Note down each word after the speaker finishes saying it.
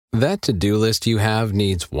That to-do list you have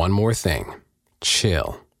needs one more thing.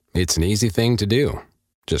 Chill. It's an easy thing to do.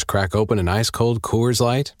 Just crack open an ice-cold Coors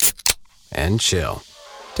Light and chill.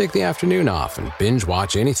 Take the afternoon off and binge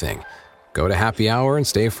watch anything. Go to happy hour and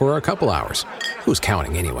stay for a couple hours. Who's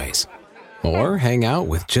counting anyways? Or hang out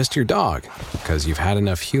with just your dog, because you've had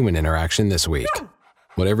enough human interaction this week.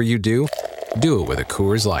 Whatever you do it with a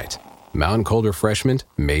Coors Light. Mountain cold refreshment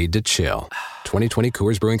made to chill. 2020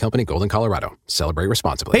 Coors Brewing Company, Golden, Colorado. Celebrate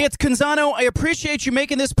responsibly. Hey, it's Canzano. I appreciate you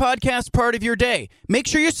making this podcast part of your day. Make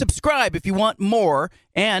sure you subscribe if you want more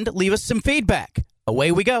and leave us some feedback.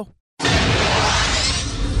 Away we go.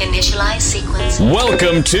 Initialize sequence.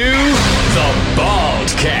 Welcome to The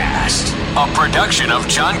Baldcast, a production of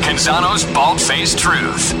John Canzano's Bald-Faced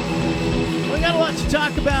Truth. We got a lot to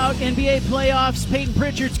talk about. NBA playoffs. Payton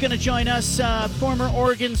Pritchard's going to join us. Former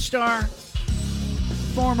Oregon star,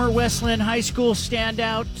 former Westland High School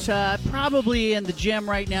standout, probably in the gym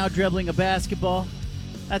right now dribbling a basketball.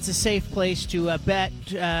 That's a safe place to bet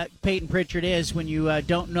Payton Pritchard is when you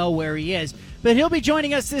don't know where he is. But he'll be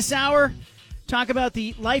joining us this hour. Talk about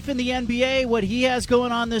the life in the NBA, what he has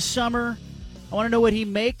going on this summer. I want to know what he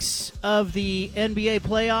makes of the NBA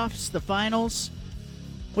playoffs, the finals.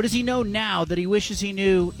 What does he know now that he wishes he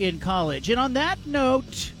knew in college? And on that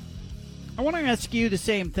note, I want to ask you the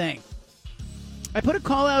same thing. I put a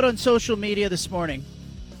call out on social media this morning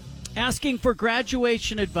asking for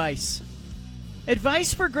graduation advice.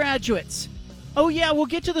 Advice for graduates. Oh, yeah, we'll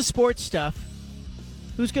get to the sports stuff.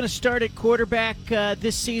 Who's going to start at quarterback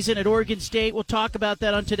this season at Oregon State? We'll talk about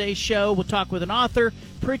that on today's show. We'll talk with an author.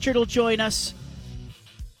 Pritchard will join us.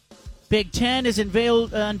 Big Ten has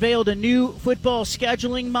unveiled a new football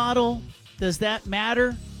scheduling model. Does that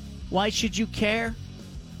matter? Why should you care?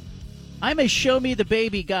 I'm a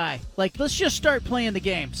show-me-the-baby guy. Like, let's just start playing the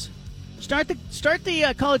games. Start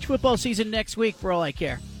the college football season next week for all I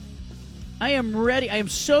care. I am ready. I am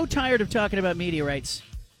so tired of talking about media rights.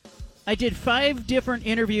 I did 5 different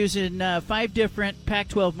interviews in 5 different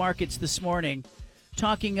Pac-12 markets this morning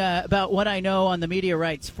talking about what I know on the media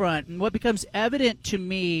rights front. And what becomes evident to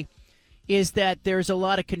me is that there's a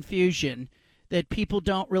lot of confusion, that people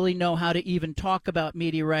don't really know how to even talk about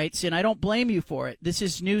media rights, and I don't blame you for it. This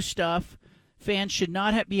is new stuff. Fans should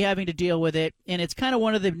not be having to deal with it, and it's kind of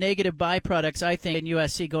one of the negative byproducts, I think, in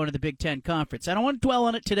USC going to the Big Ten Conference. I don't want to dwell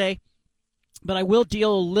on it today, but I will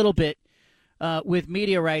deal a little bit with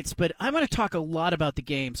media rights, but I'm going to talk a lot about the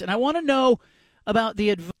games. And I want to know about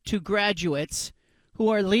the advice to graduates who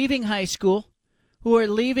are leaving high school, who are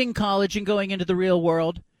leaving college and going into the real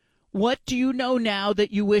world. What do you know now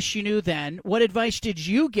that you wish you knew then? What advice did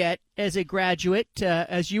you get as a graduate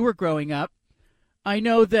as you were growing up? I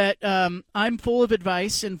know that I'm full of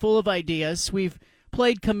advice and full of ideas. We've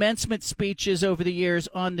played commencement speeches over the years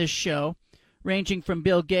on this show, ranging from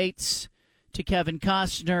Bill Gates to Kevin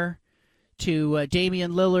Costner, to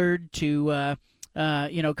Damian Lillard, to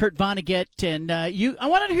Kurt Vonnegut, and you. I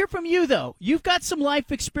wanted to hear from you, though. You've got some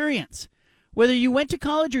life experience. Whether you went to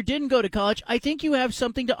college or didn't go to college, I think you have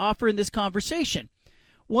something to offer in this conversation.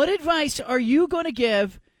 What advice are you going to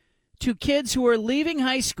give to kids who are leaving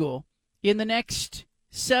high school in the next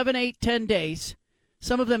 7, 8, 10 days,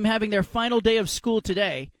 some of them having their final day of school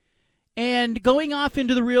today, and going off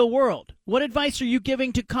into the real world? What advice are you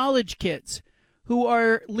giving to college kids who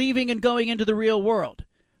are leaving and going into the real world?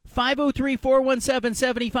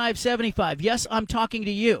 503-417-7575. Yes, I'm talking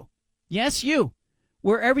to you. Yes, you.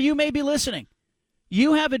 Wherever you may be listening,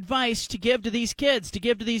 you have advice to give to these kids, to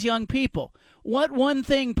give to these young people. What one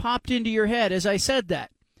thing popped into your head as I said that?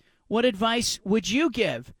 What advice would you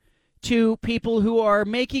give to people who are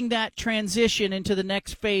making that transition into the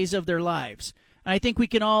next phase of their lives? And I think we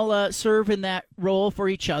can all serve in that role for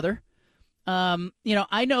each other.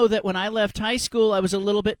 I know that when I left high school, I was a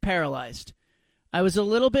little bit paralyzed. I was a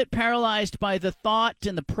little bit paralyzed by the thought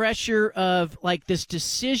and the pressure of, like, this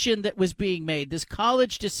decision that was being made, this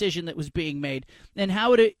college decision that was being made, and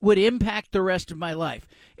how it would impact the rest of my life.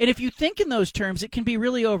 And if you think in those terms, it can be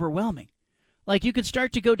really overwhelming. Like, you can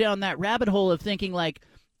start to go down that rabbit hole of thinking, like,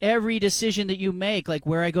 every decision that you make, like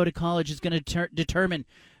where I go to college is going to determine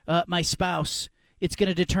my spouse. It's going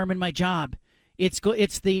to determine my job. It's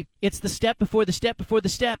the step before the step before the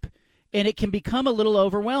step, and it can become a little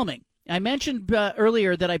overwhelming. I mentioned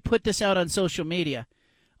earlier that I put this out on social media.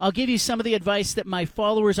 I'll give you some of the advice that my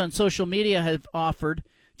followers on social media have offered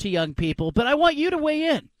to young people, but I want you to weigh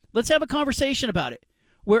in. Let's have a conversation about it.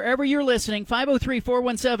 Wherever you're listening,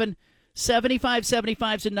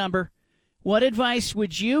 503-417-7575 is the number. What advice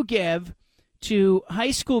would you give to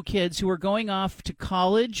high school kids who are going off to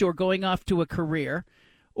college or going off to a career,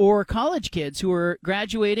 or college kids who are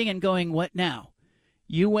graduating and going, what now?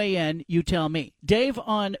 You weigh in, you tell me. Dave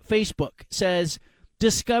on Facebook says,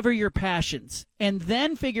 discover your passions and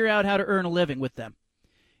then figure out how to earn a living with them.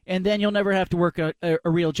 And then you'll never have to work a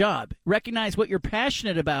real job. Recognize what you're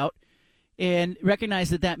passionate about and recognize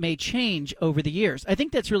that may change over the years. I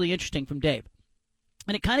think that's really interesting from Dave.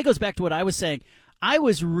 And it kind of goes back to what I was saying. I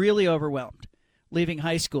was really overwhelmed leaving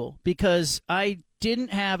high school because I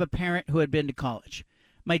didn't have a parent who had been to college.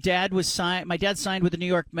 My dad signed with the New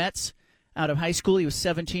York Mets out of high school. He was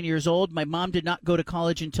 17 years old. My mom did not go to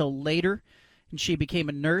college until later, and she became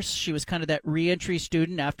a nurse. She was kind of that reentry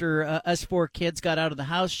student. After us four kids got out of the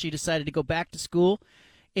house, she decided to go back to school.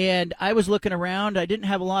 And I was looking around. I didn't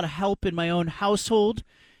have a lot of help in my own household,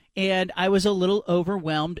 and I was a little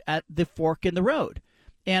overwhelmed at the fork in the road.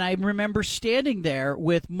 And I remember standing there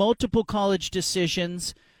with multiple college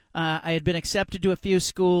decisions. I had been accepted to a few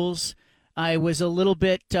schools. I was a little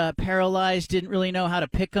bit paralyzed, didn't really know how to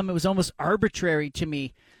pick them. It was almost arbitrary to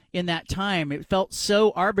me in that time. It felt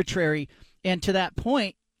so arbitrary. And to that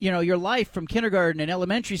point, your life from kindergarten and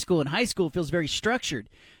elementary school and high school feels very structured.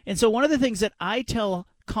 And so one of the things that I tell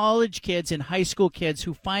college kids and high school kids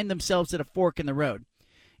who find themselves at a fork in the road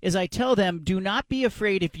is I tell them, do not be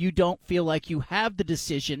afraid if you don't feel like you have the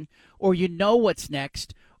decision or you know what's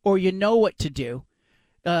next or you know what to do.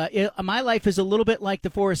 My life is a little bit like the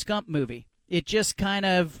Forrest Gump movie. It just kind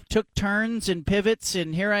of took turns and pivots,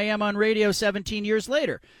 and here I am on radio 17 years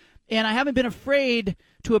later. And I haven't been afraid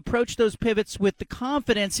to approach those pivots with the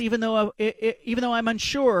confidence, even though I'm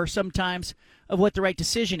unsure sometimes of what the right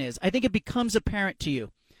decision is. I think it becomes apparent to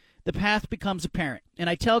you. The path becomes apparent. And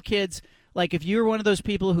I tell kids, like, if you're one of those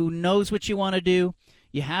people who knows what you want to do,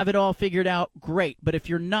 you have it all figured out, great. But if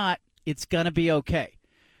you're not, it's going to be okay.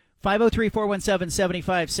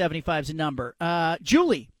 503-417-7575 is a number.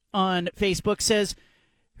 Julie on Facebook says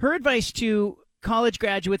her advice to college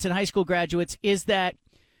graduates and high school graduates is that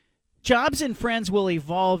jobs and friends will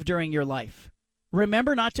evolve during your life.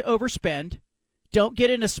 Remember not to overspend. Don't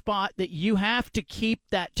get in a spot that you have to keep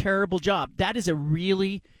that terrible job. That is a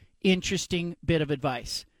really interesting bit of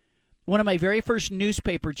advice. One of my very first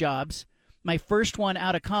newspaper jobs, my first one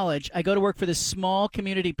out of college, I go to work for this small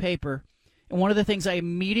community paper, and one of the things I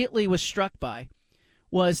immediately was struck by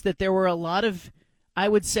was that there were a lot of, I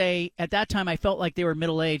would say, at that time I felt like they were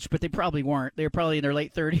middle-aged, but they probably weren't. They were probably in their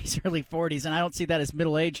late 30s, early 40s, and I don't see that as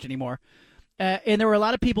middle-aged anymore. And there were a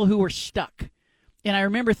lot of people who were stuck. And I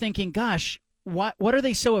remember thinking, gosh, what are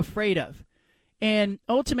they so afraid of? And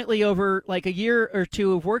ultimately, over like a year or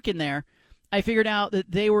two of working there, I figured out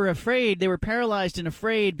that they were afraid. They were paralyzed and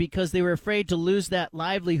afraid because they were afraid to lose that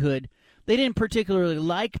livelihood. They didn't particularly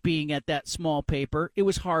like being at that small paper. It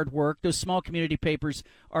was hard work. Those small community papers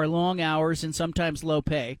are long hours and sometimes low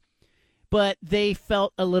pay. But they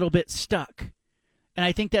felt a little bit stuck. And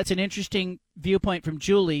I think that's an interesting viewpoint from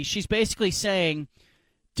Julie. She's basically saying,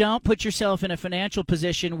 don't put yourself in a financial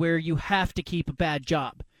position where you have to keep a bad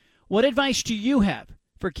job. What advice do you have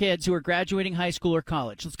for kids who are graduating high school or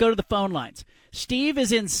college? Let's go to the phone lines. Steve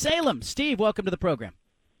is in Salem. Steve, welcome to the program.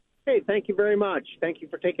 Hey, thank you very much. Thank you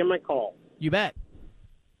for taking my call. You bet.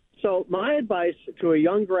 So my advice to a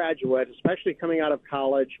young graduate, especially coming out of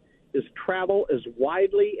college, is travel as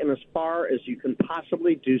widely and as far as you can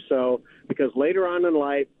possibly do so, because later on in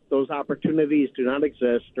life, those opportunities do not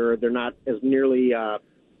exist or they're not as nearly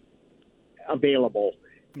available.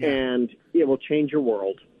 Yeah. And it will change your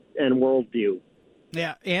world and worldview.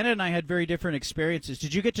 Yeah, Anna and I had very different experiences.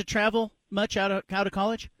 Did you get to travel much out of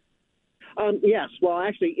college? Yes. Well,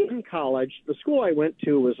 actually, in college, the school I went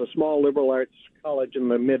to was a small liberal arts college in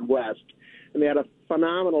the Midwest, and they had a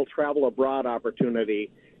phenomenal travel abroad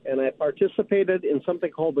opportunity. And I participated in something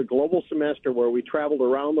called the Global Semester, where we traveled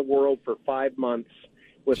around the world for 5 months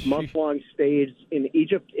with month-long stays in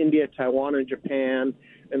Egypt, India, Taiwan, and Japan,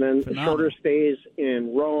 and then shorter stays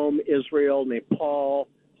in Rome, Israel, Nepal,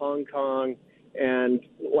 Hong Kong. And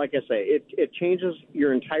like I say, it changes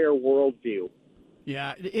your entire worldview.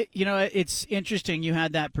 Yeah, it's interesting you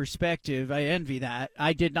had that perspective. I envy that.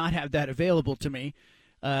 I did not have that available to me,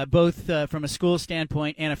 both from a school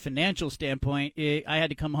standpoint and a financial standpoint. I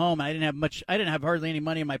had to come home. I didn't have hardly any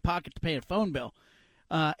money in my pocket to pay a phone bill.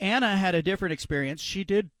 Anna had a different experience. She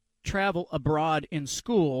did travel abroad in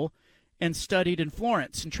school and studied in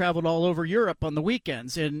Florence and traveled all over Europe on the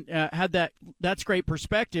weekends and had that's great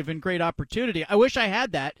perspective and great opportunity. I wish I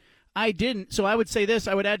had that. I didn't. So I would say this.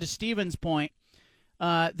 I would add to Stephen's point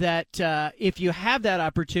that if you have that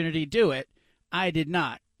opportunity, do it. I did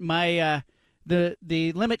not. My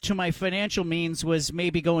the limit to my financial means was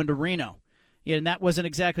maybe going to Reno. Yeah, and that wasn't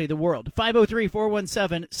exactly the world.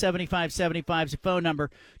 503-417-7575 is the phone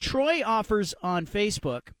number. Troy offers on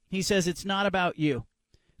Facebook. He says it's not about you.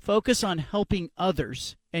 Focus on helping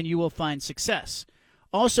others, and you will find success.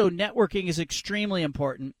 Also, networking is extremely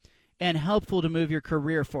important and helpful to move your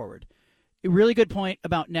career forward. A really good point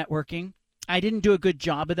about networking. I didn't do a good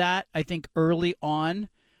job of that, I think, early on.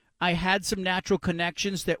 I had some natural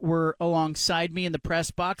connections that were alongside me in the press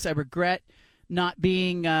box. I regret not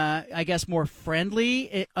being, I guess, more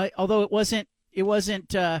friendly. Although it wasn't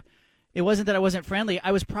that I wasn't friendly.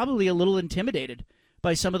 I was probably a little intimidated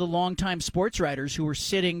by some of the longtime sports writers who were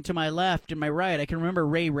sitting to my left and my right. I can remember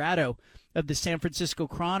Ray Ratto of the San Francisco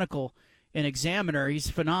Chronicle, an Examiner. He's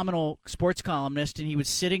a phenomenal sports columnist, and he was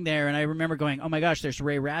sitting there, and I remember going, oh my gosh, there's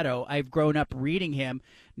Ray Ratto. I've grown up reading him.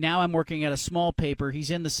 Now I'm working at a small paper. He's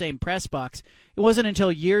in the same press box. It wasn't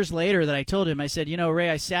until years later that I told him, I said, Ray,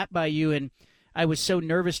 I sat by you, and I was so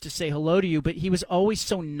nervous to say hello to you, but he was always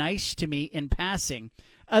so nice to me in passing.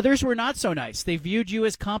 Others were not so nice. They viewed you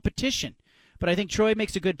as competition. But I think Troy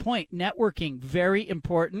makes a good point. Networking, very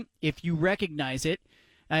important if you recognize it.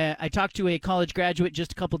 I talked to a college graduate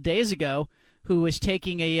just a couple days ago who was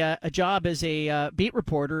taking a job as a beat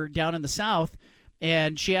reporter down in the South,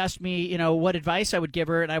 and she asked me, what advice I would give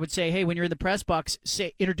her, and I would say, hey, when you're in the press box,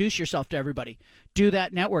 introduce yourself to everybody. Do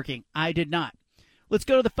that networking. I did not. Let's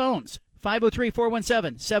go to the phones.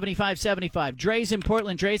 503-417-7575. Dre's in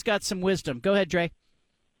Portland. Dre's got some wisdom. Go ahead, Dre.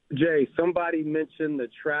 Jay, somebody mentioned the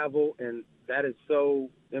travel, and that is so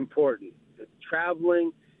important. The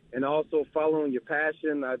traveling and also following your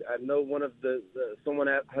passion. I know one of someone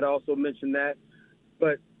had also mentioned that.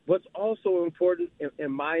 But what's also important,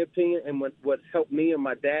 in my opinion, and what's helped me and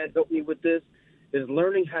my dad helped me with this, is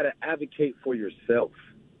learning how to advocate for yourself.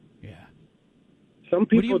 Yeah. Some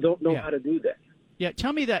people don't know how to do that. Yeah,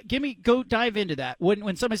 tell me that. Go dive into that.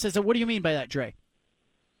 When somebody says that, what do you mean by that, Dre?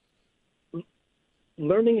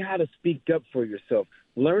 Learning how to speak up for yourself,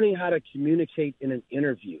 learning how to communicate in an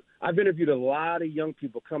interview. I've interviewed a lot of young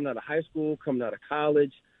people coming out of high school, coming out of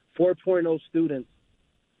college, 4.0 students,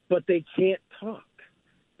 but they can't talk.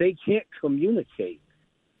 They can't communicate.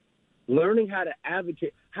 Learning how to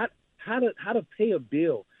advocate, how to pay a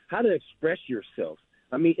bill, how to express yourself.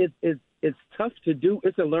 I mean, it's tough to do.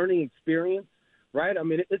 It's a learning experience, right? I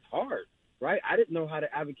mean, it's hard, right? I didn't know how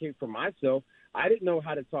to advocate for myself. I didn't know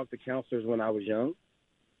how to talk to counselors when I was young.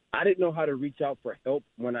 I didn't know how to reach out for help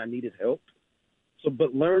when I needed help.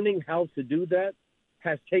 But learning how to do that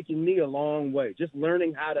has taken me a long way. Just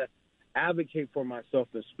learning how to advocate for myself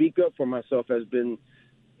and speak up for myself has been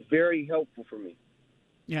very helpful for me.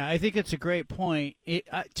 Yeah, I think it's a great point.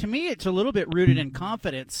 To me, it's a little bit rooted in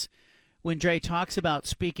confidence when Dre talks about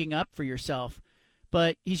speaking up for yourself.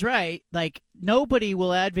 But he's right. Like, nobody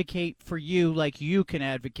will advocate for you like you can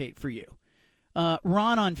advocate for you.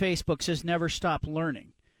 Ron on Facebook says, never stop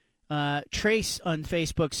learning. Trace on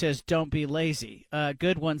Facebook says, don't be lazy.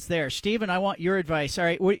 Good ones there. Steven, I want your advice. All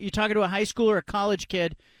right, you're talking to a high school or a college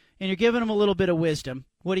kid, and you're giving them a little bit of wisdom.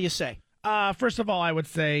 What do you say? First of all, I would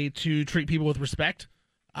say to treat people with respect.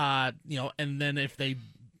 And then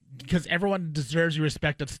because everyone deserves your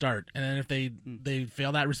respect at the start. And then if they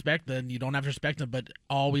fail that respect, then you don't have to respect them, but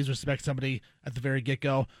always respect somebody at the very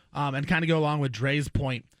get-go. And kind of go along with Dre's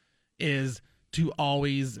point is to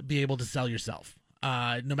always be able to sell yourself.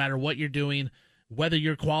 No matter what you're doing, whether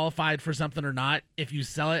you're qualified for something or not, if you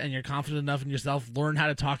sell it and you're confident enough in yourself, learn how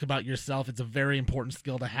to talk about yourself. It's a very important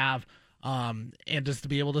skill to have, and just to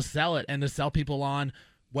be able to sell it and to sell people on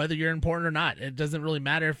whether you're important or not. It doesn't really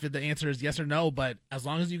matter if the answer is yes or no, but as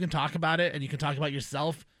long as you can talk about it and you can talk about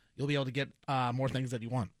yourself, you'll be able to get more things that you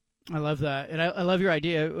want. I love that. And I love your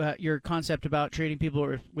idea, your concept about treating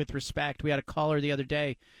people with respect. We had a caller the other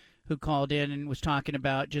day who called in and was talking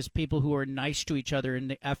about just people who are nice to each other and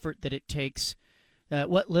the effort that it takes,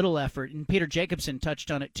 what little effort, and Peter Jacobson touched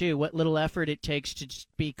on it too, what little effort it takes to just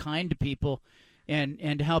be kind to people and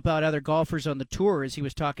to help out other golfers on the tour, as he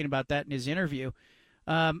was talking about that in his interview.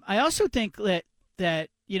 I also think that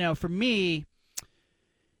for me,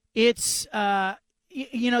 it's,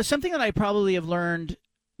 something that I probably have learned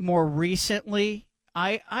more recently.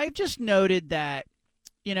 I've just noted that,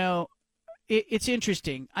 it's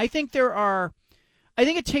interesting. I think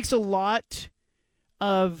it takes a lot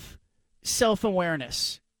of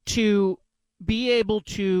self-awareness to be able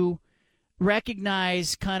to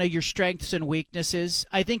recognize kind of your strengths and weaknesses.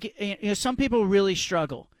 I think some people really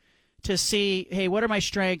struggle to see, hey, what are my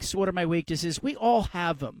strengths? What are my weaknesses? We all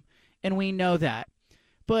have them, and we know that.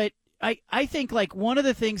 But I think like one of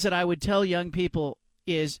the things that I would tell young people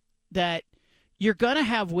is that you're going to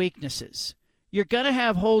have weaknesses. You're going to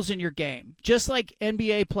have holes in your game. Just like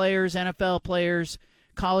NBA players, NFL players,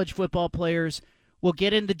 college football players will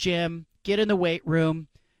get in the gym, get in the weight room,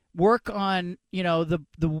 work on, the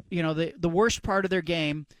worst part of their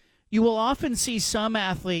game, you will often see some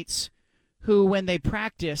athletes who, when they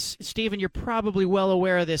practice, Stephen, you're probably well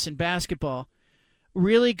aware of this in basketball,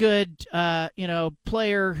 really good,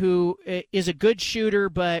 player who is a good shooter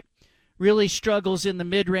but really struggles in the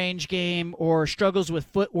mid-range game or struggles with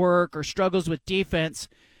footwork or struggles with defense.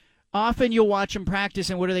 Often you'll watch them practice,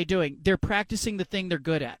 and what are they doing? They're practicing the thing they're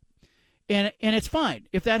good at. And it's fine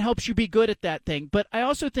if that helps you be good at that thing. But I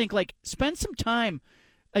also think, spend some time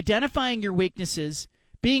identifying your weaknesses,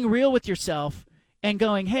 being real with yourself, and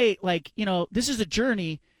going, hey, this is a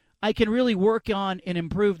journey. I can really work on and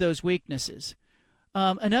improve those weaknesses.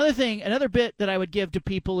 Another bit that I would give to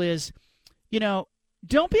people is,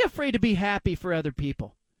 don't be afraid to be happy for other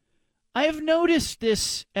people. I have noticed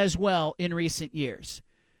this as well in recent years,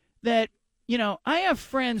 that, I have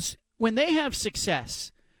friends, when they have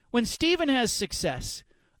success, when Steven has success,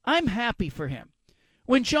 I'm happy for him.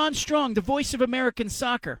 When John Strong, the voice of American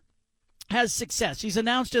soccer, has success, he's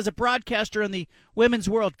announced as a broadcaster on the Women's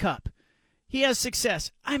World Cup. He has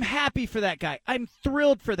success. I'm happy for that guy. I'm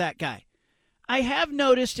thrilled for that guy. I have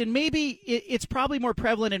noticed, and maybe it's probably more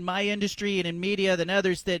prevalent in my industry and in media than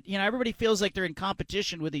others, that everybody feels like they're in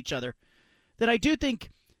competition with each other, that I do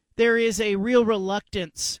think there is a real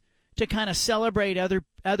reluctance to kind of celebrate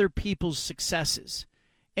other people's successes.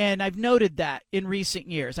 And I've noted that in recent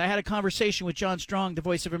years. I had a conversation with John Strong, the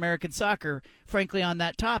voice of American soccer, frankly, on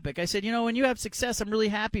that topic. I said, when you have success, I'm really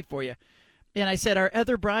happy for you. And I said, are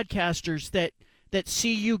other broadcasters that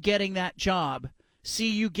see you getting that job, see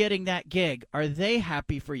you getting that gig, are they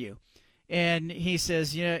happy for you? And he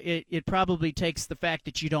says, it probably takes the fact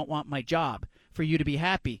that you don't want my job for you to be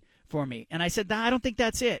happy for me. And I said, nah, I don't think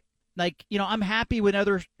that's it. I'm happy when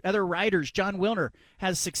other writers, John Wilner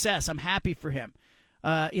has success. I'm happy for him.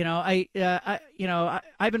 Ivan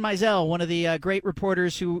Mizell, one of the great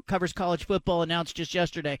reporters who covers college football, announced just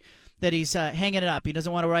yesterday that he's hanging it up. He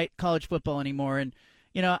doesn't want to write college football anymore. And,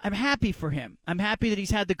 I'm happy for him. I'm happy that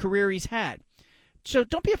he's had the career he's had. So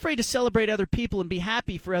don't be afraid to celebrate other people and be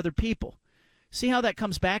happy for other people. See how that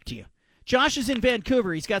comes back to you. Josh is in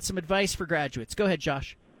Vancouver. He's got some advice for graduates. Go ahead,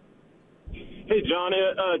 Josh. Hey, John,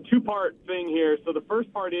 a two-part thing here. So the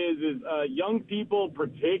first part is young people,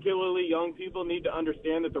 particularly young people, need to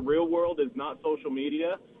understand that the real world is not social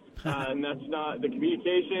media. And that's not the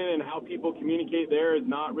communication, and how people communicate there is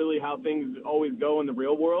not really how things always go in the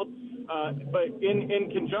real world. But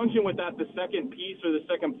in conjunction with that, the second piece or the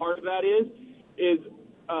second part of that is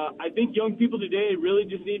I think young people today really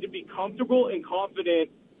just need to be comfortable and confident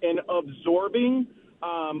in absorbing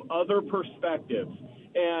other perspectives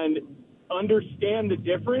and understand the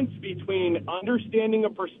difference between understanding a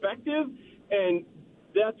perspective, and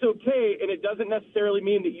that's okay, and it doesn't necessarily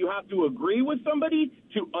mean that you have to agree with somebody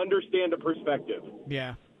to understand a perspective.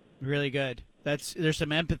 Yeah, really good. There's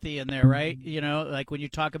some empathy in there, right? When you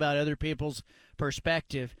talk about other people's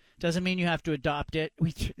perspective, doesn't mean you have to adopt it.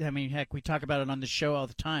 We talk about it on the show all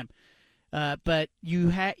the time. But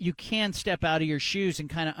you can step out of your shoes and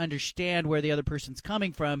kind of understand where the other person's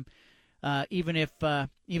coming from, even if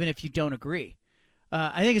you don't agree.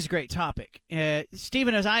 I think it's a great topic.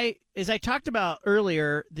 Stephen, as I talked about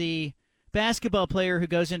earlier, the basketball player who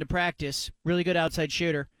goes into practice, really good outside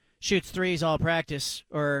shooter, shoots threes all practice,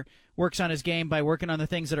 or works on his game by working on the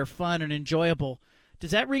things that are fun and enjoyable.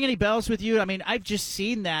 Does that ring any bells with you? I mean, I've just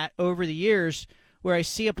seen that over the years where I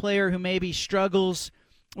see a player who maybe struggles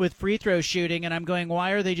with free throw shooting, and I'm going,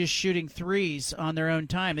 why are they just shooting threes on their own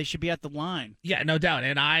time? They should be at the line. Yeah, no doubt.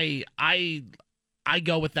 And I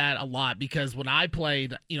go with that a lot because when I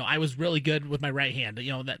played, I was really good with my right hand.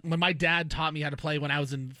 That when my dad taught me how to play when I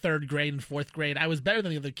was in third grade and fourth grade, I was better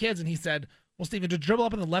than the other kids. And he said, well, Steven, just dribble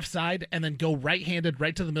up on the left side and then go right-handed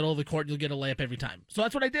right to the middle of the court, and you'll get a layup every time. So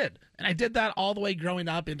that's what I did. And I did that all the way growing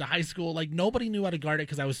up into high school. Nobody knew how to guard it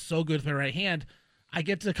because I was so good with my right hand. I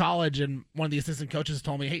get to college, and one of the assistant coaches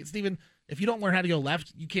told me, hey, Steven, if you don't learn how to go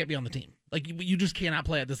left, you can't be on the team. You just cannot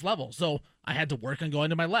play at this level. So I had to work on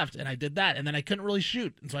going to my left, and I did that. And then I couldn't really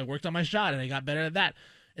shoot, and so I worked on my shot, and I got better at that.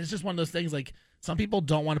 And it's just one of those things, some people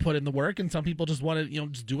don't want to put in the work, and some people just want to,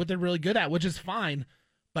 just do what they're really good at, which is fine.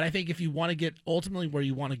 But I think if you want to get ultimately where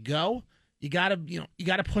you want to go, you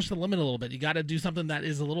gotta push the limit a little bit. You gotta do something that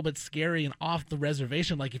is a little bit scary and off the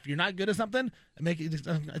reservation. If you're not good at something and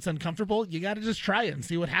it's uncomfortable, you gotta just try it and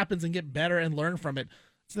see what happens and get better and learn from it.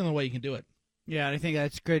 It's the only way you can do it. Yeah, I think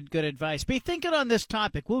that's good advice. Be thinking on this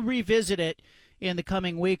topic. We'll revisit it in the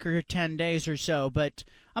coming week or 10 days or so. But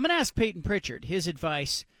I'm going to ask Payton Pritchard his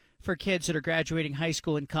advice for kids that are graduating high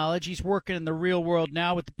school and college. He's working in the real world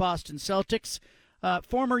now with the Boston Celtics.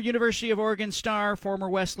 Former University of Oregon star, former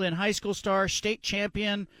Wesleyan High School star, state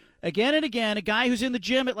champion, again and again, a guy who's in the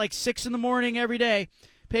gym at like 6 in the morning every day.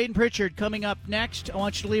 Payton Pritchard coming up next. I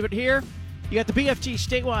want you to leave it here. You got the BFT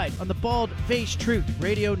statewide on the Bald Face Truth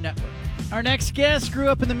Radio Network. Our next guest grew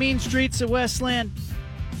up in the mean streets of Westland,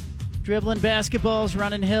 dribbling basketballs,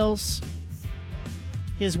 running hills.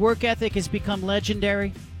 His work ethic has become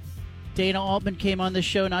legendary. Dana Altman came on this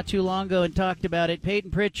show not too long ago and talked about it.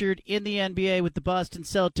 Payton Pritchard in the NBA with the Boston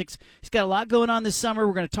Celtics. He's got a lot going on this summer.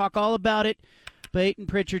 We're going to talk all about it. Payton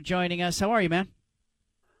Pritchard joining us. How are you, man?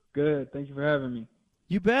 Good. Thank you for having me.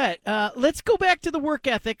 You bet. Let's go back to the work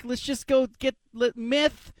ethic. Let's just go get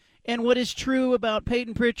myth and what is true about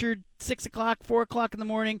Payton Pritchard, 6 o'clock, 4 o'clock in the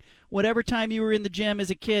morning, whatever time you were in the gym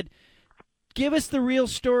as a kid. Give us the real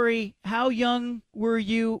story. How young were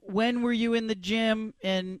you? When were you in the gym?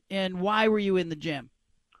 And why were you in the gym?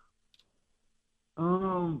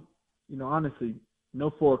 Honestly, no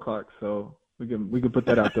 4 o'clock, so we can put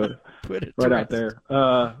that out there. Put it right out there.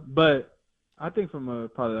 But I think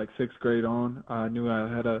from probably like 6th grade on, I knew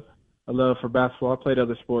I had a love for basketball. I played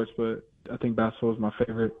other sports, but I think basketball was my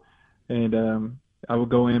favorite. And I would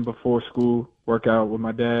go in before school, work out with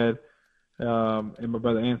my dad and my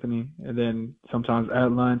brother Anthony, and then sometimes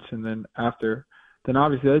at lunch, and then after. Then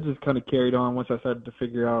obviously that just kind of carried on once I started to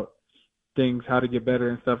figure out things, how to get better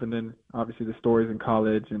and stuff. And then obviously the stories in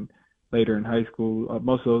college and later in high school,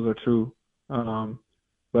 most of those are true.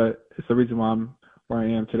 But it's the reason why I'm where I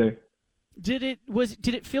am today. Did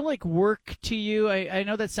it feel like work to you? I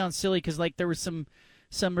know that sounds silly because like there were some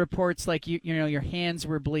reports like you know your hands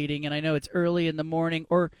were bleeding, and I know it's early in the morning.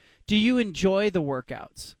 Or do you enjoy the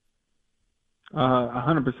workouts?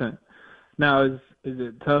 100%. Now is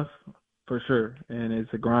it tough? For sure, and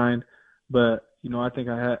it's a grind. But I think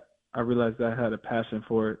I realized that I had a passion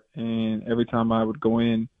for it, and every time I would go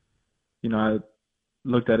in, I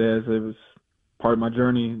looked at it as it was part of my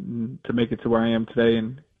journey to make it to where I am today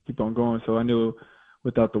and keep on going. So I knew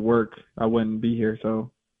without the work, I wouldn't be here. So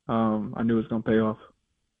I knew it was going to pay off.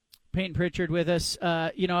 Payton Pritchard with us.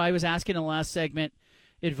 I was asking in the last segment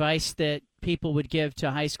advice that people would give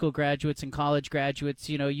to high school graduates and college graduates.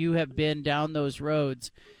 You have been down those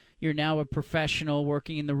roads. You're now a professional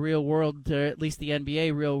working in the real world, or at least the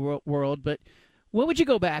NBA real world. But what would you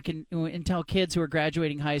go back and tell kids who are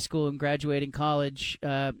graduating high school and graduating college,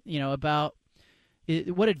 about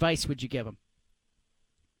what advice would you give them?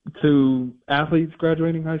 To athletes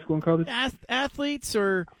graduating high school and college? Athletes,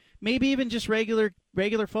 or maybe even just regular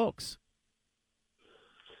folks.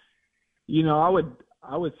 I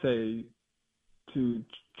would say to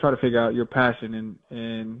try to figure out your passion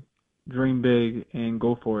and dream big and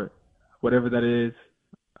go for it. Whatever that is,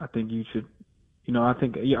 I think you should, I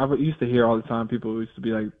used to hear all the time people used to be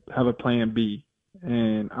like, have a plan B.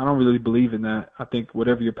 And I don't really believe in that. I think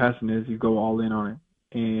whatever your passion is, you go all in on it.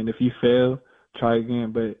 And if you fail, try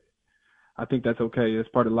again. But I think that's okay. It's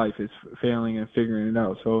part of life. It's failing and figuring it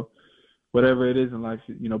out. So whatever it is in life,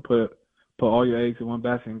 put all your eggs in one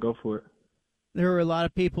basket and go for it. There were a lot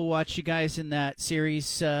of people watch you guys in that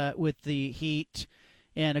series with the Heat.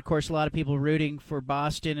 And, of course, a lot of people rooting for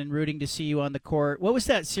Boston and rooting to see you on the court. What was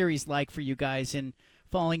that series like for you guys in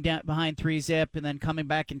falling down behind 3-zip and then coming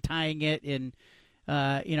back and tying it? And,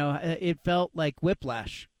 it felt like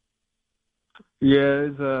whiplash.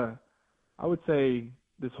 Yeah, I would say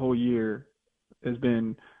this whole year has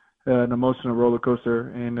been an emotional roller coaster.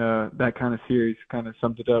 And that kind of series kind of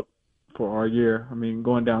summed it up for our year. I mean,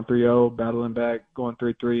 going down 3-0, battling back, going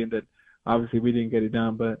 3-3, and then obviously we didn't get it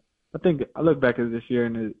done. But I think I look back at this year,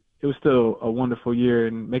 and it was still a wonderful year.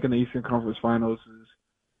 And making the Eastern Conference Finals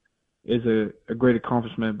is a great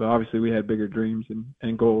accomplishment. But obviously, we had bigger dreams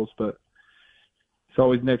and goals. But it's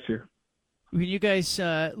always next year. When you guys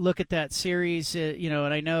look at that series, and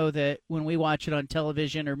I know that when we watch it on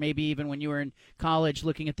television, or maybe even when you were in college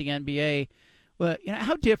looking at the NBA, well,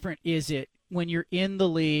 how different is it when you're in the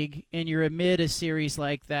league and you're amid a series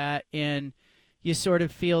like that, and you sort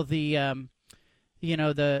of feel the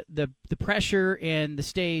the pressure and the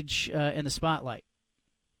stage and the spotlight?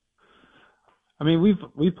 I mean,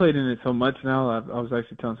 we've played in it so much now. I was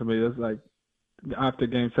actually telling somebody that's like after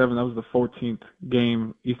Game 7, that was the 14th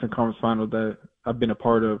game Eastern Conference Final that I've been a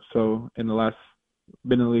part of. So been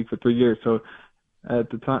in the league for 3 years. So at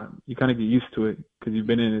the time, you kind of get used to it because you've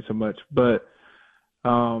been in it so much. But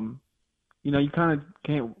you kind of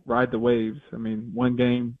can't ride the waves. I mean, one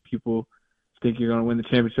game people think you're going to win the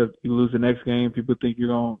championship. You lose the next game, people think you're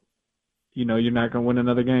not going to win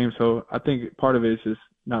another game. So I think part of it is just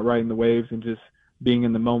not riding the waves and just being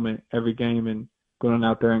in the moment every game and going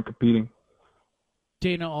out there and competing.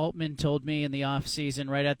 Dana Altman told me in the off season,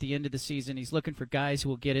 right at the end of the season, he's looking for guys who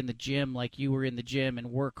will get in the gym like you were in the gym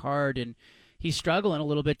and work hard. And he's struggling a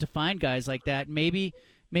little bit to find guys like that. Maybe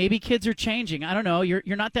kids are changing. I don't know.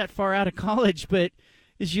 You're not that far out of college, but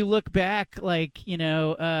as you look back, do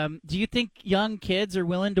you think young kids are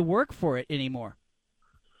willing to work for it anymore?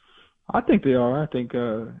 I think they are. I think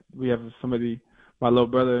we have somebody, my little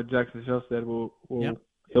brother Jackson Shellstead,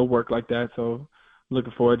 he'll work like that. So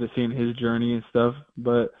looking forward to seeing his journey and stuff.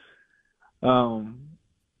 But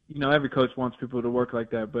every coach wants people to work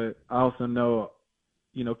like that. But I also know,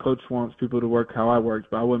 coach wants people to work how I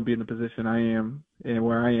worked, but I wouldn't be in the position I am and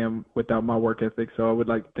where I am without my work ethic. So I would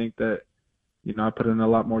like to think that, I put in a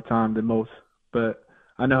lot more time than most. But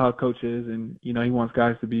I know how coach is, and, he wants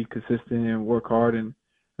guys to be consistent and work hard, and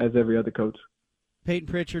as every other coach. Payton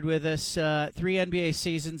Pritchard with us, 3 NBA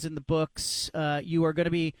seasons in the books. You are going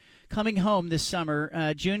to be coming home this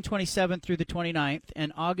summer, June 27th through the 29th,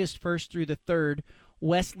 and August 1st through the 3rd,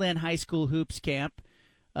 West Linn High School Hoops Camp.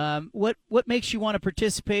 What makes you want to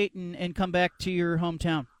participate and come back to your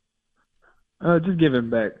hometown? Just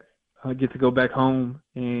giving back. I get to go back home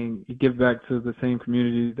and give back to the same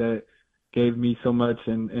community that gave me so much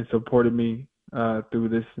and supported me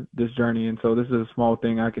through this journey. And so this is a small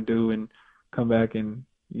thing I can do and come back and,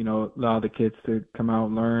 allow the kids to come out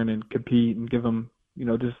and learn and compete and give them,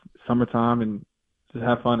 just summertime and just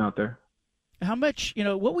have fun out there. How much,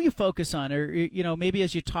 what will you focus on? Or, maybe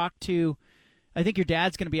as you talk to, I think your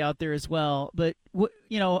dad's going to be out there as well, but what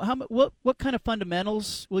kind of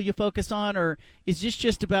fundamentals will you focus on? Or is this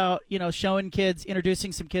just about, showing kids,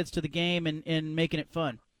 introducing some kids to the game and making it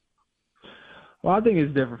fun? Well, I think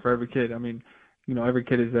it's different for every kid. I mean, every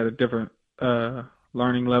kid is at a different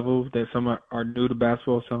learning level. That some are new to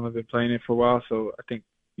basketball, some have been playing it for a while. So I think,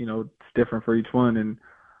 it's different for each one. And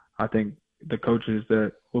I think the coaches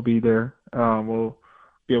that will be there will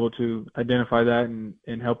be able to identify that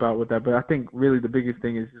and help out with that. But I think really the biggest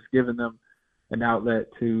thing is just giving them an outlet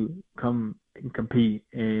to come and compete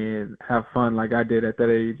and have fun like I did at that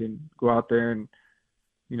age and go out there and,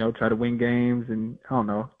 try to win games and, I don't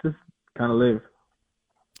know, just kind of live.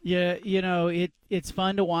 Yeah, it's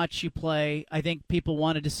fun to watch you play. I think people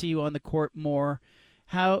wanted to see you on the court more.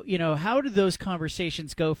 How did those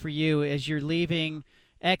conversations go for you as you're leaving,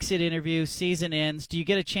 exit interview, season ends? Do you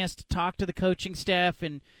get a chance to talk to the coaching staff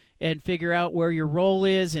and figure out where your role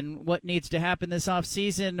is and what needs to happen this off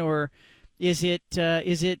season, or is it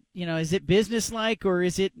business-like, or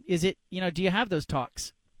is it do you have those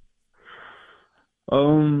talks?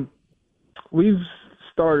 We've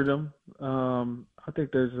started them. I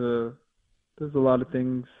think there's a lot of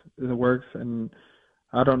things in the works, and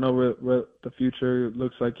I don't know what the future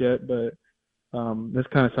looks like yet, but that's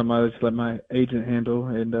kind of something I just let my agent handle.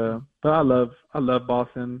 And but I love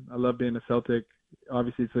Boston. I love being a Celtic.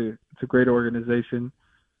 Obviously, it's a great organization,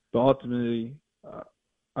 but ultimately,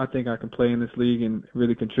 I think I can play in this league and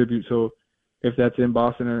really contribute. So if that's in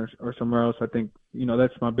Boston or somewhere else, I think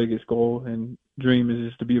that's my biggest goal and dream is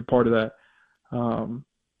just to be a part of that.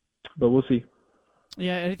 But we'll see.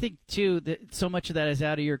 Yeah, and I think, too, that so much of that is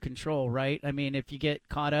out of your control, right? I mean, if you get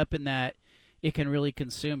caught up in that, it can really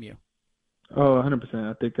consume you. Oh, 100%.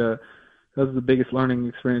 I think that was the biggest learning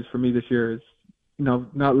experience for me this year is,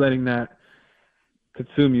 not letting that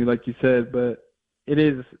consume you, like you said. But it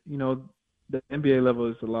is, the NBA level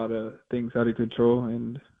is a lot of things out of control.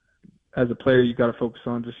 And as a player, you got to focus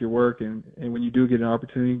on just your work. And when you do get an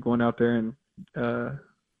opportunity, going out there and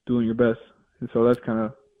doing your best. And so that's kind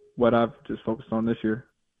of what I've just focused on this year.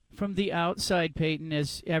 From the outside, Payton,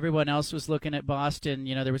 as everyone else was looking at Boston,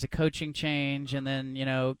 there was a coaching change, and then,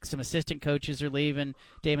 some assistant coaches are leaving.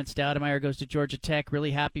 Damon Stoudemire goes to Georgia Tech,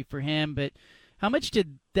 really happy for him. But how much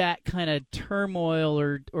did that kind of turmoil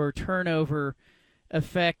or turnover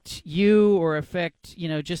affect you or affect,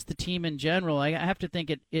 just the team in general? I have to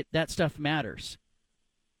think that stuff matters.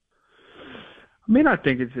 I mean, I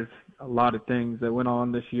think it's just a lot of things that went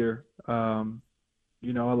on this year.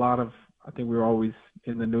 I think we were always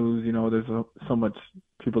in the news, there's so much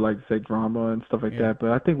people like to say drama and stuff like that, but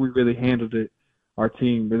I think we really handled it, our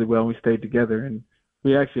team, really well. We stayed together, and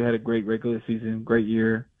we actually had a great regular season, great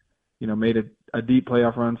year, made a deep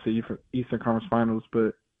playoff run to Eastern Conference Finals,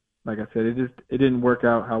 but like I said, it didn't work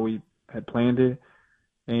out how we had planned it,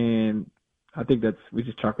 and I think we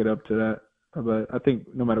just chalk it up to that. But I think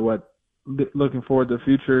no matter what, looking forward to the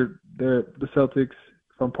future, the Celtics,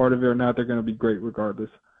 if I'm part of it or not, they're going to be great regardless.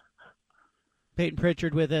 Payton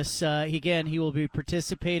Pritchard with us. He will be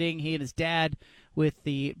participating, he and his dad, with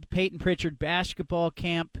the Payton Pritchard basketball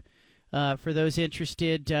camp. For those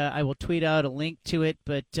interested, I will tweet out a link to it,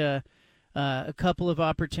 but a couple of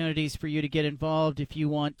opportunities for you to get involved if you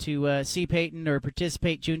want to see Payton or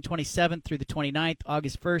participate June 27th through the 29th,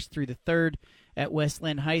 August 1st through the 3rd at West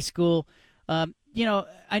Linn High School. I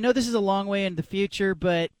know this is a long way in the future,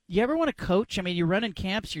 but you ever want to coach? I mean, you're running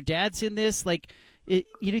camps. Your dad's in this.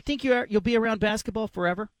 You think you'll be around basketball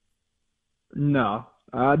forever? No,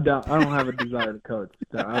 I don't have a desire to coach.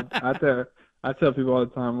 I tell people all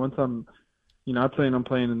the time. Once I plan on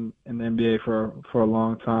playing in the NBA for a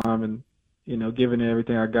long time, and giving it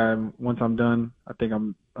everything I got. And once I'm done, I think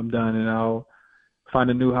I'm done, and I'll find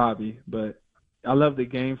a new hobby. But I love the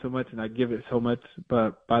game so much, and I give it so much.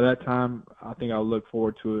 But by that time, I think I'll look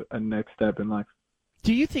forward to a next step in life.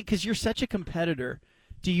 Do you think, because you're such a competitor,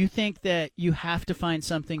 do you think that you have to find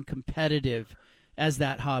something competitive as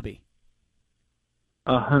that hobby?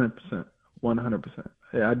 100%, 100%.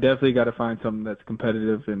 Yeah, I definitely got to find something that's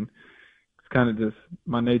competitive, and it's kind of just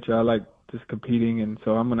my nature. I like just competing, and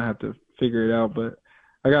so I'm gonna have to figure it out. But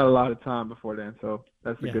I got a lot of time before then, so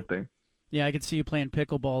that's a good thing. Yeah, I could see you playing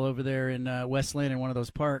pickleball over there in West Lynn in one of those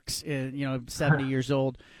parks. 70 years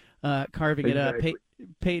old, carving it up.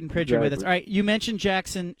 Payton Pritchard with us. All right, you mentioned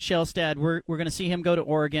Jackson Shellstad. We're going to see him go to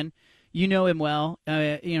Oregon. You know him well.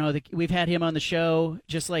 We've had him on the show,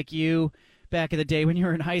 just like you, back in the day when you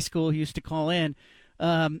were in high school. He used to call in.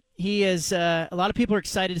 He is. A lot of people are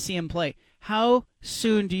excited to see him play. How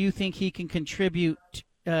soon do you think he can contribute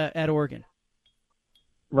at Oregon?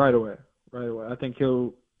 Right away. I think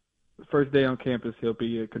first day on campus, he'll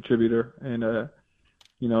be a contributor and a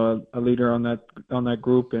leader on that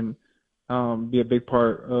group, and be a big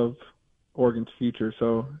part of Oregon's future.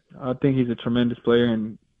 So I think he's a tremendous player,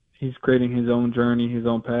 and he's creating his own journey, his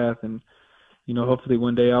own path, and hopefully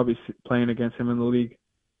one day I'll be playing against him in the league.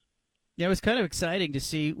 Yeah, it was kind of exciting to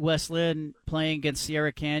see West Lynn playing against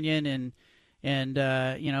Sierra Canyon and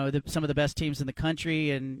some of the best teams in the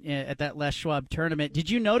country, and at that Les Schwab tournament. Did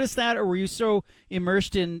you notice that, or were you so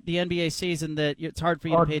immersed in the NBA season that it's hard for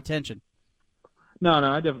you to pay attention? No,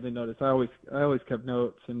 I definitely noticed. I always kept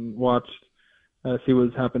notes and watched, see what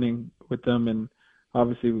was happening with them, and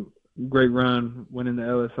obviously great run, winning the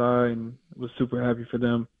LSI, and was super happy for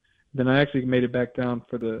them. Then I actually made it back down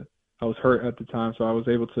I was hurt at the time, so I was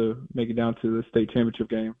able to make it down to the state championship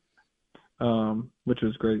game, which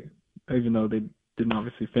was great, even though they didn't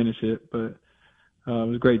obviously finish it. But it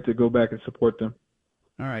was great to go back and support them.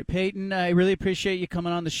 All right, Payton, I really appreciate you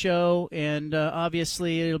coming on the show, and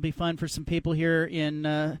obviously it'll be fun for some people here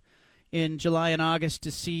in July and August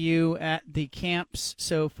to see you at the camps.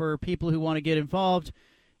 So for people who want to get involved,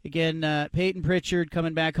 again, Payton Pritchard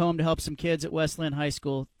coming back home to help some kids at West Lynn High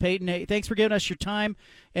School. Payton, hey, thanks for giving us your time,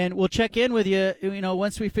 and we'll check in with you,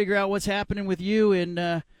 once we figure out what's happening with you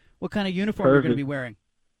and what kind of uniform you're going to be wearing.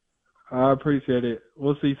 I appreciate it.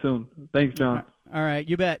 We'll see you soon. Thanks, John. All right,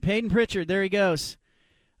 you bet. Payton Pritchard, there he goes.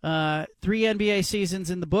 3 NBA seasons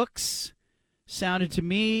in the books. Sounded to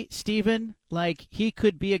me, Steven, like he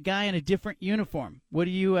could be a guy in a different uniform. What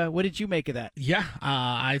did you make of that? Yeah,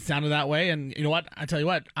 I sounded that way, and you know what? I tell you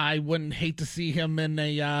what, I wouldn't hate to see him in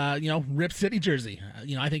a Rip City jersey.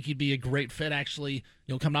 I think he'd be a great fit. Actually,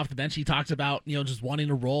 coming off the bench, he talks about just wanting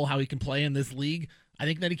to roll, how he can play in this league. I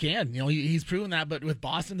think that he can. He's proven that. But with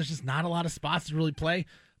Boston, there's just not a lot of spots to really play.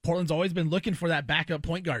 Portland's always been looking for that backup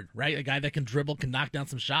point guard, right? A guy that can dribble, can knock down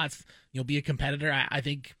some shots, be a competitor. I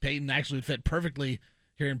think Payton actually would fit perfectly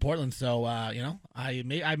here in Portland. So, I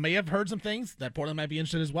may have heard some things that Portland might be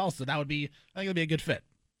interested as well. So I think it'd be a good fit.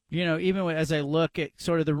 Even as I look at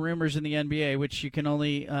sort of the rumors in the NBA, which you can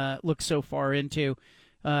only look so far into,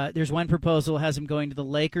 there's one proposal has him going to the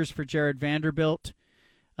Lakers for Jared Vanderbilt.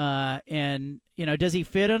 And does he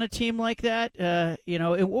fit on a team like that?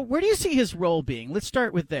 Where do you see his role being? Let's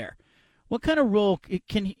start with there. What kind of role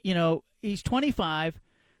can, he's 25.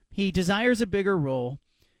 He desires a bigger role.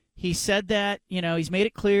 He said that, he's made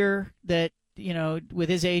it clear that, with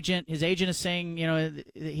his agent is saying,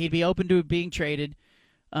 he'd be open to being traded.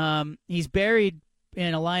 He's buried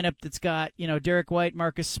in a lineup that's got, Derek White,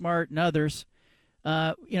 Marcus Smart, and others.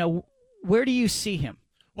 Where do you see him?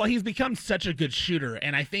 Well, he's become such a good shooter,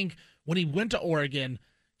 and I think when he went to Oregon,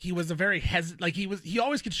 he was he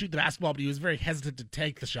always could shoot the basketball, but he was very hesitant to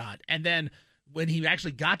take the shot. And then when he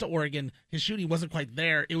actually got to Oregon, his shooting wasn't quite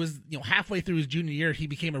there. It was, halfway through his junior year, he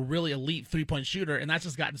became a really elite three-point shooter, and that's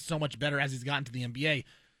just gotten so much better as he's gotten to the NBA.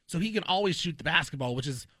 So he can always shoot the basketball, which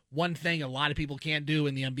is one thing a lot of people can't do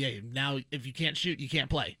in the NBA. Now, if you can't shoot, you can't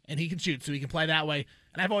play. And he can shoot, so he can play that way.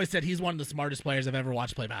 And I've always said he's one of the smartest players I've ever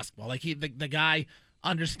watched play basketball. Like, the guy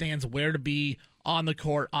understands where to be on the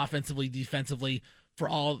court, offensively, defensively, for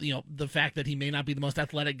all, the fact that he may not be the most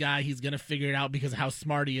athletic guy. He's going to figure it out because of how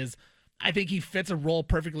smart he is. I think he fits a role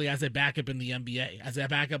perfectly as a backup in the NBA, as a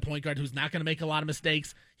backup point guard who's not going to make a lot of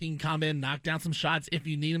mistakes. He can come in, knock down some shots if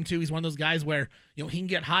you need him to. He's one of those guys where, he can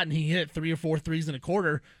get hot and he can hit 3 or 4 threes in a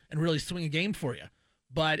quarter and really swing a game for you.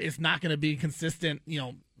 But it's not going to be consistent,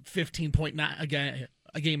 15-point a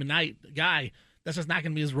game a night guy. That's just not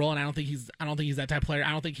going to be his role, and I don't think he's that type of player.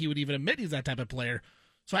 I don't think he would even admit he's that type of player.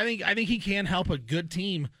 So I think he can help a good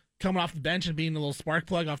team coming off the bench and being a little spark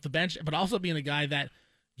plug off the bench, but also being a guy that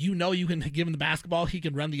you can give him the basketball, he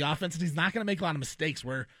can run the offense, and he's not going to make a lot of mistakes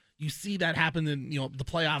where you see that happen in the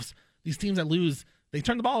playoffs. These teams that lose, they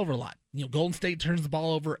turn the ball over a lot. Golden State turns the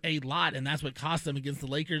ball over a lot, and that's what cost them against the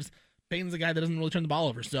Lakers. Payton's a guy that doesn't really turn the ball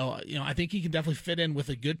over. So, I think he can definitely fit in with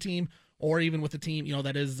a good team or even with a team,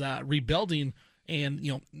 that is rebuilding.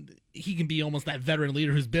 And, he can be almost that veteran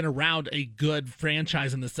leader who's been around a good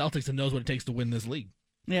franchise in the Celtics and knows what it takes to win this league.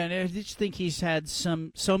 Yeah, and I just think he's had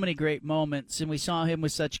so many great moments, and we saw him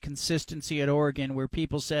with such consistency at Oregon where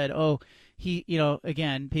people said,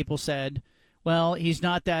 people said, well, he's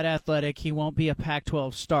not that athletic, he won't be a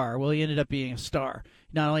Pac-12 star. Well, he ended up being a star.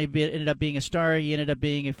 Not only ended up being a star, he ended up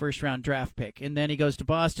being a first-round draft pick. And then he goes to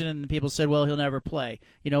Boston, and people said, well, he'll never play.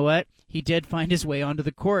 You know what? He did find his way onto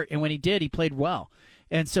the court, and when he did, he played well.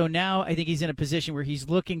 And so now I think he's in a position where he's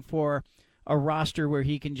looking for a roster where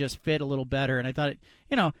he can just fit a little better. And I thought,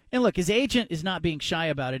 and look, his agent is not being shy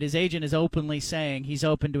about it. His agent is openly saying he's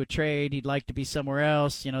open to a trade. He'd like to be somewhere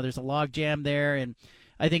else. There's a log jam there. And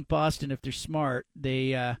I think Boston, if they're smart,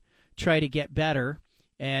 they try to get better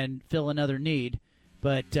and fill another need.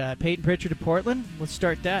 But Payton Pritchard to Portland, let's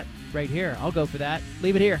start that right here. I'll go for that.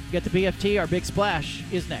 Leave it here. Get the BFT. Our big splash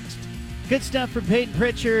is next. Good stuff from Payton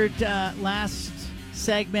Pritchard. Last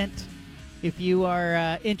segment. If you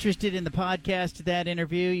are interested in the podcast of that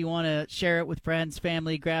interview, you want to share it with friends,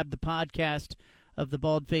 family, grab the podcast of the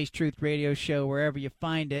Bald Faced Truth Radio Show wherever you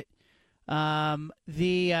find it. Damian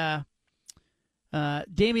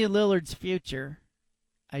Lillard's future,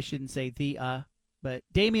 I shouldn't say but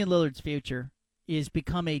Damian Lillard's future is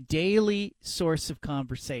become a daily source of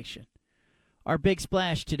conversation. Our big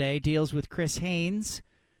splash today deals with Chris Haynes,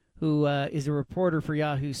 who is a reporter for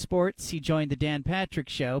Yahoo Sports. He joined the Dan Patrick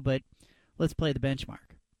Show, but let's play the benchmark.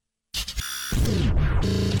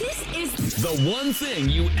 This is the one thing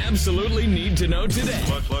you absolutely need to know today.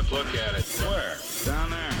 Look at it. Where? Down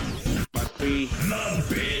there. The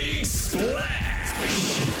Big Splash.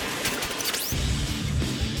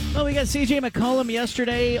 Well, we got C.J. McCollum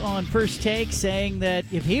yesterday on First Take saying that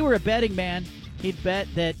if he were a betting man, he'd bet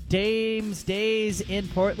that Dame's days in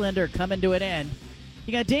Portland are coming to an end.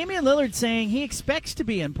 You got Damian Lillard saying he expects to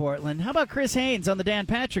be in Portland. How about Chris Haynes on the Dan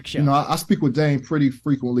Patrick Show? I speak with Dame pretty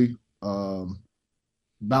frequently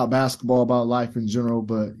about basketball, about life in general.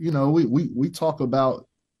 But, we talk about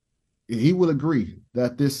 – he will agree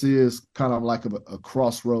that this is kind of like a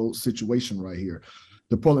crossroads situation right here.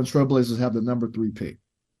 The Portland Trailblazers have the number 3 pick.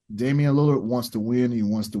 Damian Lillard wants to win. He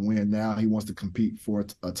wants to win now. He wants to compete for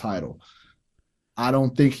a title. I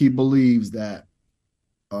don't think he believes that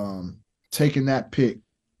taking that pick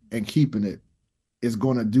and keeping it is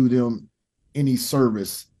going to do them any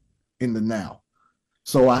service in the now.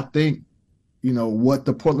 So I think, what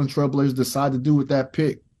the Portland Trailblazers decide to do with that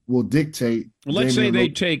pick will dictate. Well, let's say they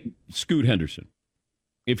take Scoot Henderson.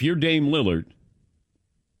 If you're Dame Lillard,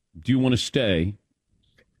 do you want to stay?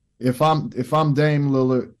 If I'm Dame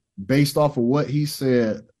Lillard, based off of what he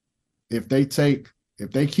said, if they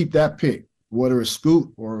keep that pick, whether it's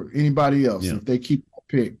Scoot or anybody else, if they keep that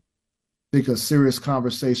pick, I think a serious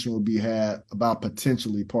conversation will be had about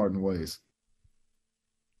potentially parting ways.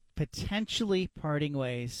 Potentially parting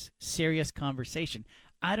ways. Serious conversation.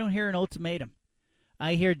 I don't hear an ultimatum.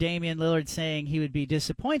 I hear Damian Lillard saying he would be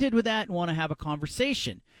disappointed with that and want to have a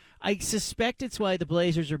conversation. I suspect it's why the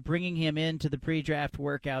Blazers are bringing him into the pre-draft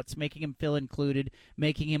workouts, making him feel included,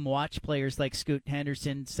 making him watch players like Scoot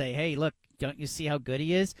Henderson say, hey, look, don't you see how good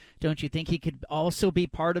he is? Don't you think he could also be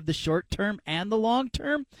part of the short term and the long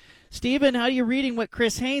term? Steven, how are you reading what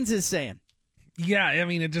Chris Haynes is saying? Yeah, I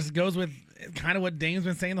mean, it just goes with kind of what Dame's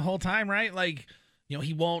been saying the whole time, right? Like,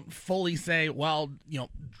 he won't fully say, well,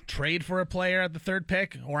 trade for a player at the 3rd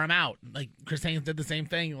pick or I'm out. Like, Chris Haynes did the same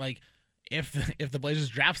thing. Like, if the Blazers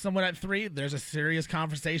draft someone at 3, there's a serious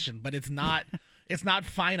conversation, but it's not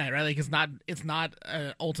finite, right? Like, it's not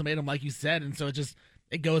an ultimatum like you said, and so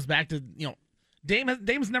it goes back to,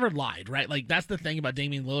 Dame's never lied, right? Like, that's the thing about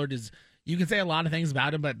Damian Lillard is you can say a lot of things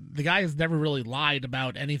about him, but the guy has never really lied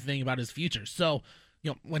about anything about his future. So,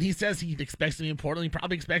 when he says he expects to be in Portland, he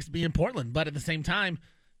probably expects to be in Portland, but at the same time,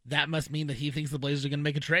 that must mean that he thinks the Blazers are going to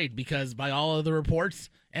make a trade because by all of the reports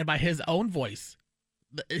and by his own voice,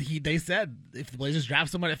 they said if the Blazers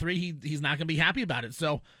draft someone at 3, he's not going to be happy about it.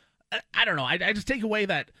 So I don't know. I just take away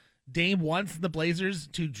that Dame wants the Blazers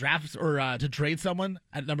to draft or to trade someone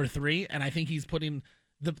at number 3, and I think he's putting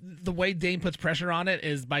the way Dame puts pressure on it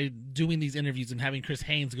is by doing these interviews and having Chris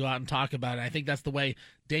Haynes go out and talk about it. I think that's the way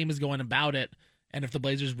Dame is going about it. And if the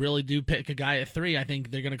Blazers really do pick a guy at 3, I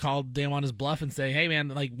think they're going to call Dame on his bluff and say, hey, man,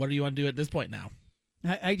 like, what do you want to do at this point now?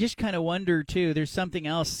 I just kind of wonder, too, there's something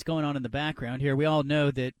else going on in the background here. We all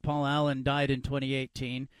know that Paul Allen died in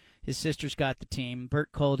 2018. His sister's got the team.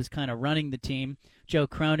 Bert Cold is kind of running the team. Joe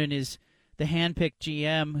Cronin is the handpicked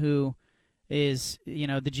GM who is,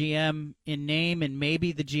 the GM in name and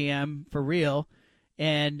maybe the GM for real.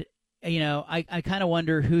 And, I kind of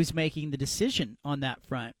wonder who's making the decision on that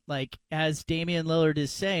front. Like, as Damian Lillard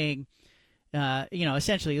is saying,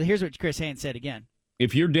 essentially, here's what Chris Haynes said again.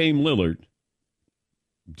 If you're Dame Lillard,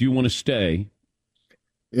 do you want to stay?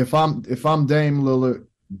 If I'm Dame Lillard,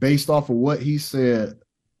 based off of what he said,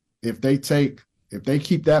 if they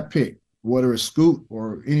keep that pick, whether it's Scoot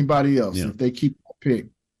or anybody else, if they keep that pick,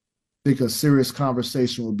 I think a serious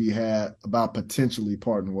conversation will be had about potentially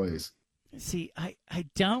parting ways. See, I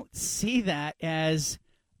don't see that as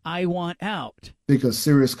I want out. I think a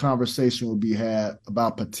serious conversation will be had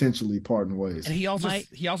about potentially parting ways. And he also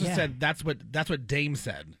said that's what Dame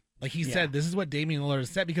said. Like he said, this is what Damian Lillard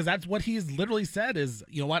said, because that's what he's literally said is,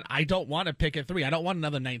 you know what, I don't want to pick at 3. I don't want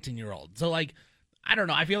another 19-year-old. So, like, I don't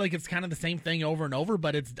know. I feel like it's kind of the same thing over and over,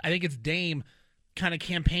 but I think it's Dame kind of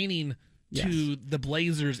campaigning to the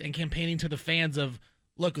Blazers and campaigning to the fans of,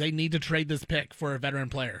 look, they need to trade this pick for a veteran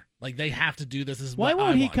player. Like, they have to do this. Why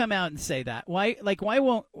won't he come out and say that? Why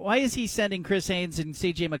is he sending Chris Haynes and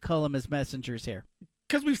CJ McCollum as messengers here?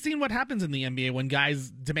 Because we've seen what happens in the NBA when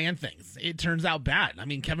guys demand things. It turns out bad. I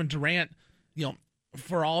mean, Kevin Durant,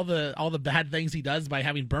 for all the bad things he does by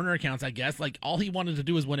having burner accounts, I guess, like, all he wanted to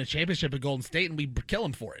do was win a championship at Golden State, and we kill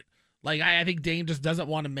him for it. Like, I think Dame just doesn't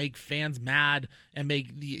want to make fans mad and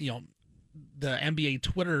make the NBA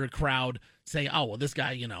Twitter crowd say, oh, well, this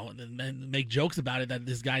guy, and make jokes about it that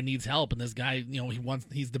this guy needs help and this guy,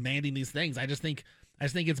 he's demanding these things. I just think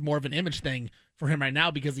it's more of an image thing for him right now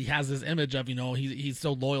because he has this image of, he's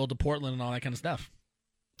so loyal to Portland and all that kind of stuff.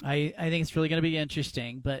 I think it's really going to be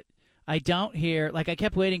interesting, but I don't hear, like, I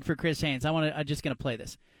kept waiting for Chris Haynes. I'm just going to play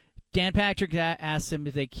this. Dan Patrick asked him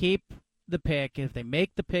if they keep the pick, if they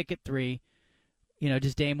make the pick at 3,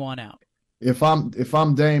 does Dame want out? If I'm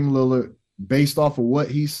Dame Lillard, based off of what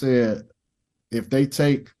he said, if they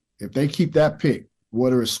keep that pick,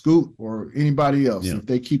 whether it's Scoot or anybody else, if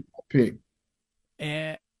they keep that pick,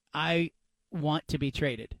 I want to be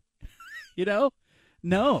traded.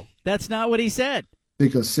 No, that's not what he said. I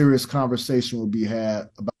think a serious conversation will be had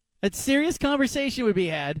about. A serious conversation would be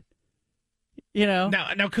had.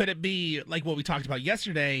 Now could it be like what we talked about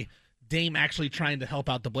yesterday? Dame actually trying to help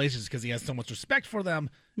out the Blazers because he has so much respect for them.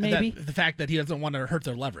 Maybe the fact that he doesn't want to hurt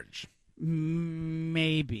their leverage.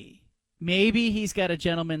 Maybe he's got a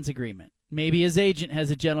gentleman's agreement. Maybe his agent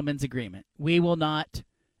has a gentleman's agreement. We will not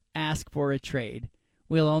ask for a trade.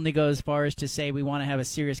 We'll only go as far as to say we want to have a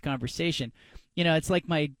serious conversation. It's like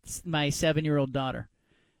my 7-year-old daughter.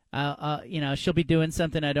 She'll be doing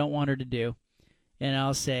something I don't want her to do, and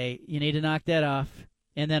I'll say, you need to knock that off,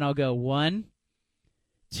 and then I'll go 1,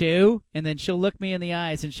 2, and then she'll look me in the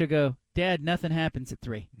eyes and she'll go, Dad, nothing happens at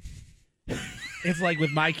 3. It's like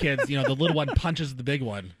with my kids, the little one punches the big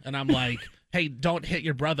one, and I'm like, hey, don't hit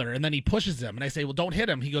your brother, and then he pushes him, and I say, well, don't hit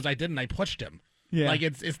him. He goes, I didn't, I pushed him. Yeah. Like,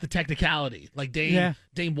 it's the technicality. Like, Dame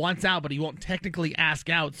wants out, but he won't technically ask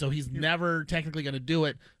out, so he's never technically going to do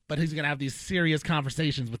it, but he's going to have these serious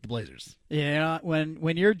conversations with the Blazers. Yeah,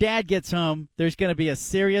 when your dad gets home, there's going to be a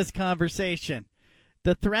serious conversation.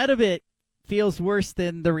 The threat of it feels worse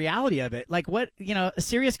than the reality of it. Like, a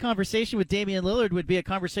serious conversation with Damian Lillard would be a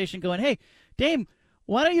conversation going, hey, Dame,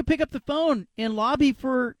 why don't you pick up the phone and lobby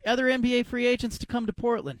for other NBA free agents to come to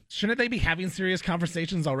Portland? Shouldn't they be having serious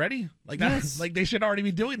conversations already? Like that, yes. Like they should already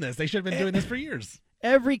be doing this. They should have been doing this for years.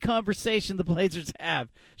 Every conversation the Blazers have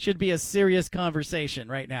should be a serious conversation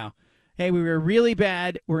right now. Hey, we were really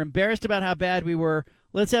bad. We're embarrassed about how bad we were.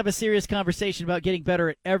 Let's have a serious conversation about getting better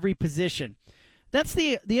at every position. That's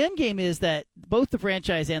the end game is that both the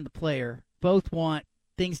franchise and the player both want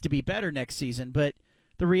things to be better next season, but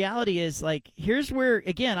the reality is, like, here's where,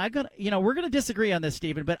 again, we're going to disagree on this,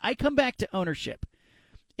 Stephen, but I come back to ownership.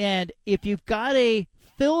 And if you've got a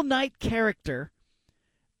Phil Knight character,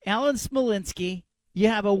 Alan Smolinski, you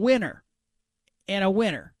have a winner and a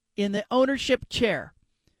winner in the ownership chair.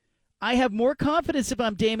 I have more confidence if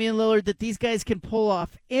I'm Damian Lillard that these guys can pull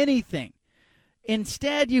off anything.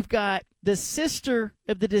 Instead, you've got the sister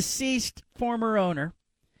of the deceased former owner,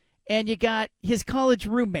 and you got his college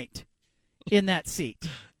roommate in that seat.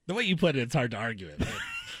 The way you put it, it's hard to argue it.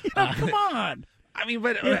 Come on. I mean,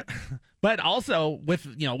 but also with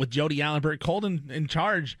Jody Allen, Burt Colden in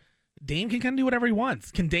charge, Dame can kind of do whatever he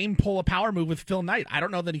wants. Can Dame pull a power move with Phil Knight? I don't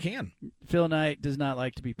know that he can. Phil Knight does not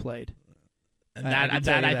like to be played. And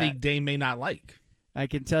I think Dame may not like. I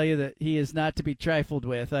can tell you that he is not to be trifled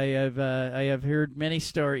with. I have heard many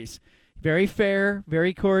stories. Very fair,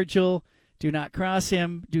 very cordial. Do not cross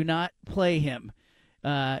him. Do not play him.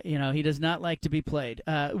 He does not like to be played.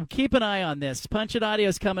 Keep an eye on this. Punch It Audio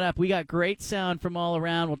is coming up. We got great sound from all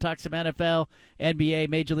around. We'll talk some NFL, NBA,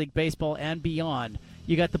 Major League Baseball, and beyond.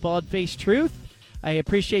 You got the Bald-Faced Truth. I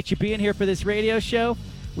appreciate you being here for this radio show.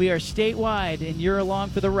 We are statewide, and you're along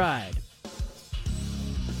for the ride.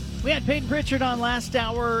 We had Payton Pritchard on last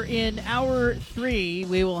hour. In hour 3,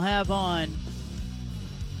 we will have on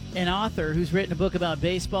an author who's written a book about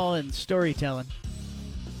baseball and storytelling.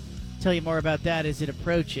 Tell you more about that as it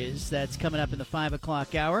approaches. That's coming up in the 5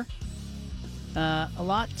 o'clock hour. A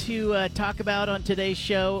lot to talk about on today's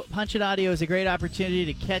show. Punch It Audio is a great opportunity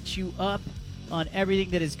to catch you up on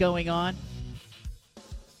everything that is going on.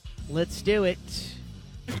 Let's do it.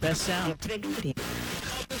 Best sound.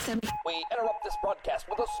 We interrupt this broadcast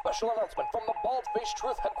with a special announcement from the Bald-Faced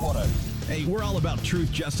Truth headquarters. Hey, we're all about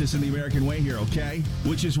truth, justice, and the American way here, okay?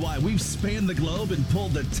 Which is why we've spanned the globe and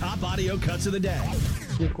pulled the top audio cuts of the day.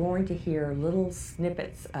 You're going to hear little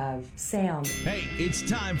snippets of sound. Hey, it's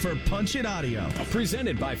time for Punch It Audio.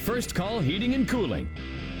 Presented by First Call Heating and Cooling.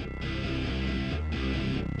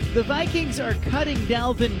 The Vikings are cutting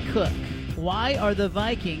Dalvin Cook. Why are the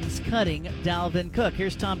Vikings cutting Dalvin Cook?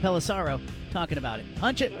 Here's Tom Pelissaro talking about it.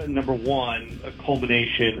 Punch it. Number one, a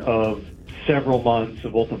culmination of several months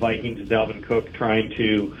of both the Vikings and Dalvin Cook trying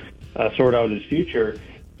to sort out his future.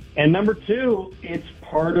 And number two, it's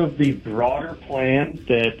part of the broader plan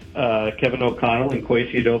that Kevin O'Connell and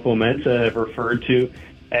Kwesi Adofo-Mensah have referred to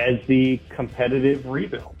as the competitive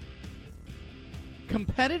rebuild.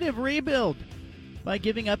 Competitive rebuild by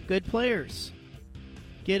giving up good players.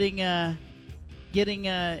 Getting an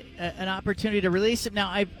opportunity to release him. Now,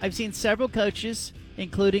 I've seen several coaches,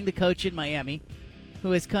 including the coach in Miami,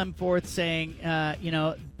 who has come forth saying, I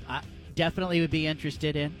definitely would be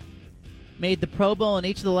interested in. Made the Pro Bowl in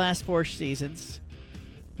each of the last 4 seasons.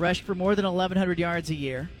 Rushed for more than 1,100 yards a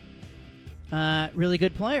year. Really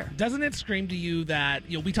good player. Doesn't it scream to you that,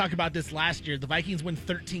 we talked about this last year, the Vikings win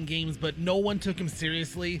 13 games, but no one took him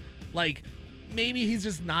seriously? Like, maybe he's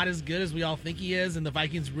just not as good as we all think he is, and the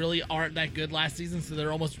Vikings really aren't that good last season, so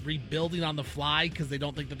they're almost rebuilding on the fly because they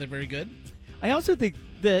don't think that they're very good? I also think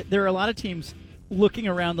that there are a lot of teams looking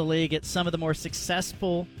around the league at some of the more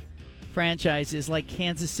successful franchises like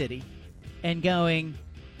Kansas City and going,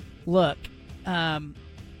 look,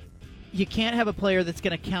 you can't have a player that's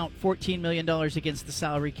going to count $14 million against the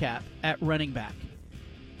salary cap at running back.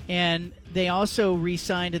 And they also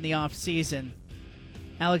re-signed in the offseason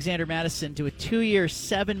Alexander Mattison to a 2-year,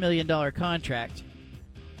 $7 million contract.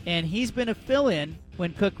 And he's been a fill-in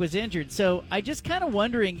when Cook was injured. So I just kind of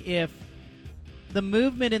wondering if the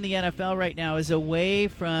movement in the NFL right now is away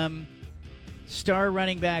from star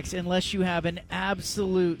running backs unless you have an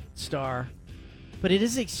absolute star. But it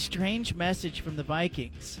is a strange message from the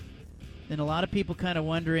Vikings. And a lot of people kind of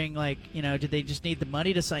wondering, did they just need the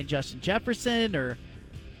money to sign Justin Jefferson? Or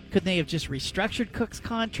could they have just restructured Cook's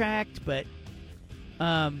contract? But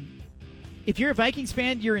if you're a Vikings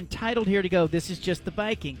fan, you're entitled here to go, this is just the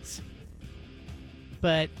Vikings.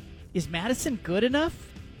 But is Madison good enough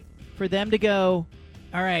for them to go,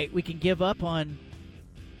 all right, we can give up on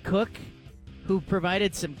Cook, who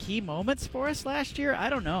provided some key moments for us last year? I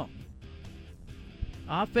don't know.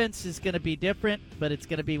 Offense is going to be different, but it's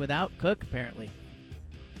going to be without Cook, apparently.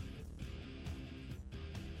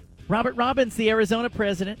 Robert Robbins, the Arizona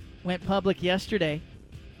president, went public yesterday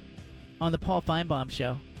on the Paul Feinbaum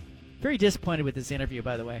show. Very disappointed with this interview,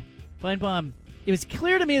 by the way. Feinbaum, it was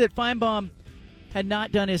clear to me that Feinbaum had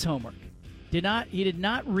not done his homework. He did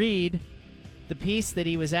not read the piece that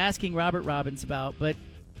he was asking Robert Robbins about, but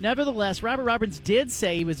nevertheless, Robert Robbins did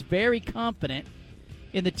say he was very confident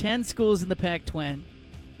in the 10 schools in the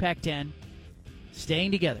Pac-10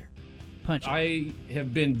 staying together. Punch it. I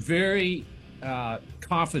have been very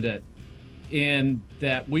confident in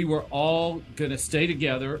that we were all going to stay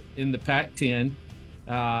together in the Pac-10,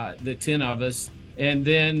 the 10 of us. And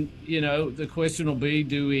then, the question will be,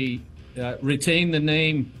 do we retain the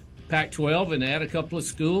name Pac-12 and add a couple of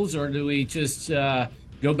schools, or do we just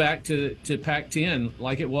go back to Pac-10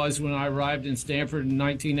 like it was when I arrived in Stanford in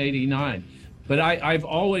 1989? But I've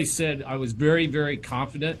always said I was very, very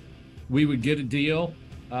confident we would get a deal.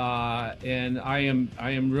 and I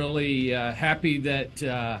am really happy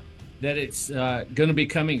that it's going to be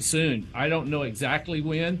coming soon. I don't know exactly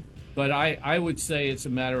when, but I would say it's a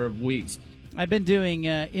matter of weeks. I've been doing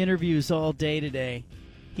interviews all day today.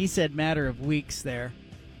 He said matter of weeks there.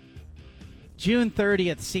 June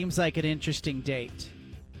 30th seems like an interesting date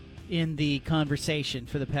in the conversation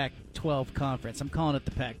for the Pac-12 conference. I'm calling it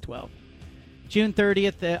the Pac-12. June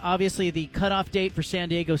 30th, obviously the cutoff date for San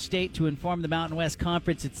Diego State to inform the Mountain West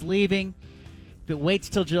Conference it's leaving. If it waits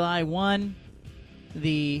till July 1,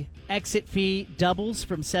 the exit fee doubles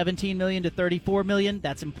from $17 million to $34 million.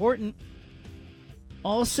 That's important.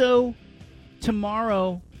 Also,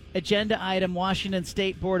 tomorrow, agenda item, Washington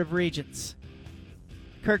State Board of Regents.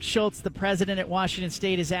 Kirk Schultz, the president at Washington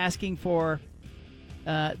State, is asking for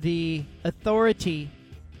the authority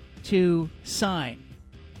to sign.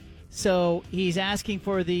 So he's asking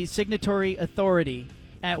for the signatory authority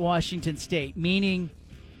at Washington State, meaning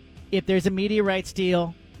if there's a media rights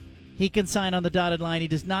deal, he can sign on the dotted line. He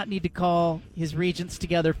does not need to call his regents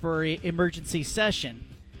together for an emergency session.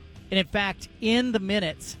 And in fact, in the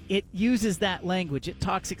minutes, it uses that language. It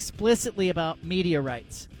talks explicitly about media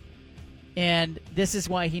rights. And this is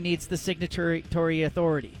why he needs the signatory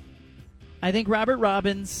authority. I think Robert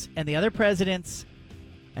Robbins and the other presidents,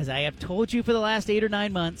 as I have told you for the last 8 or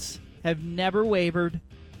 9 months, have never wavered.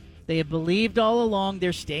 They have believed all along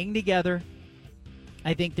they're staying together.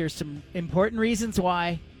 I think there's some important reasons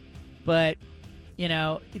why, but, you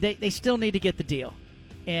know, they still need to get the deal.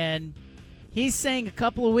 And he's saying a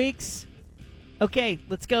couple of weeks, okay,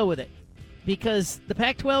 let's go with it. Because the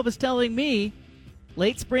Pac-12 is telling me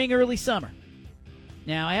late spring, early summer.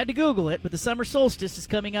 Now, I had to Google it, but the summer solstice is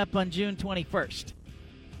coming up on June 21st.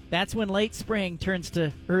 That's when late spring turns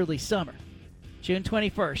to early summer. June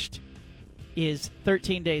 21st is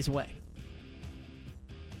 13 days away.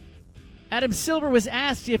 Adam Silver was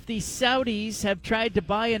asked if the Saudis have tried to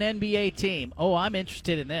buy an NBA team. Oh, I'm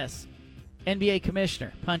interested in this. NBA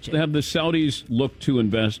commissioner, punch it. Have the Saudis looked to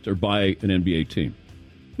invest or buy an NBA team?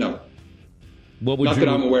 No. What would Not you...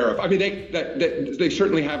 that I'm aware of. I mean, they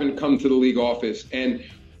certainly haven't come to the league office. And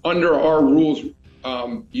under our rules,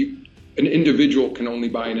 an individual can only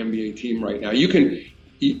buy an NBA team right now. You can,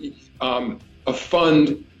 a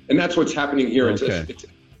fund, and that's what's happening here. Okay.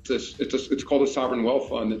 It's called a sovereign wealth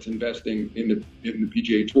fund that's investing in the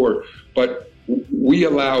PGA Tour. But we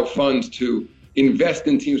allow funds to invest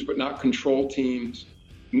in teams, but not control teams,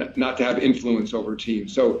 not to have influence over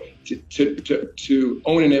teams. So to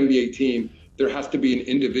own an NBA team, there has to be an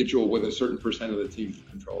individual with a certain percent of the team to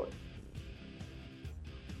control it.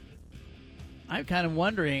 I'm kind of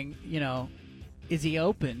wondering, is he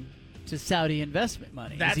open to Saudi investment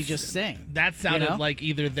money? Is he just saying? That sounded like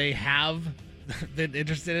either they have been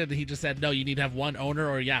interested in it, and he just said, no, you need to have one owner,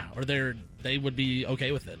 or they would be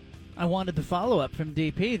okay with it. I wanted the follow-up from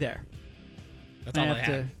DP there. That's all I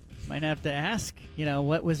had. Might have to ask,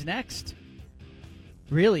 what was next?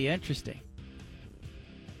 Really interesting.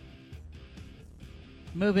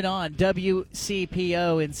 Moving on,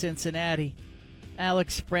 WCPO in Cincinnati.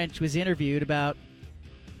 Alex French was interviewed about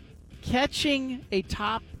catching a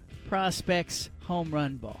top prospect's home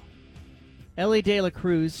run ball. Ellie De La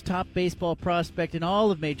Cruz, top baseball prospect in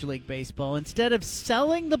all of Major League Baseball. Instead of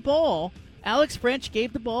selling the ball, Alex French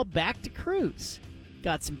gave the ball back to Cruz.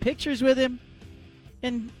 Got some pictures with him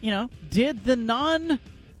and, did the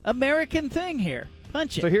non-American thing here.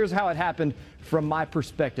 Punch it. So here's how it happened from my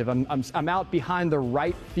perspective. I'm out behind the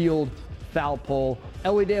right field foul pole.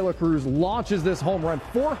 Ellie De La Cruz launches this home run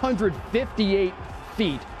 458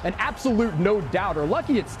 feet. An absolute no-doubter.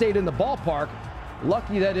 Lucky it stayed in the ballpark.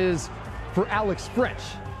 Lucky, that is, for Alex French.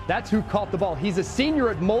 That's who caught the ball. He's a senior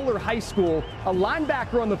at Moeller High School, a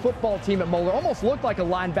linebacker on the football team at Moeller. Almost looked like a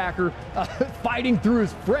linebacker fighting through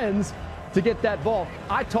his friends to get that ball.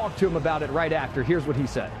 I talked to him about it right after. Here's what he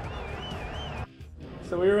said.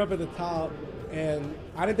 So we were up at the top, and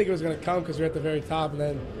I didn't think it was going to come because we were at the very top. And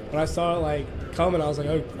then when I saw it coming, I was like,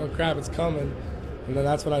 oh crap, it's coming. And then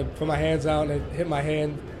that's when I put my hands out and it hit my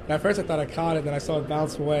hand. And at first I thought I caught it, then I saw it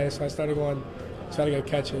bounce away. So I started trying to go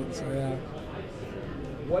catch it. So yeah.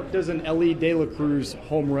 What does an Ellie De La Cruz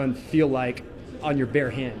home run feel like on your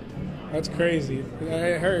bare hand? That's crazy.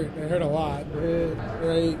 It hurt. It hurt a lot.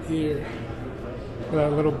 Right here.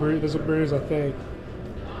 That little bruise. There's a bruise, I think.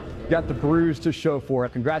 Got the bruise to show for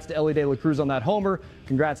it. Congrats to Ellie De La Cruz on that homer.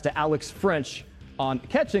 Congrats to Alex French on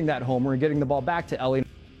catching that homer and getting the ball back to Ellie.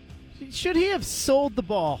 Should he have sold the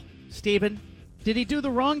ball, Stephen? Did he do the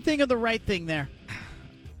wrong thing or the right thing there?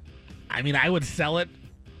 I mean, I would sell it.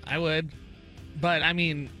 I would. But,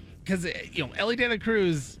 because because Ellie De La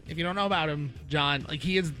Cruz, if you don't know about him, John, like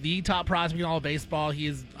he is the top prospect in all of baseball. He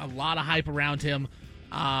has a lot of hype around him.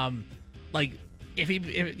 Like if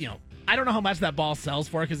I don't know how much that ball sells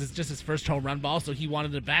for because it's just his first home run ball, so he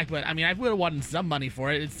wanted it back. But I mean, I would have wanted some money for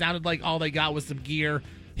it. It sounded like all they got was some gear.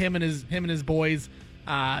 Him and his boys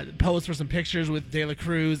posed for some pictures with De La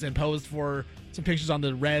Cruz and posed for some pictures on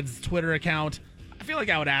the Reds Twitter account. I feel like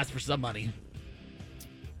I would ask for some money.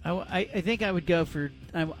 I think I would go for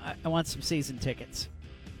I want some season tickets.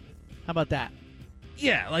 How about that?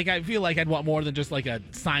 Yeah, like I feel like I'd want more than just like a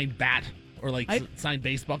signed bat or like signed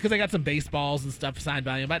baseball because I got some baseballs and stuff signed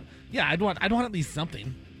by him. But yeah, I'd want at least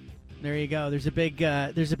something. There you go. There's a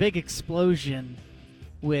big explosion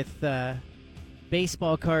with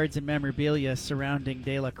baseball cards and memorabilia surrounding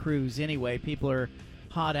De La Cruz. Anyway, people are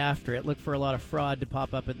hot after it. Look for a lot of fraud to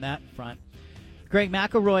pop up in that front. Greg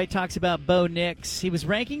McElroy talks about Bo Nix. He was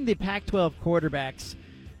ranking the Pac-12 quarterbacks.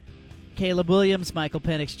 Caleb Williams, Michael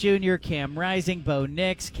Penix Jr., Cam Rising, Bo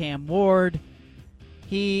Nix, Cam Ward.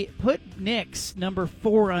 He put Nix number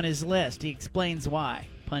 4 on his list. He explains why.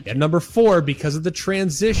 At number 4, because of the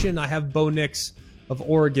transition, I have Bo Nix of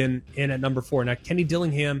Oregon in at number 4. Now, Kenny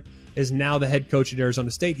Dillingham is now the head coach at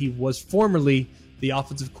Arizona State. He was formerly the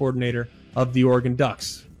offensive coordinator of the Oregon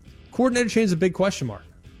Ducks. Coordinator change is a big question mark.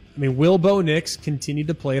 I mean, will Bo Nix continue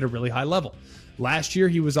to play at a really high level? Last year,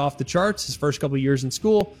 he was off the charts. His first couple of years in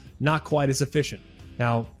school, not quite as efficient.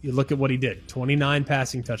 Now, you look at what he did. 29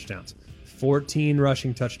 passing touchdowns, 14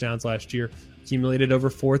 rushing touchdowns last year, accumulated over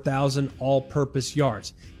 4,000 all-purpose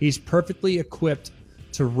yards. He's perfectly equipped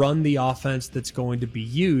to run the offense that's going to be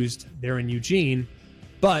used there in Eugene,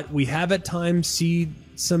 but we have at times seen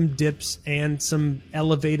some dips and some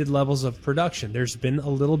elevated levels of production. There's been a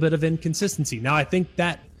little bit of inconsistency. Now, I think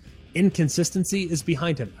that inconsistency is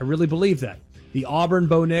behind him. I really believe that. The Auburn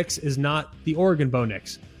Bo Nix is not the Oregon Bo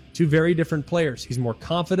Nix. Two very different players. He's more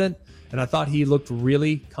confident, and I thought he looked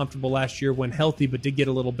really comfortable last year when healthy, but did get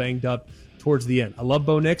a little banged up towards the end. I love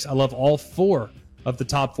Bo Nix. I love all 4 of the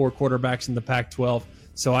top 4 quarterbacks in the Pac-12.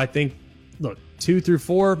 So I think, look, 2 through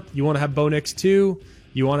 4, you want to have Bo Nix 2,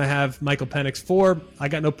 you want to have Michael Penix 4. I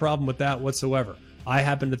got no problem with that whatsoever. I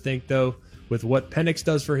happen to think, though, with what Penix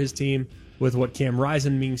does for his team, with what Cam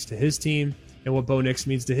Rising means to his team, and what Bo Nix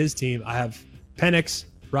means to his team, I have Penix,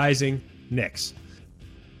 Rising, Nix.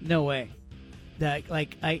 No way.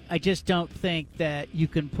 I just don't think that you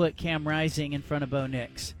can put Cam Rising in front of Bo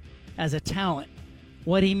Nix as a talent.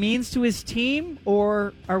 What he means to his team,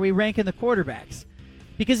 or are we ranking the quarterbacks?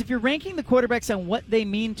 Because if you're ranking the quarterbacks on what they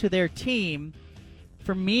mean to their team,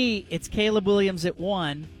 for me, it's Caleb Williams at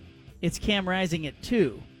 1, it's Cam Rising at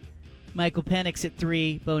 2, Michael Penix at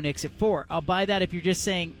 3, Bo Nix at 4. I'll buy that if you're just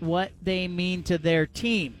saying what they mean to their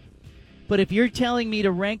team. But if you're telling me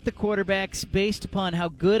to rank the quarterbacks based upon how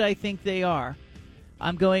good I think they are,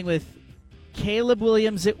 I'm going with Caleb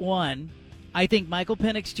Williams at 1. I think Michael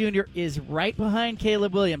Penix Jr. is right behind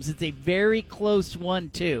Caleb Williams. It's a very close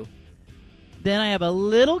 1-2. Then I have a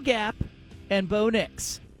little gap and Bo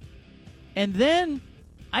Nix. And then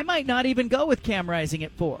I might not even go with Cam Rising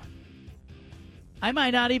at 4. I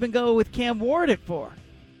might not even go with Cam Ward at 4.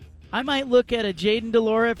 I might look at a Jaden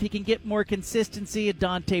Delora if he can get more consistency, a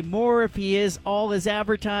Dante Moore if he is all as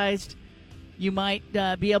advertised. You might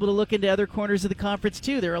be able to look into other corners of the conference,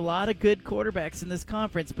 too. There are a lot of good quarterbacks in this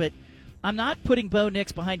conference, but I'm not putting Bo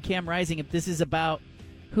Nix behind Cam Rising if this is about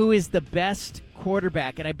who is the best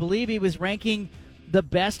quarterback. And I believe he was ranking the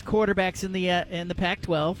best quarterbacks in the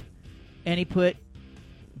Pac-12, and he put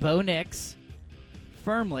Bo Nix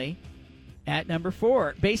firmly at number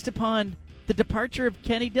 4, based upon the departure of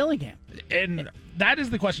Kenny Dillingham. And that is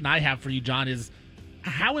the question I have for you, John, is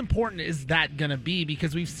how important is that going to be?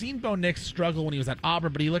 Because we've seen Bo Nix struggle when he was at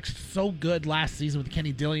Auburn, but he looked so good last season with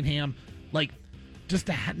Kenny Dillingham. Like, just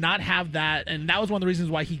to not have that, and that was one of the reasons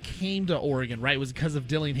why he came to Oregon, right, was because of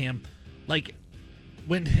Dillingham. Like,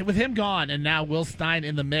 with him gone and now Will Stein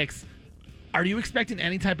in the mix, are you expecting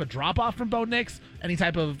any type of drop-off from Bo Nix? Any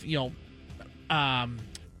type of,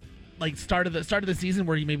 like start of the season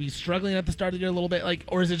where he may be struggling at the start of the year a little bit, like,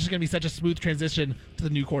 or is it just going to be such a smooth transition to the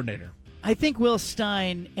new coordinator? I think Will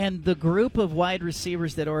Stein and the group of wide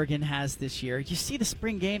receivers that Oregon has this year, you see the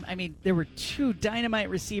spring game, I mean, there were 2 dynamite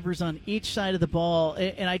receivers on each side of the ball,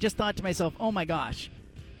 and I just thought to myself, oh my gosh,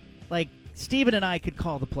 like, Steven and I could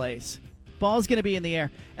call the plays. Ball's going to be in the air.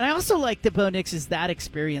 And I also like that Bo Nix is that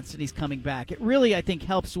experienced and he's coming back. It really, I think,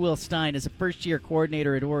 helps Will Stein as a first-year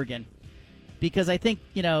coordinator at Oregon. Because I think,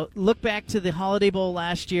 look back to the Holiday Bowl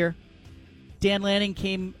last year. Dan Lanning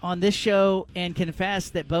came on this show and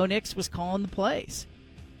confessed that Bo Nix was calling the plays.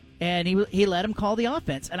 And he let him call the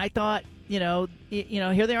offense. And I thought,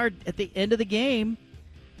 here they are at the end of the game.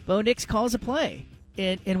 Bo Nix calls a play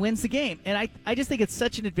and wins the game. And I just think it's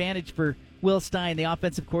such an advantage for Will Stein, the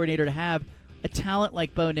offensive coordinator, to have a talent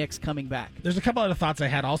like Bo Nix coming back. There's a couple other thoughts I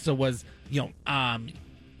had also was,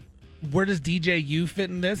 where does DJU fit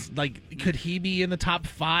in this? Like, could he be in the top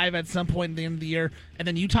 5 at some point at the end of the year? And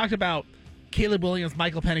then you talked about Caleb Williams,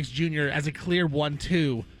 Michael Penix Jr. as a clear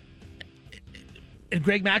 1-2. And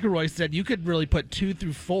Greg McElroy said you could really put 2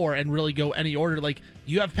 through 4 and really go any order. Like,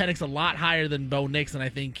 you have Penix a lot higher than Bo Nix, and I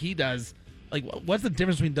think he does. Like, what's the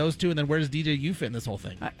difference between those two, and then where does DJU fit in this whole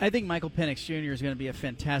thing? I think Michael Penix Jr. is going to be a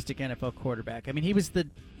fantastic NFL quarterback. I mean, he was the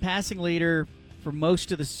passing leader for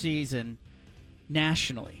most of the season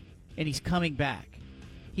nationally, and he's coming back.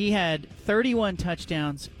 He had 31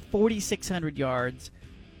 touchdowns, 4,600 yards.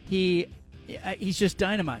 He's just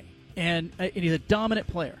dynamite, and he's a dominant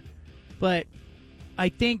player. But I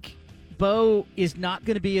think Bo is not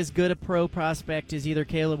going to be as good a pro prospect as either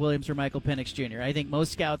Caleb Williams or Michael Penix Jr. I think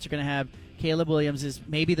most scouts are going to have Caleb Williams as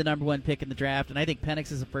maybe the number 1 pick in the draft, and I think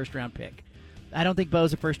Penix is a first-round pick. I don't think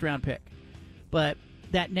Bo's a first-round pick. But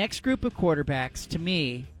that next group of quarterbacks, to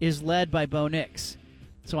me, is led by Bo Nix.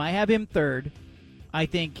 So I have him third. I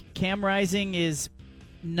think Cam Rising is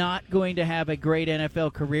not going to have a great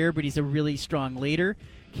NFL career, but he's a really strong leader.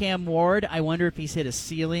 Cam Ward, I wonder if he's hit a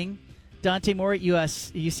ceiling. Dante Moore at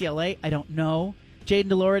UCLA, I don't know. Jaden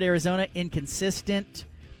DeLore at Arizona, inconsistent.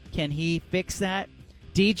 Can he fix that?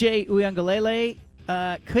 DJ Uiagalelei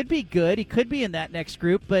could be good. He could be in that next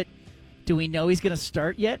group, but do we know he's going to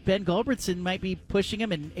start yet? Ben Gulbertson might be pushing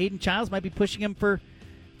him, and Aiden Childs might be pushing him for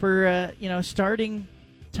starting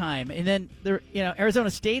time. And then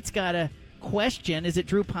Arizona State's got a question: is it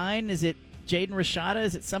Drew Pine? Is it Jaden Rashada?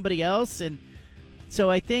 Is it somebody else? And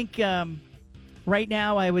so I think right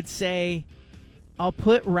now I would say I'll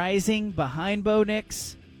put Rising behind Bo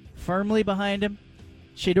Nix, firmly behind him.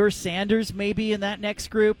 Shedeur Sanders may be in that next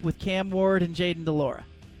group with Cam Ward and Jaden DeLore.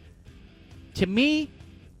 To me,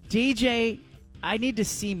 DJ, I need to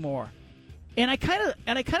see more. And I kind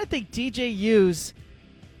of think DJU's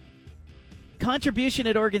contribution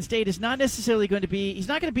at Oregon State is not necessarily going to be, he's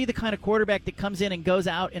not going to be the kind of quarterback that comes in and goes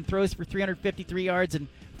out and throws for 353 yards and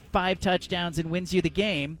 5 touchdowns and wins you the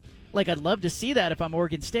game. Like, I'd love to see that if I'm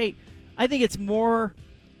Oregon State. I think it's more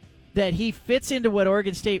that he fits into what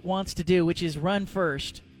Oregon State wants to do, which is run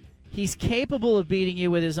first. He's capable of beating you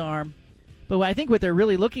with his arm. But I think what they're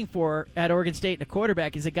really looking for at Oregon State in a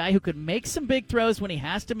quarterback is a guy who can make some big throws when he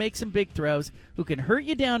has to make some big throws, who can hurt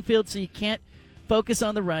you downfield so you can't focus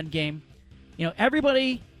on the run game.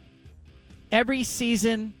 Everybody, every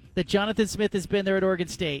season that Jonathan Smith has been there at Oregon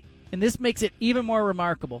State, and this makes it even more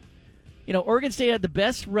remarkable, Oregon State had the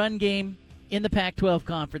best run game in the Pac-12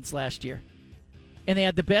 conference last year. And they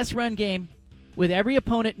had the best run game with every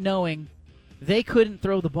opponent knowing they couldn't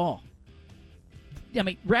throw the ball. I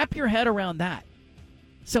mean, wrap your head around that.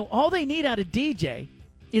 So all they need out of DJ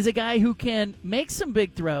is a guy who can make some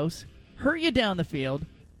big throws, hurt you down the field,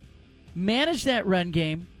 manage that run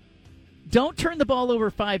game, don't turn the ball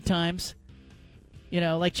over 5 times,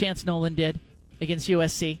 like Chance Nolan did against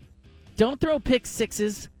USC. Don't throw pick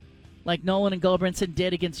sixes like Nolan and Gulbranson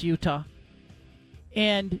did against Utah.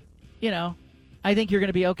 And, I think you're going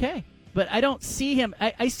to be okay. But I don't see him.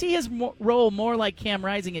 I see his role more like Cam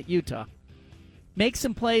Rising at Utah. Make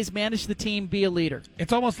some plays, manage the team, be a leader.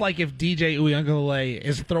 It's almost like if DJ Uiagalelei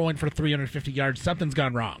is throwing for 350 yards, something's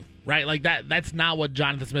gone wrong, right? Like that's not what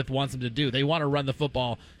Jonathan Smith wants him to do. They want to run the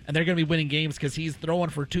football, and they're going to be winning games because he's throwing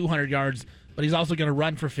for 200 yards, but he's also going to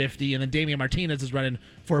run for 50, and then Damian Martinez is running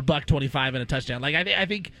for $125 and a touchdown. Like I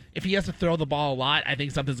think if he has to throw the ball a lot, I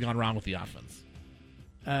think something's gone wrong with the offense.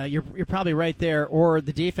 You're probably right there, or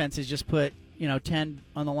the defense has just put 10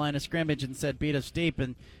 on the line of scrimmage and said beat us deep,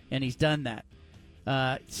 and he's done that.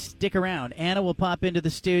 Stick around. Anna will pop into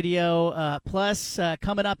the studio. Plus,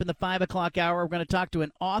 coming up in the 5 o'clock hour, we're going to talk to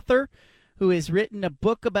an author who has written a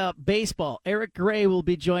book about baseball. Eric Gray will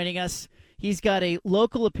be joining us. He's got a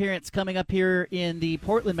local appearance coming up here in the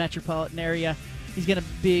Portland metropolitan area. He's going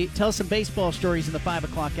to tell some baseball stories in the 5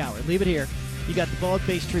 o'clock hour. Leave it here. You got the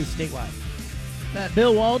Bald-Faced Truth statewide. That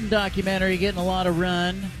Bill Walton documentary getting a lot of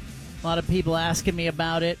run. A lot of people asking me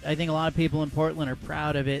about it. I think a lot of people in Portland are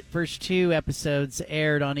proud of it. First 2 episodes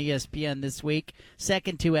aired on ESPN this week.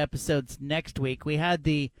 Second 2 episodes next week. We had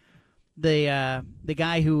the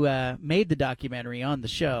guy who made the documentary on the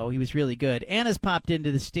show. He was really good. Anna's popped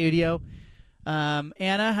into the studio.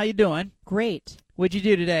 Anna, how you doing? Great. What'd you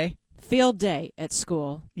do today? Field day at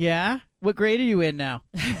school. Yeah? What grade are you in now?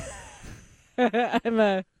 I'm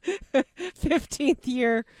a 15th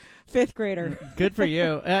year fifth grader. Good for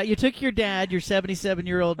you. You took your dad, your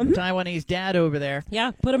 77-year-old Taiwanese dad, over there.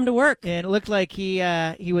 Yeah, put him to work. And it looked like he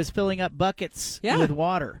was filling up buckets with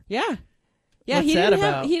water. Yeah. Yeah, What's he that didn't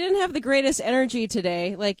about? he didn't have the greatest energy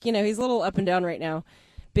today. Like, he's a little up and down right now.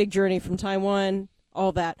 Big journey from Taiwan,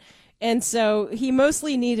 all that. And so he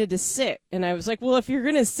mostly needed to sit. And I was like, well, if you're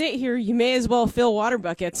going to sit here, you may as well fill water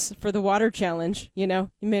buckets for the water challenge. You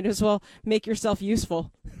may as well make yourself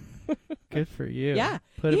useful. Good for you. Yeah.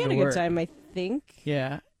 Put he him had to a work. good time, I think.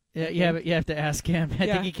 Yeah. You have to ask him. I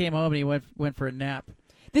think he came home and he went for a nap.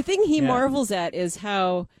 The thing he marvels at is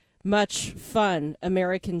how much fun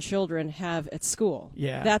American children have at school.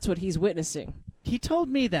 Yeah. That's what he's witnessing. He told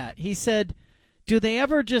me that. He said, do they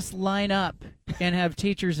ever just line up and have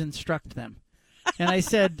teachers instruct them? And I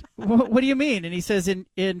said, what do you mean? And he says,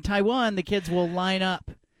 in Taiwan, the kids will line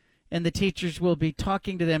up and the teachers will be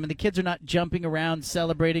talking to them, and the kids are not jumping around,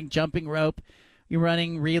 celebrating, jumping rope, you're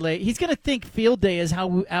running relay. He's going to think field day is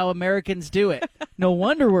how Americans do it. No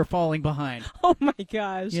wonder we're falling behind. Oh, my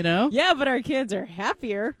gosh. Yeah, but our kids are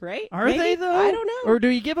happier, right? Are Maybe? they, though? I don't know. Or do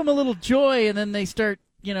you give them a little joy and then they start,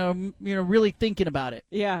 really thinking about it?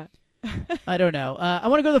 Yeah. I don't know. I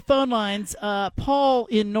want to go to the phone lines. Paul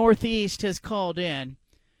in Northeast has called in.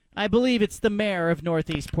 I believe it's the mayor of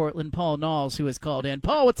Northeast Portland, Paul Knowles, who has called in.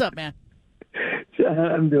 Paul, what's up, man?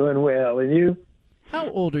 I'm doing well. And you? How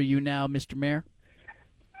old are you now, Mr. Mayor?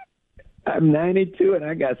 I'm 92, and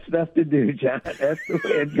I got stuff to do, John. That's the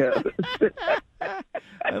way it goes.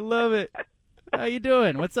 I love it. How you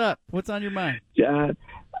doing? What's up? What's on your mind? John,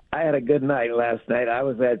 I had a good night last night. I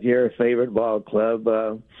was at your favorite ball club,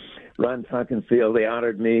 Ron Funkenfield. They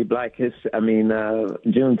honored me,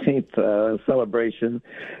 Juneteenth celebration.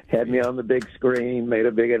 Had me on the big screen, made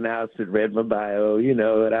a big announcement, read my bio.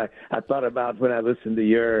 That I thought about when I listened to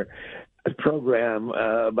your program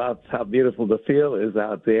about how beautiful the field is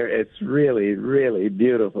out there. It's really, really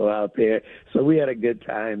beautiful out there. So we had a good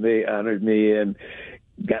time. They honored me and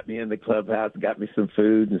got me in the clubhouse, got me some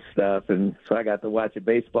food and stuff, and so I got to watch a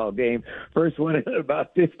baseball game. First one in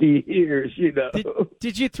about 50 years,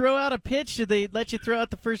 Did you throw out a pitch? Did they let you throw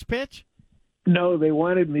out the first pitch? No, they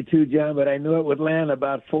wanted me to, John, but I knew it would land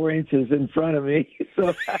about 4 inches in front of me.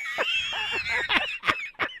 So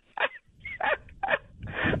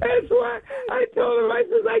that's why I told them, I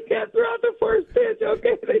said, I can't throw out the first pitch.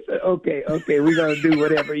 Okay. They said, okay, we're going to do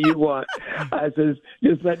whatever you want. I says,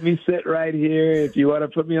 just let me sit right here if you want to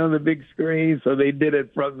put me on the big screen. So they did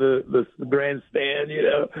it from the grandstand,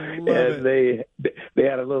 and they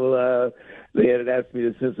had a little, they had asked me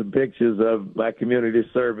to send some pictures of my community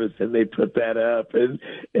service, and they put that up, and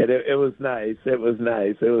it was nice. It was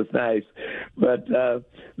nice. But the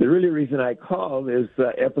really reason I called is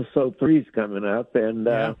episode 3 is coming up,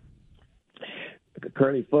 and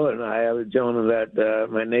Curly Fuller and I was joking that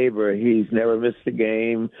my neighbor, he's never missed a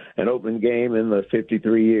game, an open game in the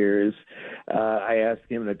 53 years. I asked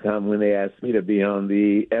him to come when they asked me to be on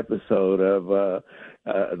the episode of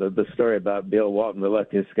the story about Bill Walton, the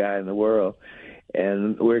luckiest guy in the world.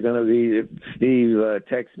 And we're going to be, Steve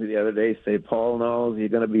texted me the other day, say, Paul Knowles, you're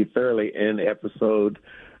going to be thoroughly in episode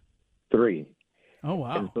 3. Oh,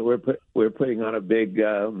 wow. And so we're putting on a big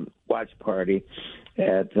watch party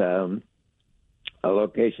at a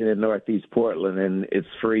location in Northeast Portland, and it's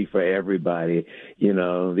free for everybody.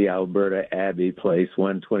 The Alberta Abbey place,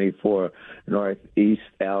 124 Northeast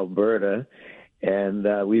Alberta.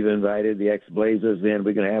 And we've invited the ex-Blazers in.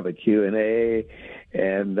 We're going to have a Q&A,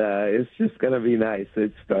 and it's just going to be nice.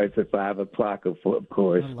 It starts at 5 o'clock, of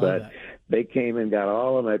course. But they came and got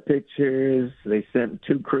all of my pictures. They sent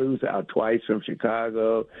 2 crews out twice from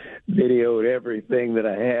Chicago, videoed everything that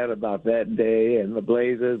I had about that day, and the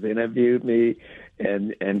Blazers interviewed me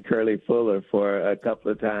and Curly Fuller for a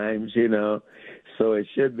couple of times, So it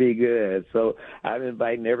should be good. So I'm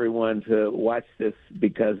inviting everyone to watch this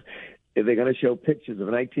because they're going to show pictures of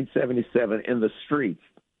 1977 in the streets.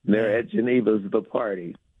 They're at Geneva's The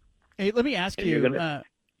Party. Hey, let me ask you.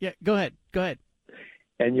 Go ahead.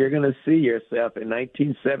 And you're going to see yourself in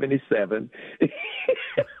 1977,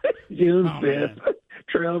 June 5th,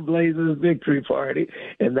 Trailblazers victory party.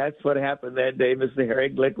 And that's what happened that day. Mr.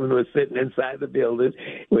 Harry Glickman was sitting inside the building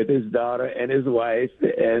with his daughter and his wife,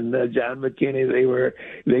 and John McKinney.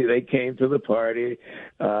 They came to the party.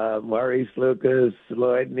 Maurice Lucas,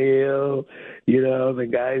 Lloyd Neal, the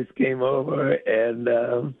guys came over,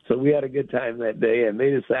 and so we had a good time that day. And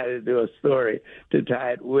they decided to do a story to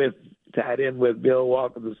tie it in with Bill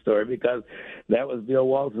Walton's story, because that was Bill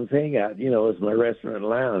Walton's hangout. It was my restaurant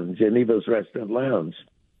lounge, Geneva's Restaurant Lounge.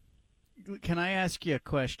 Can I ask you a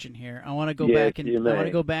question here? I want to go Yes, back in. I want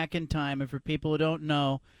to go back in time, and for people who don't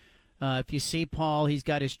know, If you see Paul, he's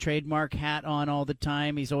got his trademark hat on all the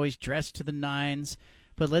time. He's always dressed to the nines.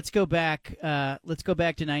 But let's go back. Let's go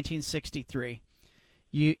back to 1963.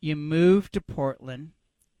 You moved to Portland.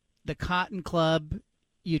 The Cotton Club,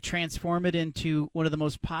 you transform it into one of the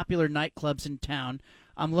most popular nightclubs in town.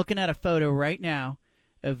 I'm looking at a photo right now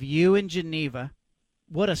of you and Geneva.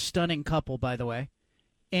 What a stunning couple, by the way.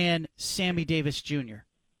 And Sammy Davis Jr.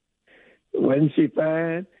 Wasn't she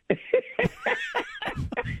fine?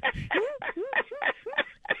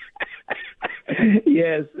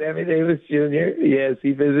 Yes, Sammy Davis Jr. Yes,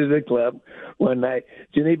 he visited the club one night.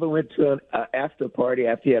 Geneva went to an after party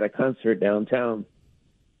after he had a concert downtown.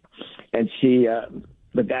 And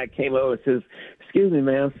the guy came over and says, "Excuse me,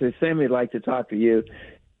 ma'am," says, "Sammy would like to talk to you."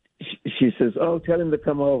 She says, "Oh, tell him to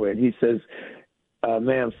come over." And he says,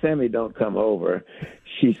 "Ma'am, Sammy don't come over."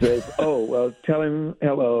 She says, "Oh, well, tell him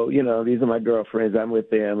hello. You know, these are my girlfriends. I'm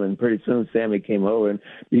with them." And pretty soon Sammy came over. And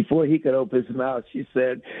before he could open his mouth, she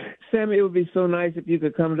said, "Sammy, it would be so nice if you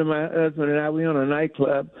could come to my husband and I. We own a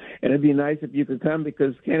nightclub. And it'd be nice if you could come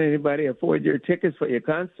because can't anybody afford your tickets for your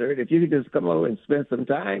concert? If you could just come over and spend some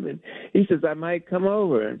time." And he says, "I might come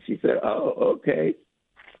over." And she said, "Oh, okay."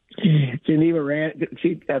 Geneva ran.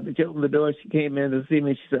 After she opened the door, she came in to see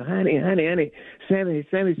me. She said, honey, Sammy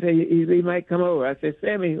said he might come over." I said,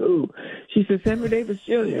 "Sammy who?" She said, "Sammy Davis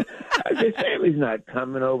Jr." I said, "Sammy's not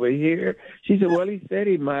coming over here." She said, "Well, he said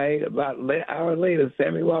he might." About an hour later,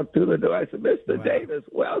 Sammy walked through the door. I said, "Mr. Davis,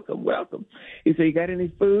 welcome." He said, "You got any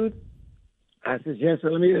food?" I said, "Yes, so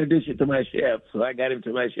let me introduce you to my chef." So I got him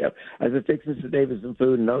to my chef. I said, "Fix Mr. Davis some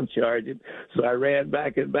food and don't charge him." So I ran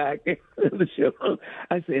back to the show.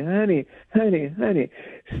 I said, honey,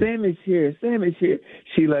 Sammy's here.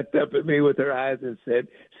 She looked up at me with her eyes and said,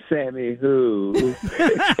 "Sammy who?"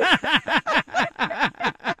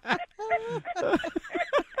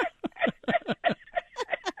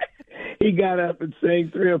 He got up and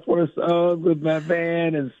sang 3 or 4 songs with my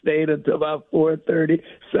band and stayed until about 4:30,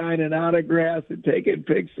 signing autographs and taking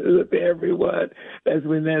pictures with everyone. That's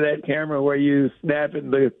when that camera where you snap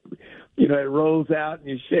and it rolls out and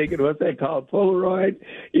you shake it. What's that called? Polaroid?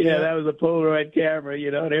 Yeah, that was a Polaroid camera,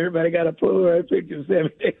 and everybody got a Polaroid picture of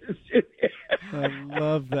Sammy Davis Jr. I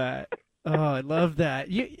love that. Oh, I love that.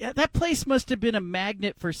 That place must have been a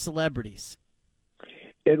magnet for celebrities.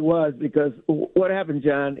 It was, because what happened,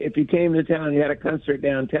 John, if you came to town, you had a concert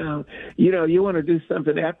downtown, you want to do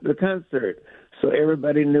something after the concert. So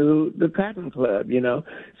everybody knew the Cotton Club,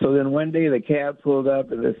 So then one day the cab pulled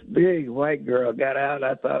up and this big white girl got out.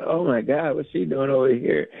 I thought, oh, my God, what's she doing over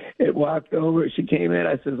here? It walked over. She came in.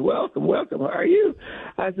 I says, welcome. How are you?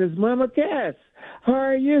 I says, Mama Cass, how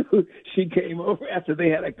are you? She came over after they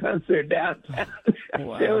had a concert downtown.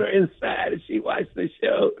 Wow. I showed her inside and she watched the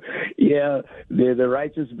show. Yeah, they're the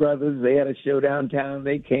Righteous Brothers. They had a show downtown.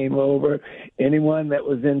 They came over. Anyone that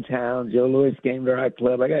was in town, Joe Louis came to our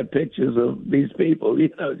club. I got pictures of these people.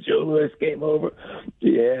 Joe Louis came over.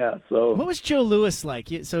 Yeah, so. What was Joe Louis like?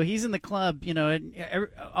 So he's in the club, and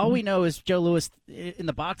all we know is Joe Louis in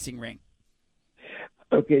the boxing ring.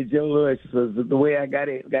 Okay, Joe Louis was the way I got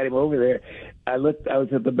him over there. I was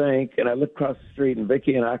at the bank and I looked across the street and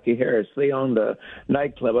Vicky and Aki Harris, they owned a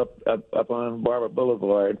nightclub up on Barber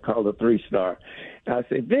Boulevard called the 3-Star. I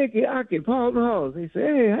said, Vicky, Aki, Paul Knowles. They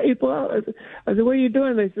said, hey, Paul. I said, what are you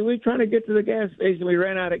doing? They said, we're trying to get to the gas station. We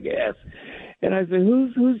ran out of gas. And I said,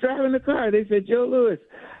 who's driving the car? They said, Joe Louis.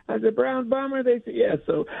 I said, brown bomber? They said, yeah.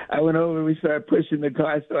 So I went over and we started pushing the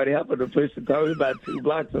car. I started helping to push the car. We were about 2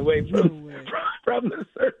 blocks away from the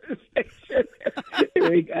service station.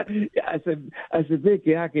 I said,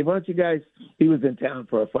 Vicky, Aki, why don't you guys, he was in town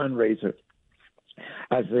for a fundraiser.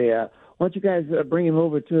 I said, why don't you guys bring him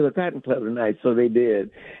over to the Cotton Club tonight? So they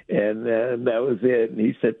did. And that was it. And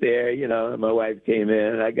he sat there, and my wife came in.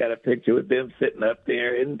 And I got a picture with them sitting up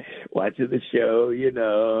there and watching the show,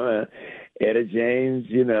 Etta James,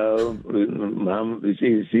 Mom,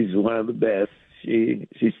 she's one of the best. She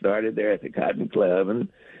started there at the Cotton Club. And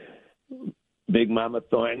Big Mama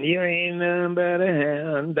Thornton, you ain't nothing but a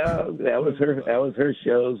hound dog. That was her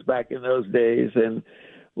shows back in those days. And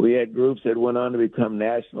we had groups that went on to become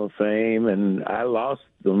national fame, and I lost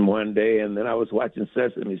them one day, and then I was watching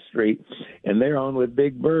Sesame Street, and they're on with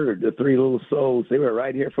Big Bird, the 3 Little Souls. They were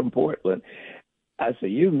right here from Portland. I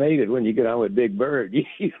said, you made it when you get on with Big Bird.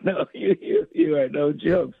 You are no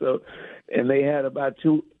joke. So, and they had about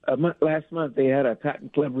last month they had a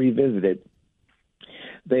Cotton Club revisited.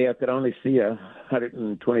 They could only see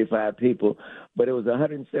 125 people, but it was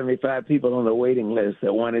 175 people on the waiting list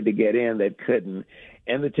that wanted to get in that couldn't.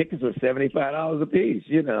 and the tickets were $75 a piece,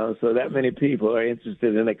 so that many people are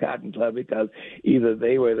interested in the Cotton Club because either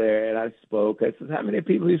they were there and I spoke. I said, how many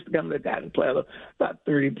people used to come to the Cotton Club? About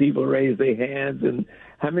 30 people raised their hands. And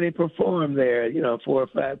how many performed there? 4 or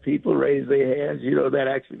 5 people raised their hands, that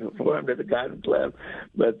actually performed at the Cotton Club.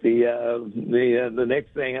 But the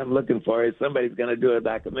next thing I'm looking for is somebody's going to do a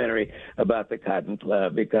documentary about the Cotton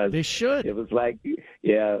Club because they should. It was like, we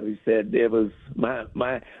said it was my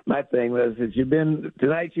thing was that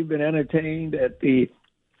tonight you've been entertained at the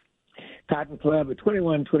Cotton Club at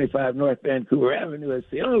 2125 North Vancouver Avenue. It's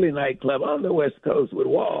the only nightclub on the West Coast with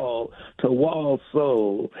wall-to-wall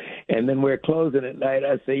soul. And then we're closing at night.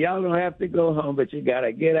 I say, y'all don't have to go home, but you got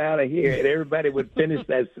to get out of here. And everybody would finish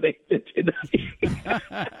that statement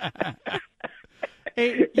tonight.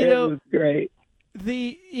 Hey, it was great.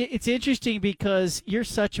 It's interesting because you're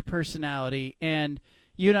such a personality, and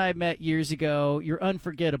you and I met years ago. You're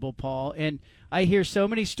unforgettable, Paul. And I hear so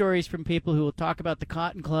many stories from people who will talk about the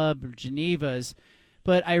Cotton Club or Geneva's,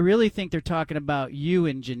 but I really think they're talking about you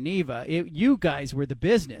in Geneva. You guys were the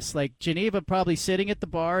business. Like Geneva probably sitting at the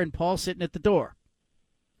bar and Paul sitting at the door.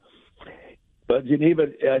 But Geneva,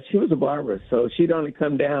 she was a barber, so she'd only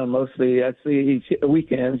come down mostly at the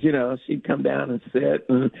weekends. She'd come down and sit.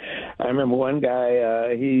 And I remember one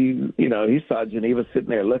guy, he saw Geneva sitting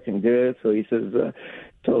there looking good, so he says,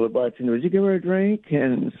 told the bartender, "Would you give her a drink?"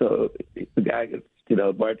 And so the guy,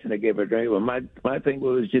 bartender gave her a drink. Well, my thing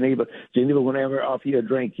was Geneva, whenever I offer you a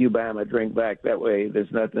drink, you buy him a drink back. That way,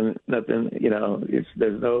 there's nothing,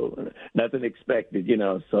 there's nothing expected,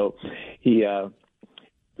 So he.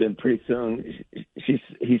 Then pretty soon,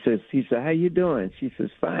 he says, how you doing? She says,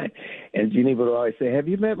 fine. And Geneva would always say, have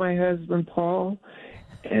you met my husband, Paul?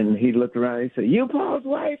 And he looked around and he said, you Paul's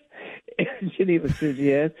wife? And Geneva says,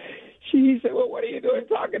 yes. He said, well, what are you doing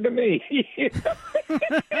talking to me? And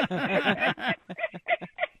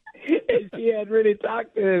she hadn't really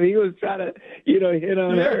talked to him. He was trying to, hit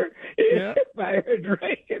on her, buy her a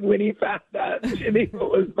drink. And when he found out Geneva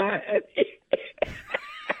was mine,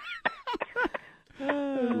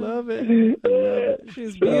 I love it.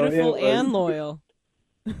 She's beautiful and loyal.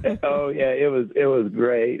 Oh yeah, it was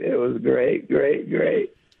great. It was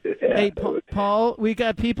great. Yeah. Hey, Paul, we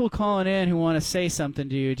got people calling in who want to say something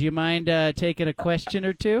to you. Do you mind taking a question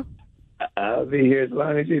or two? I'll be here as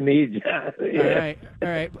long as you need, John. Yeah. All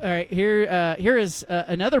right. Here is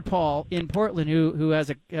another Paul in Portland who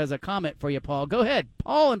has a comment for you, Paul. Go ahead,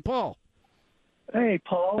 Paul and Paul. Hey,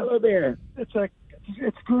 Paul. Hello there.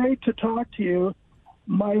 It's great to talk to you.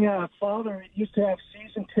 My father used to have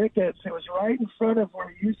season tickets. It was right in front of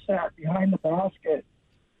where you sat behind the basket.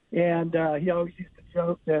 And he always used to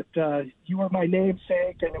joke that you were my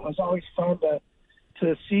namesake, and it was always fun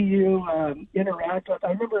to see you interact with. I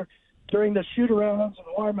remember during the shoot-arounds and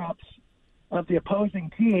warm-ups of the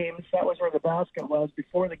opposing teams, that was where the basket was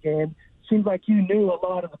before the game. Seemed like you knew a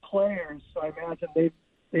lot of the players, so I imagine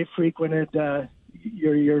they frequented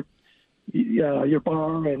your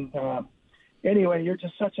bar and anyway, you're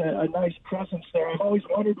just such a nice presence there. I've always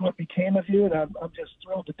wondered what became of you, and I'm just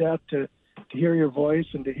thrilled to death to hear your voice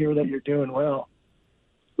and to hear that you're doing well.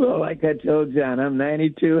 Well, like I told John, I'm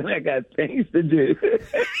 92 and I got things to do.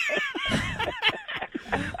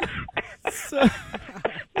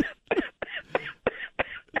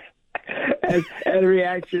 That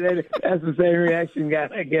reaction, that's the same reaction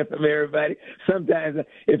I get from everybody. Sometimes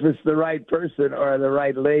if it's the right person or the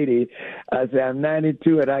right lady, I say, I'm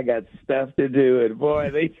 92 and I got stuff to do. And boy,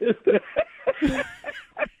 they just...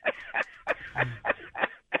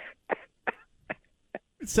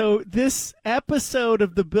 So this episode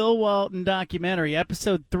of the Bill Walton documentary,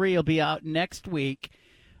 episode 3, will be out next week.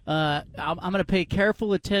 I'm going to pay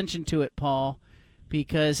careful attention to it, Paul,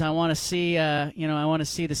 because I want to see, I want to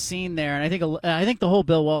see the scene there, and I think the whole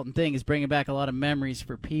Bill Walton thing is bringing back a lot of memories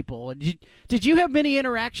for people. Did you have many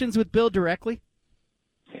interactions with Bill directly?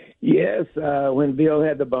 Yes, when Bill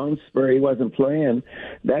had the bone spur, he wasn't playing.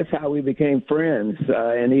 That's how we became friends,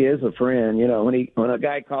 and he is a friend. When a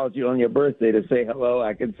guy calls you on your birthday to say hello,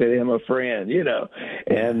 I consider him a friend.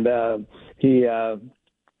 And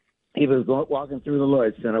he was walking through the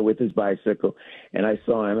Lloyd Center with his bicycle, and I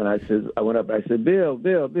saw him, and I went up, I said, Bill,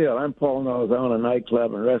 I'm Paul Knowles. I own a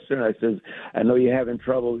nightclub and restaurant. I says, I know you're having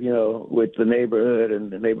trouble, with the neighborhood and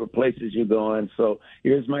the neighbor places you go on, so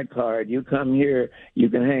here's my card. You come here, you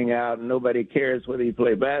can hang out, and nobody cares whether you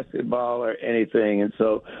play basketball or anything. And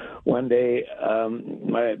so one day,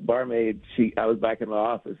 my barmaid, I was back in my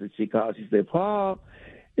office, and she called, she said, Paul,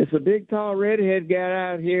 it's a big, tall redhead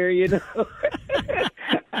guy out here,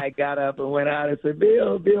 I got up and went out and said,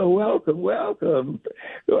 Bill, welcome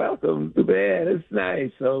to bed. It's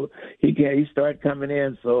nice. So he started coming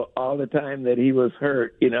in. So all the time that he was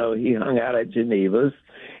hurt, he hung out at Geneva's,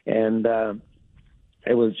 and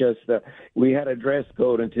it was just we had a dress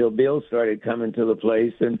code until Bill started coming to the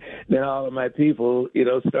place, and then all of my people,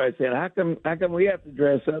 started saying, "How come we have to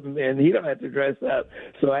dress up and he don't have to dress up?"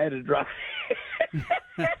 So I had to drop.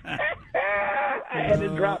 I had to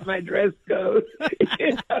drop my dress code.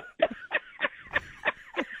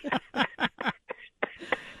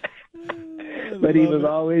 But he was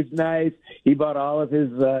always nice. He bought all of his,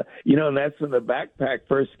 and that's when the backpack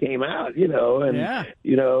first came out, and,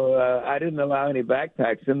 I didn't allow any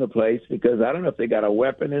backpacks in the place because I don't know if they got a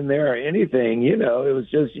weapon in there or anything, it was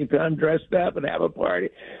just you come dressed up and have a party.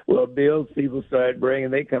 Well, Bill's people started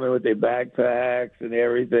they come in with their backpacks and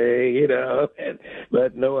everything,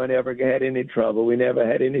 but no one ever had any trouble. We never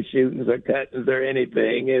had any shootings or cuttings or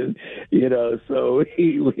anything. And, so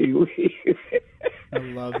we I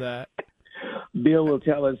love that. Bill will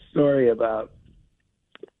tell a story about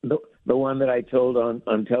the one that I told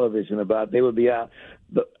on television about. They would be out.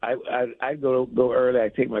 I'd go early.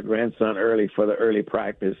 I'd take my grandson early for the early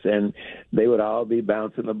practice, and they would all be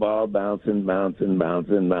bouncing the ball, bouncing,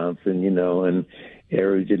 and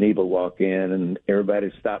every Geneva walk in, and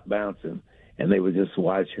everybody stop bouncing, and they would just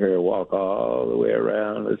watch her walk all the way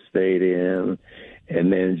around the stadium.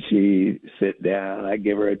 And then she sit down. I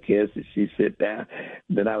give her a kiss, and she sit down.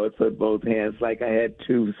 Then I would put both hands like I had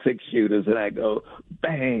 2 6-shooters, and I go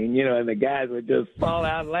bang, and the guys would just fall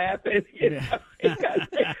out laughing.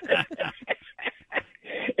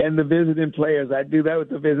 And the visiting players, I do that with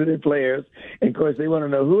the visiting players. And of course, they want to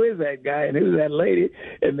know who is that guy and who's that lady,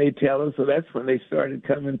 and they tell them. So that's when they started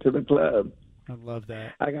coming to the club. I love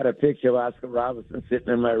that. I got a picture of Oscar Robertson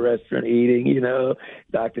sitting in my restaurant eating,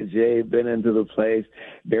 Dr. J been into the place.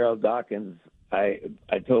 Daryl Dawkins, I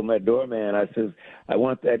told my doorman, I says, I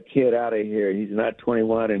want that kid out of here. He's not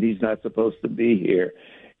 21 and he's not supposed to be here.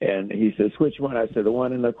 And he says, which one? I said, the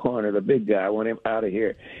one in the corner, the big guy. I want him out of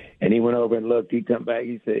here. And he went over and looked. He come back.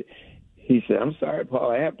 He said, I'm sorry,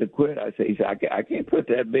 Paul, I have to quit. I said, I can't put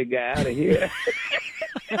that big guy out of here.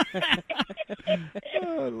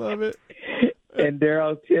 I love it. And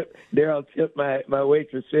Daryl tipped my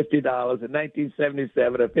waitress $50. In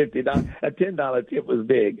 1977, a $10 tip was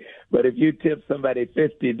big. But if you tip somebody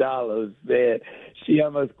 $50, then she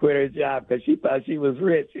almost quit her job because she thought she was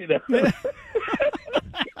rich. That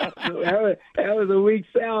was a week's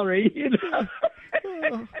salary.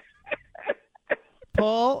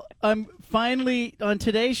 Paul, finally on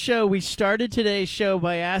today's show, we started today's show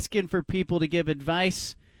by asking for people to give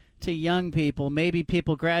advice to young people, maybe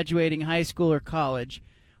people graduating high school or college.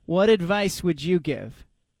 What advice would you give?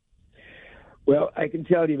 Well, I can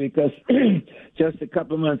tell you because just a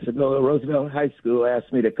couple of months ago, Roosevelt High School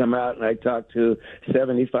asked me to come out, and I talked to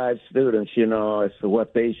 75 students, as to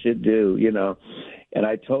what they should do, And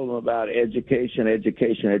I told them about education, and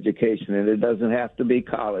it doesn't have to be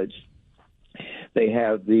college. They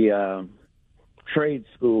have the trade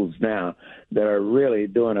schools now that are really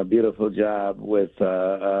doing a beautiful job with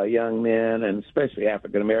young men, and especially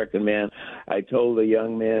African-American men. I told the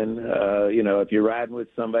young men, if you're riding with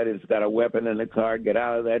somebody that's got a weapon in the car, get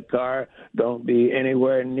out of that car. Don't be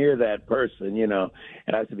anywhere near that person, And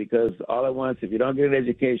I said, because all at once, if you don't get an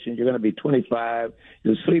education, you're going to be 25.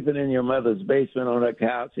 You're sleeping in your mother's basement on her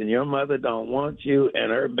couch, and your mother don't want you in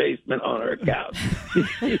her basement on her couch.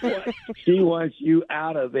 She wants you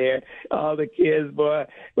out of there. All the kids, boy,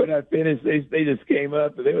 when I finished, they just came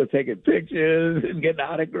up and they were taking pictures and getting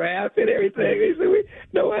autographs and everything. They said,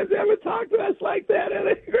 no one's ever talked to us like that at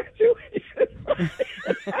a graduation.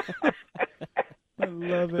 I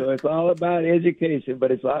love it. So it's all about education, but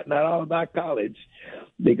it's not all about college,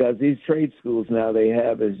 because these trade schools now they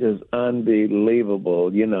have is just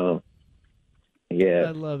unbelievable, Yeah.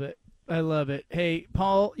 I love it. Hey,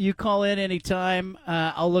 Paul, you call in anytime.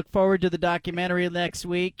 I'll look forward to the documentary next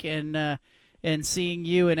week and seeing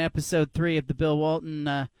you in episode 3 of the Bill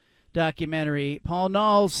Walton documentary. Paul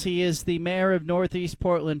Knowles, he is the mayor of Northeast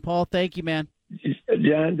Portland. Paul, thank you, man.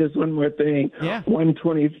 John, just one more thing. Yeah.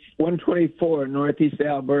 124 Northeast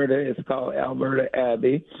Alberta is called Alberta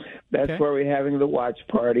Abbey. That's where we're having the watch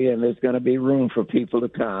party, and there's going to be room for people to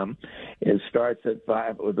come. It starts at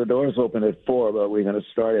 5. Well, the doors open at 4, but we're going to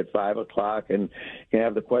start at 5 o'clock and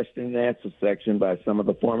have the question and answer section by some of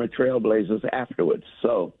the former Trailblazers afterwards.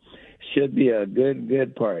 So should be a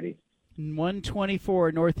good party.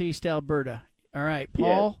 124 Northeast Alberta. All right,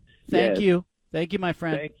 Paul, thank Yes. you. Thank you, my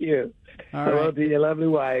friend. Thank you. All Hello right. to your lovely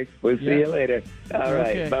wife. We'll see you later. All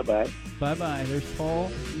Okay. right. Bye-bye. Bye-bye. There's Paul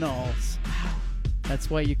Knowles. That's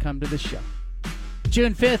why you come to the show.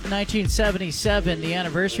 June 5th, 1977, the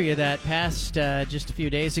anniversary of that passed just a few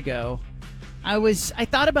days ago. I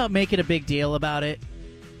thought about making a big deal about it,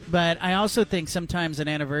 but I also think sometimes an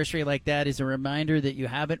anniversary like that is a reminder that you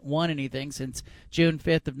haven't won anything since June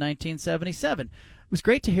 5th of 1977. It was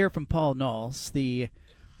great to hear from Paul Knowles, the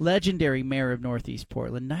legendary mayor of Northeast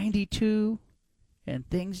Portland, 92 and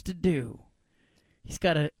things to do. He's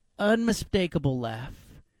got an unmistakable laugh.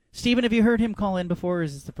 Stephen, have you heard him call in before, or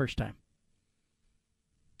is this the first time?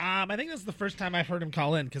 I think this is the first time I've heard him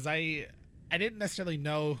call in because I didn't necessarily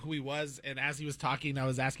know who he was, and as he was talking, I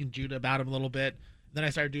was asking Judah about him a little bit. Then I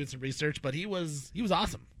started doing some research, but he was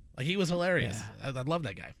awesome. Like, he was hilarious. Yeah. I love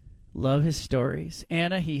that guy. Love his stories.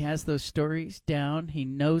 Anna, he has those stories down. He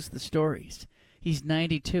knows the stories. He's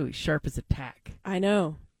 92. He's sharp as a tack. I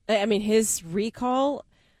know. I mean, his recall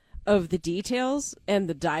of the details and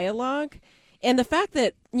the dialogue, and the fact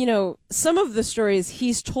that, some of the stories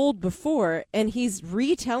he's told before and he's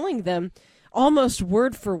retelling them almost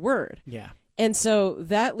word for word. Yeah. And so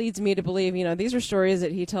that leads me to believe, these are stories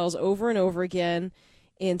that he tells over and over again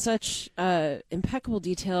in such impeccable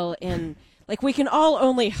detail. And like, we can all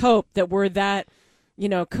only hope that we're that,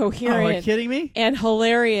 coherent. Oh, are you kidding me? And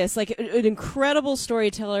hilarious, like an incredible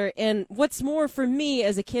storyteller. And what's more, for me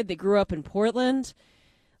as a kid that grew up in Portland,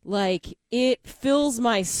 like, it fills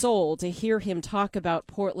my soul to hear him talk about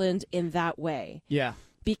Portland in that way. Yeah.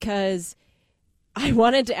 Because I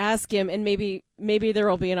wanted to ask him, and maybe there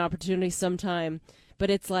will be an opportunity sometime, but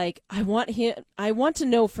it's like, I want to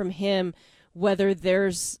know from him whether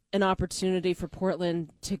there's an opportunity for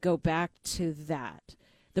Portland to go back to that.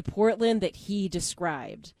 The Portland that he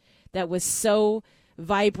described, that was so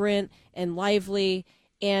vibrant and lively.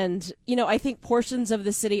 And, I think portions of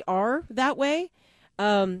the city are that way.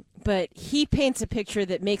 But he paints a picture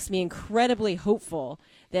that makes me incredibly hopeful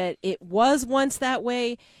that it was once that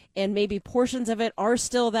way, and maybe portions of it are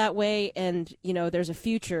still that way, and, there's a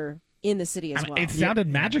future in the city as well. It sounded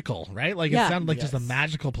magical, right? Like, it sounded like just a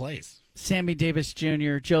magical place. Sammy Davis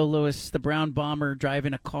Jr., Joe Louis, the brown bomber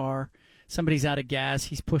driving a car. Somebody's out of gas.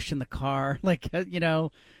 He's pushing the car. Like,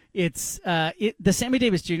 it's the Sammy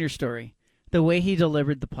Davis Jr. story, the way he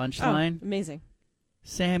delivered the punchline. Oh, amazing.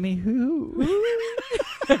 Sammy who?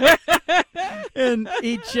 And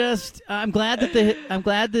he just I'm glad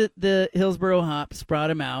that the Hillsboro Hops brought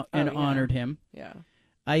him out and honored him. Yeah.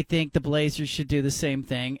 I think the Blazers should do the same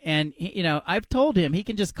thing. And I've told him he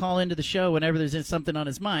can just call into the show whenever there's something on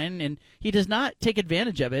his mind, and he does not take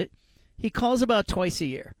advantage of it. He calls about twice a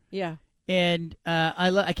year. Yeah. And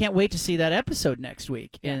I can't wait to see that episode next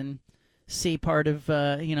week and see part of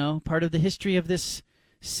the history of this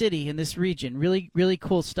city in this region. Really, really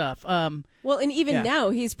cool stuff. Well, and even now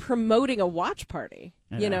he's promoting a watch party.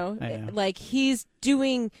 I know. Like, he's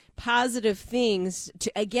doing positive things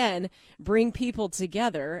to, again, bring people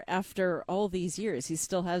together after all these years. He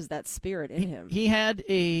still has that spirit in him. He had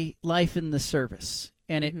a life in the service,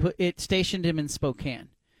 and it stationed him in Spokane.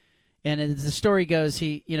 And as the story goes,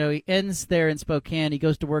 he ends there in Spokane. He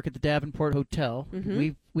goes to work at the Davenport Hotel. Mm-hmm.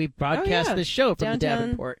 We broadcast this show from Downtown the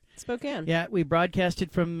Davenport. Spokane. Yeah, we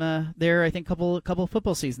broadcasted from there. I think a couple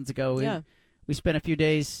football seasons ago. We spent a few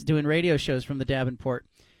days doing radio shows from the Davenport,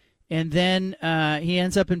 and then he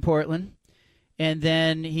ends up in Portland, and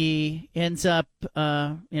then he ends up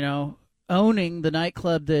owning the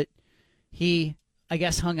nightclub that he, I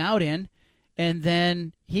guess, hung out in, and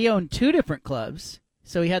then he owned two different clubs.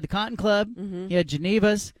 So he had the Cotton Club, he had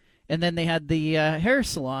Geneva's, and then they had the hair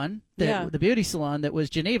salon, the beauty salon that was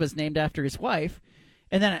Geneva's, named after his wife.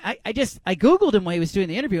 And then I Googled him while he was doing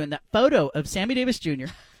the interview, and that photo of Sammy Davis Jr.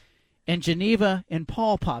 and Geneva and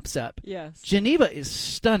Paul pops up. Yes. Geneva is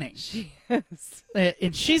stunning. She is.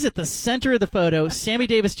 And she's at the center of the photo. Sammy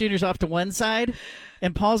Davis Jr.'s off to one side,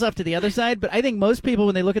 and Paul's off to the other side. But I think most people,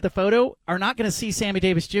 when they look at the photo, are not going to see Sammy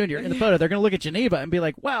Davis Jr. in the photo. They're going to look at Geneva and be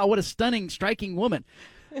like, wow, what a stunning, striking woman.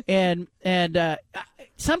 And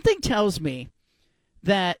something tells me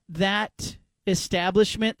that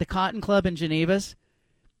establishment, the Cotton Club in Geneva's,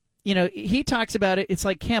 he talks about it. It's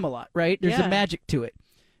like Camelot, right? There's a magic to it.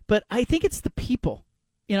 But I think it's the people.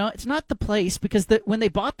 It's not the place, because when they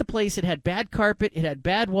bought the place, it had bad carpet, it had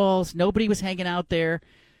bad walls, nobody was hanging out there.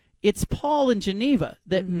 It's Paul and Geneva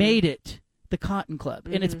that made it the Cotton Club,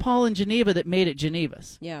 and it's Paul and Geneva that made it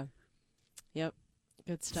Geneva's. Yeah. Yep.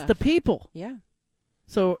 Good stuff. It's the people. Yeah.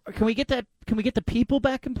 So can we get that? Can we get the people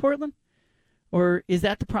back in Portland, or is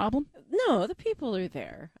that the problem? No, the people are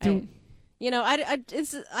there. I'm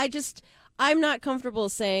not comfortable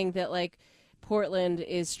saying that, like, Portland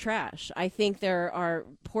is trash. I think there are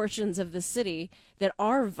portions of the city that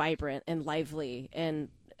are vibrant and lively and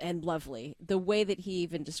and lovely, the way that he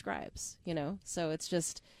even describes, So it's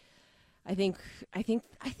just, I think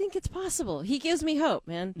it's possible. He gives me hope,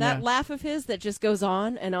 man. That laugh of his that just goes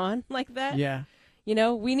on and on like that. Yeah.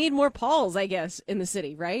 We need more Pauls, I guess, in the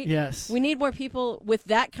city, right? Yes. We need more people with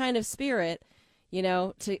that kind of spirit,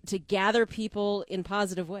 to gather people in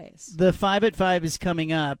positive ways. The 5 at 5 is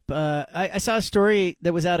coming up. I saw a story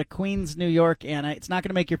that was out of Queens, New York, and it's not going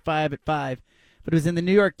to make your 5 at 5, but it was in the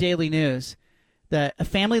New York Daily News that a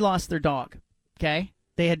family lost their dog. Okay?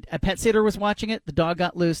 They had a pet sitter was watching it. The dog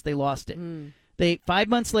got loose. They lost it. 5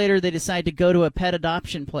 months later, they decided to go to a pet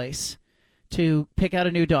adoption place to pick out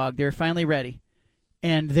a new dog. They were finally ready.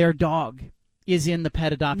 And their dog is in the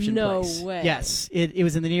pet adoption place. No way. Yes, it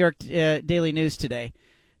was in the New York Daily News today.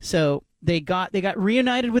 So they got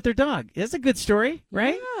reunited with their dog. That's a good story,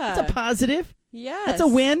 right? Yeah. That's a positive. Yes. That's a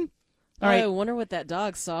win. All right. I wonder what that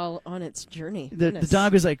dog saw on its journey. The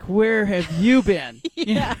dog was like, "Where have you been?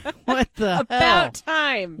 Yeah. What the hell? About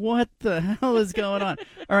time. What the hell is going on?"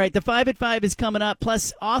 All right, the 5 at 5 is coming up.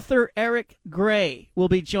 Plus, author Eric Gray will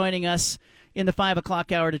be joining us in the 5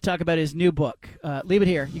 o'clock hour to talk about his new book. Leave it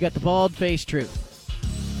here. You got the bald-faced truth.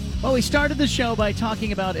 Well, we started the show by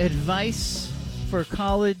talking about advice for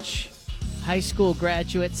college, high school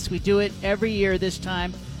graduates. We do it every year this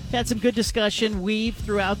time. Had some good discussion weave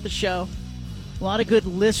throughout the show. A lot of good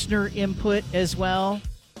listener input as well.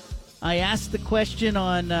 I asked the question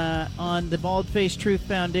on the Bald-Faced Truth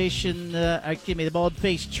Foundation, the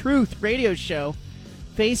Bald-Faced Truth radio show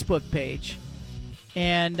Facebook page,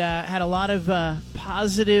 and had a lot of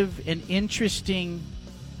positive and interesting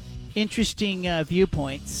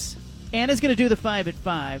viewpoints. Anna's going to do the 5 at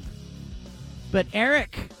 5. But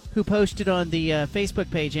Eric, who posted on the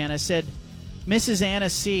Facebook page, Anna, said, Mrs. Anna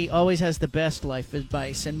C. always has the best life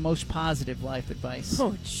advice and most positive life advice.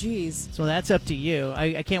 Oh, jeez. So that's up to you.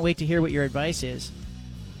 I can't wait to hear what your advice is.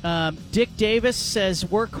 Dick Davis says,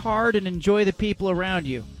 work hard and enjoy the people around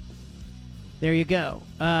you. There you go.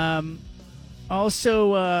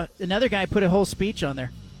 Also, another guy put a whole speech on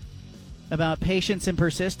there about patience and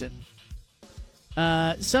persistence.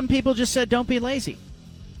 Some people just said, don't be lazy.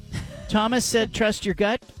 Thomas said, trust your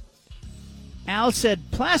gut. Al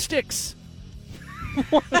said, plastics.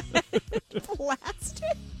 What?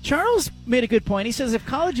 Plastic? Charles made a good point. He says, if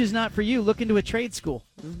college is not for you, look into a trade school.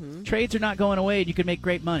 Mm-hmm. Trades are not going away, and you can make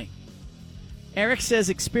great money. Eric says,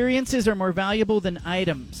 experiences are more valuable than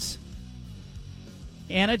items.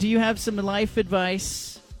 Anna, do you have some life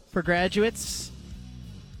advice for graduates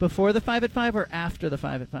before the 5 at 5 or after the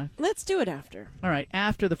 5 at 5? Let's do it after. All right,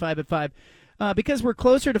 after the 5 at 5. Because we're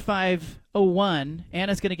closer to 5:01,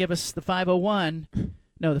 Anna's going to give us the 5:01.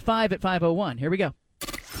 No, the 5 at 5:01. Here we go.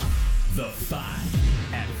 The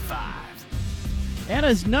 5 at 5.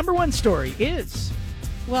 Anna's number one story is...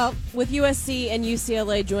 Well, with USC and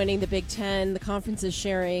UCLA joining the Big Ten, the conference is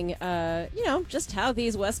sharing, just how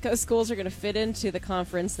these West Coast schools are going to fit into the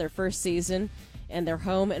conference their first season and their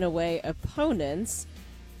home and away opponents.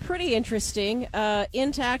 Pretty interesting.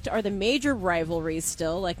 Intact are the major rivalries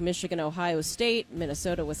still, like Michigan, Ohio State,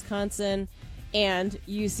 Minnesota, Wisconsin, and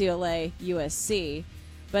UCLA, USC.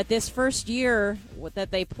 But this first year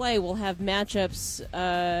that they play will have matchups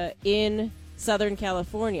in Southern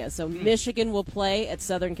California. So Michigan will play at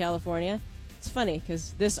Southern California. It's funny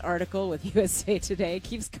because this article with USA Today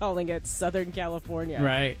keeps calling it Southern California.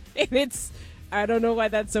 Right. And I don't know why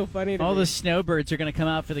that's so funny to me. All the snowbirds are going to come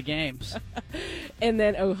out for the games. And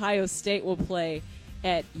then Ohio State will play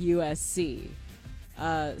at USC.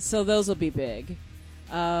 So those will be big.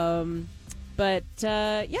 But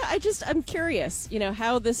I'm curious,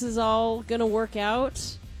 how this is all going to work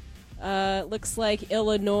out. Looks like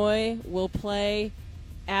Illinois will play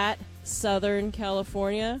at Southern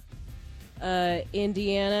California.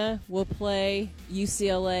 Indiana will play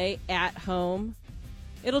UCLA at home.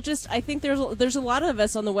 I think there's a lot of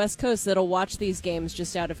us on the West Coast that'll watch these games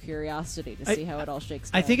just out of curiosity to see how it all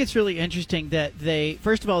shakes out. I think it's really interesting that they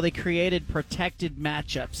created protected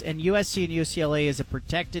matchups, and USC and UCLA is a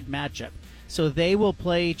protected matchup. So they will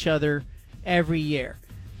play each other every year.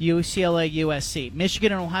 UCLA, USC.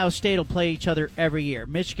 Michigan and Ohio State will play each other every year.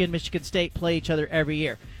 Michigan State play each other every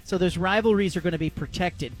year. So those rivalries are going to be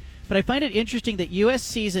protected. But I find it interesting that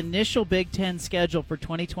USC's initial Big Ten schedule for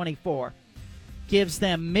 2024 gives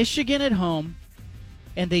them Michigan at home,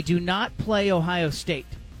 and they do not play Ohio State.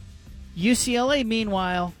 UCLA,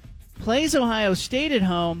 meanwhile, plays Ohio State at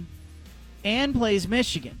home and plays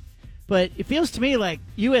Michigan. But it feels to me like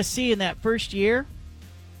USC in that first year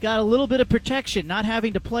got a little bit of protection, not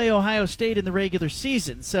having to play Ohio State in the regular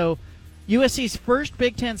season. So USC's first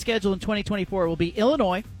Big Ten schedule in 2024 will be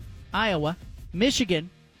Illinois, Iowa, Michigan,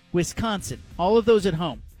 Wisconsin, all of those at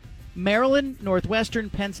home. Maryland, Northwestern,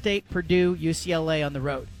 Penn State, Purdue, UCLA on the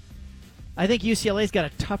road. I think UCLA's got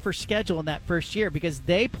a tougher schedule in that first year because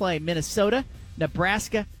they play Minnesota,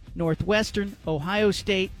 Nebraska, Northwestern, Ohio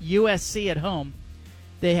State, USC at home.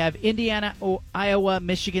 They have Indiana, Iowa,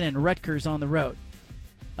 Michigan, and Rutgers on the road.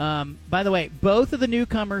 By the way, both of the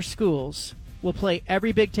newcomer schools will play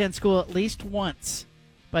every Big Ten school at least once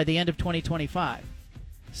by the end of 2025.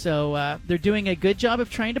 So they're doing a good job of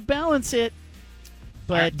trying to balance it.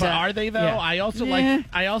 But are they though? Yeah. I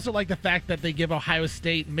also like the fact that they give Ohio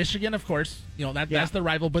State, Michigan, of course. That's the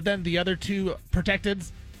rival. But then the other two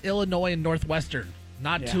protecteds, Illinois and Northwestern,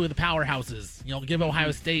 not two of the powerhouses. Give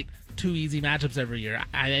Ohio State 2 easy matchups every year.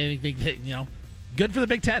 I think that, good for the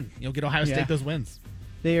Big Ten. Get Ohio State those wins.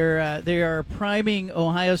 They are priming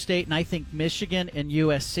Ohio State, and I think Michigan and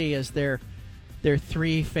USC as their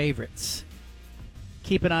 3 favorites.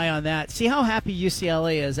 Keep an eye on that. See how happy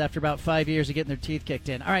UCLA is after about 5 years of getting their teeth kicked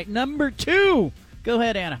in. All right, number 2. Go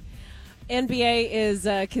ahead, Anna. NBA is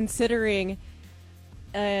considering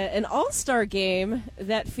an all-star game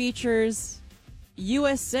that features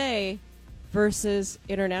USA versus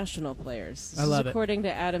international players. I love it. According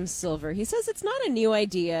to Adam Silver. He says it's not a new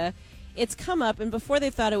idea. It's come up, and before they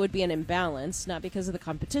thought it would be an imbalance, not because of the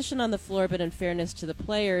competition on the floor, but in fairness to the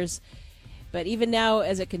players. But even now,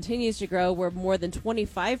 as it continues to grow, where more than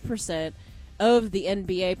 25% of the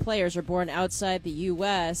NBA players are born outside the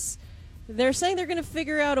U.S., they're saying they're going to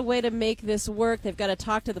figure out a way to make this work. They've got to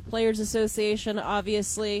talk to the Players Association,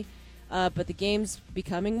 obviously, but the game's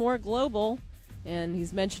becoming more global, and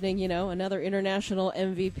he's mentioning, another international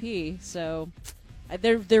MVP. So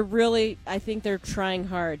they're really, I think they're trying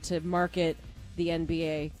hard to market the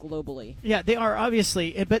NBA globally. Yeah, they are,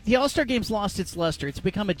 obviously. But the All-Star Game's lost its luster. It's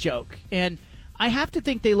become a joke. And I have to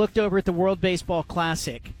think they looked over at the World Baseball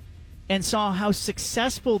Classic and saw how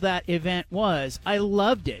successful that event was. I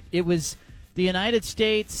loved it. It was the United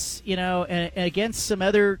States, and against some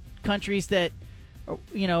other countries that,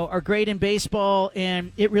 are great in baseball.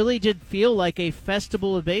 And it really did feel like a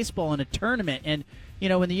festival of baseball and a tournament. And,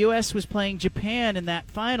 when the U.S. was playing Japan in that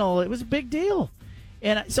final, it was a big deal.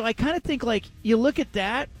 And so I kind of think, you look at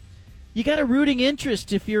that, you got a rooting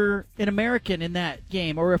interest if you're an American in that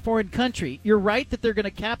game or a foreign country. You're right that they're going to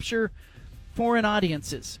capture foreign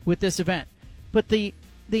audiences with this event. But the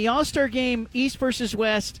All-Star Game, East versus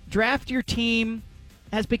West, draft your team,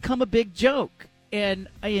 has become a big joke. And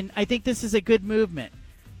I think this is a good movement.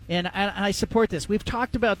 And I support this. We've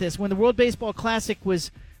talked about this when the World Baseball Classic was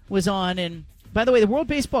on. And by the way, the World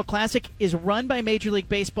Baseball Classic is run by Major League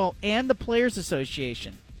Baseball and the Players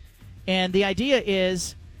Association. And the idea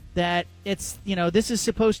is that it's, this is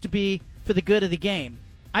supposed to be for the good of the game.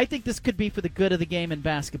 I think this could be for the good of the game in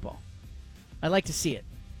basketball. I'd like to see it.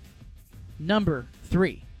 Number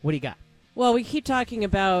 3. What do you got? Well, we keep talking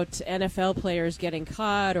about NFL players getting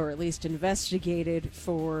caught or at least investigated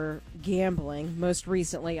for gambling. Most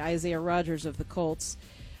recently, Isaiah Rodgers of the Colts.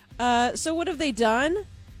 So what have they done?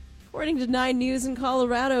 According to 9 News in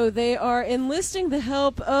Colorado, they are enlisting the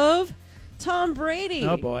help of Tom Brady.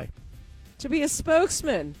 Oh, boy. To be a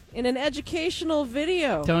spokesman in an educational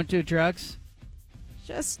video. Don't do drugs.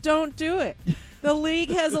 Just don't do it. The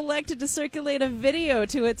league has elected to circulate a video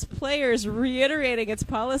to its players reiterating its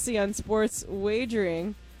policy on sports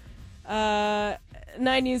wagering.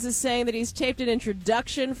 9 News is saying that he's taped an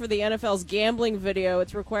introduction for the NFL's gambling video.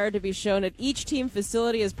 It's required to be shown at each team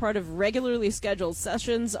facility as part of regularly scheduled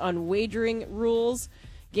sessions on wagering rules.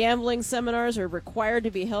 Gambling seminars are required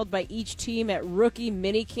to be held by each team at rookie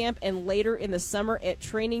minicamp and later in the summer at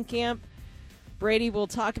training camp. Brady will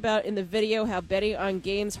talk about in the video how betting on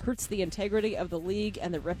games hurts the integrity of the league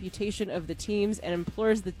and the reputation of the teams and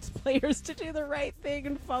implores the players to do the right thing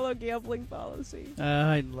and follow gambling policy.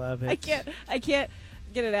 I love it. I can't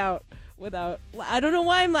get it out without... I don't know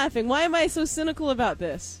why I'm laughing. Why am I so cynical about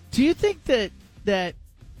this? Do you think that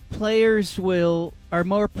players are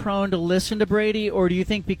more prone to listen to Brady, or do you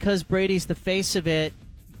think because Brady's the face of it,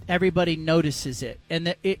 everybody notices it? And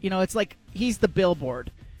that it's like he's the billboard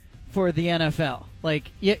for the NFL.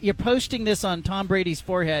 Like, you're posting this on Tom Brady's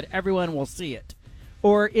forehead, everyone will see it.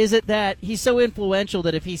 Or is it that he's so influential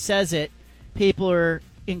that if he says it, people are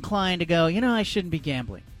inclined to go, I shouldn't be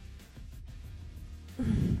gambling?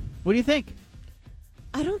 What do you think?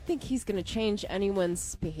 I don't think he's going to change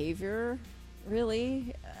anyone's behavior,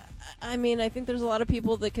 really. I mean, I think there's a lot of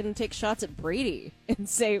people that can take shots at Brady and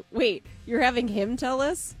say, wait, you're having him tell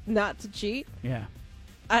us not to cheat? Yeah.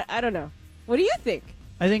 I don't know. What do you think?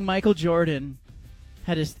 I think Michael Jordan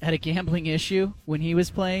had a gambling issue when he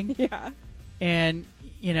was playing. Yeah. And,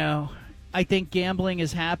 I think gambling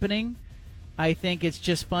is happening. I think it's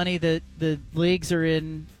just funny that the leagues are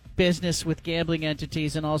in business with gambling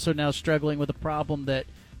entities and also now struggling with a problem that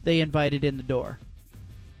they invited in the door.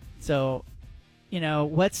 So,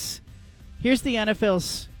 here's the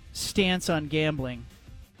NFL's stance on gambling.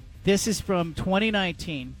 This is from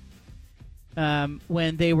 2019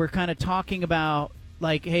 when they were kind of talking about,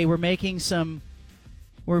 like, hey, we're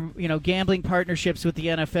gambling partnerships with the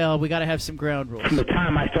NFL. We got to have some ground rules. From the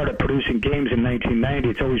time I started producing games in 1990,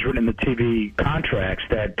 it's always written in the TV contracts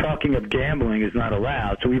that talking of gambling is not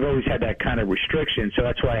allowed. So we've always had that kind of restriction. So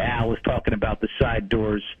that's why Al was talking about the side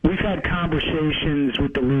doors. We've had conversations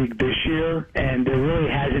with the league this year, and there really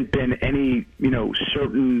hasn't been any,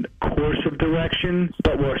 certain course of direction.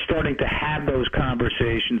 But we're starting to have those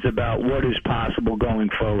conversations about what is possible going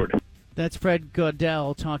forward. That's Fred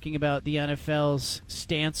Godell talking about the NFL's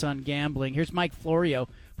stance on gambling. Here's Mike Florio,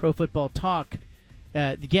 Pro Football Talk.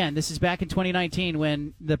 Again, this is back in 2019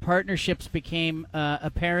 when the partnerships became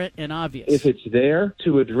apparent and obvious. If it's there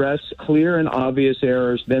to address clear and obvious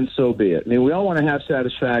errors, then so be it. I mean, we all want to have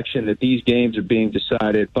satisfaction that these games are being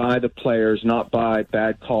decided by the players, not by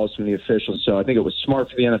bad calls from the officials. So I think it was smart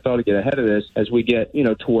for the NFL to get ahead of this as we get,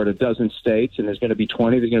 toward a dozen states, and there's going to be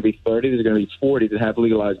 20, there's going to be 30, there's going to be 40 that have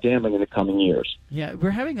legalized gambling in the coming years. Yeah,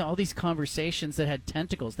 we're having all these conversations that had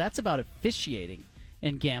tentacles. That's about officiating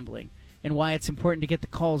and gambling, and why it's important to get the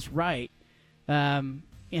calls right. Here's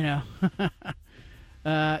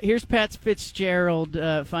Pat Fitzgerald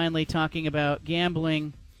finally talking about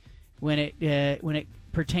gambling when it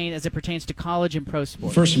pertains to college and pro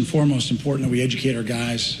sports. First and foremost, important that we educate our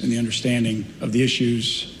guys in the understanding of the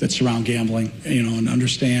issues that surround gambling, and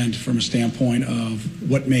understand from a standpoint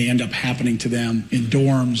of what may end up happening to them in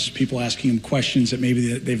dorms, people asking them questions that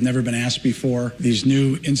maybe they've never been asked before, these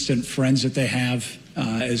new instant friends that they have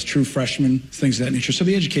as true freshmen, things of that nature. So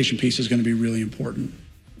the education piece is going to be really important.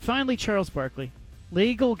 Finally, Charles Barkley.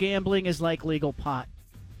 Legal gambling is like legal pot.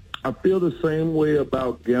 I feel the same way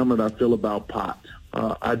about gambling I feel about pot.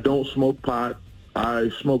 I don't smoke pot. I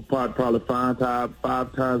smoked pot probably five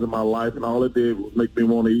times in my life, and all it did was make me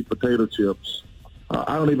want to eat potato chips.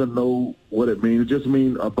 I don't even know what it means. It just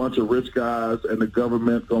means a bunch of rich guys and the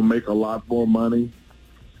government going to make a lot more money.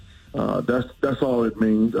 That's all it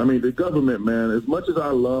means. I mean, the government, man, as much as I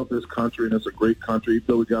love this country, and it's a great country, even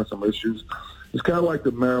though we got some issues, it's kind of like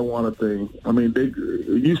the marijuana thing. I mean, it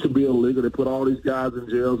used to be illegal. They put all these guys in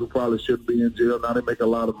jails who probably shouldn't be in jail. Now they make a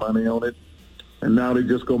lot of money on it. And now they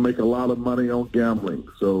just going to make a lot of money on gambling.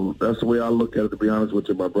 So that's the way I look at it, to be honest with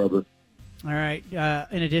you, my brother. All right.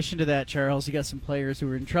 In addition to that, Charles, you got some players who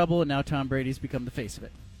are in trouble, and now Tom Brady's become the face of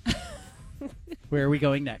it. Where are we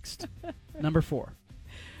going next? Number 4.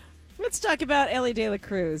 Let's talk about Elly De La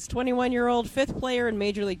Cruz, 21-year-old, 5th player in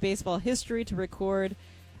Major League Baseball history to record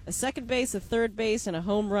a second base, a third base, and a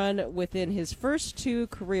home run within his first 2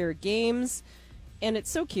 career games. And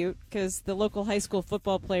it's so cute because the local high school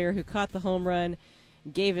football player who caught the home run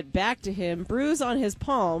gave it back to him. Bruise on his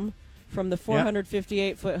palm from the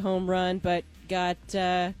 458-foot home run, but got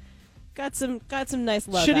some nice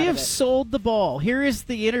love. Should he out have of it. sold the ball? Here is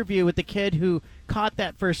the interview with the kid who caught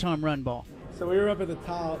that first home run ball. So we were up at the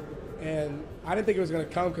top, and I didn't think it was going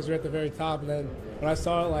to come because we were at the very top. And then when I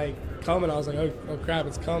saw it coming, I was like, oh crap,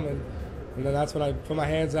 it's coming. And then that's when I put my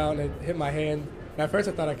hands out and it hit my hand. And at first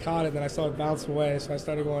I thought I caught it, then I saw it bounce away, so I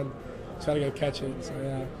started trying to go catch it. So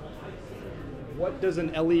yeah. What does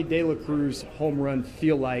an Elly De La Cruz home run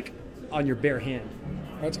feel like on your bare hand?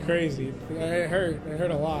 That's crazy. It hurt. It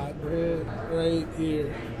hurt a lot. Right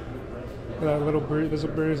here. That little bruise. There's a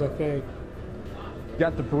bruise, I think.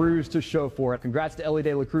 Got the bruise to show for it. Congrats to Elly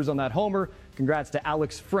De La Cruz on that homer. Congrats to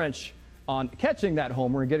Alex French on catching that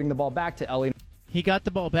homer and getting the ball back to Elly. He got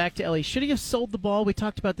the ball back to Elly. Should he have sold the ball? We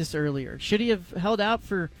talked about this earlier. Should he have held out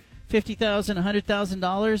for $50,000,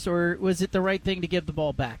 $100,000, or was it the right thing to give the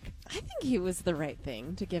ball back? I think it was the right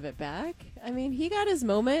thing to give it back. I mean, he got his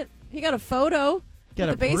moment. He got a photo with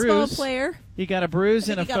a baseball player. He got a bruise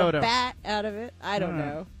and a photo. He got a bat out of it. I don't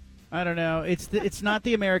know. I don't know. It's not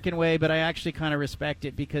the American way, but I actually kind of respect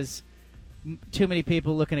it because too many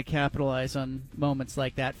people looking to capitalize on moments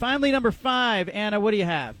like that. Finally, number 5. Anna, what do you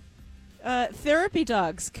have? Therapy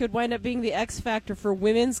dogs could wind up being the X factor for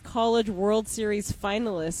Women's College World Series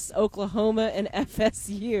finalists, Oklahoma and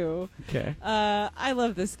FSU. Okay. I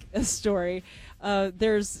love this story.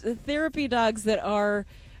 There's therapy dogs that are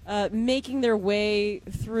making their way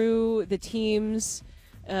through the teams.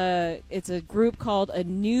 It's a group called A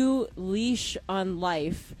New Leash on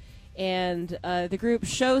Life. And the group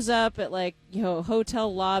shows up at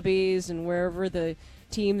hotel lobbies and wherever the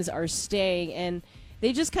teams are staying, and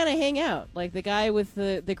they just kind of hang out. Like the guy with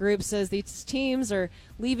the group says these teams are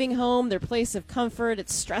leaving home, their place of comfort.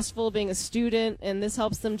 It's stressful being a student, and this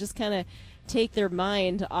helps them just kind of take their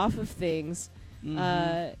mind off of things.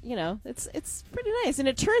 It's pretty nice. And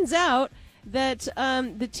it turns out that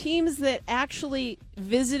the teams that actually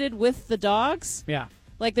visited with the dogs,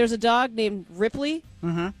 like there's a dog named Ripley,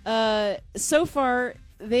 so far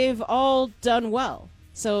they've all done well.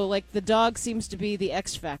 So, like, the dog seems to be the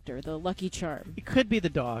X factor, the lucky charm. It could be the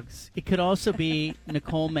dogs. It could also be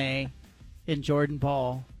Nicole May and Jordan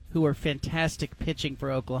Ball, who are fantastic pitching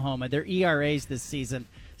for Oklahoma. Their ERAs this season,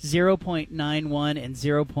 0.91 and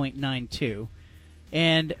 0.92.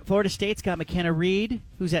 And Florida State's got McKenna Reed,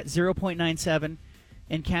 who's at 0.97,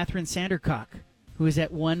 and Catherine Sandercock, who is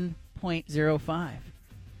at 1.05.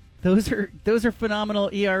 Those are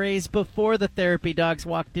phenomenal ERAs before the therapy dogs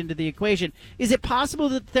walked into the equation. Is it possible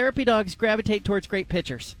that therapy dogs gravitate towards great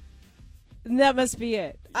pitchers? That must be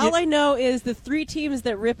it. All I know is the 3 teams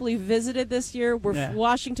that Ripley visited this year were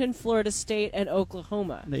Washington, Florida State, and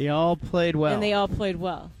Oklahoma. They all played well. And they all played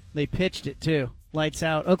well. They pitched it, too. Lights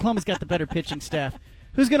out. Oklahoma's got the better pitching staff.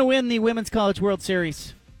 Who's going to win the Women's College World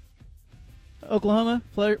Series? Oklahoma?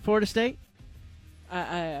 Florida State?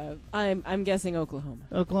 I'm guessing Oklahoma.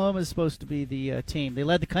 Oklahoma is supposed to be the team. They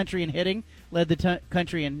led the country in hitting, led the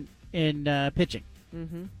country in pitching.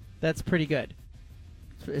 Mm-hmm. That's pretty good,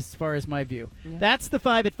 as far as my view. Yeah. That's the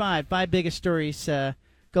 5 at 5. 5 biggest stories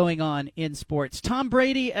going on in sports. Tom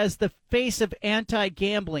Brady as the face of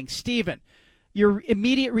anti-gambling. Steven, your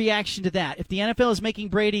immediate reaction to that. If the NFL is making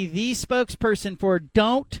Brady the spokesperson for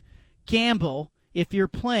don't gamble if you're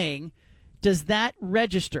playing, does that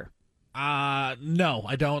register? No,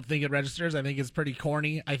 I don't think it registers. I think it's pretty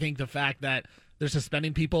corny. I think the fact that they're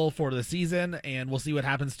suspending people for the season, and we'll see what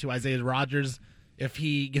happens to Isaiah Rodgers if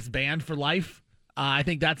he gets banned for life. I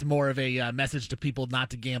think that's more of a message to people not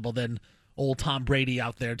to gamble than old Tom Brady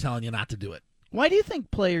out there telling you not to do it. Why do you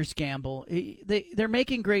think players gamble? They're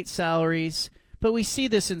making great salaries, but we see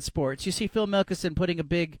this in sports. You see Phil Mickelson putting a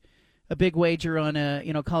big wager on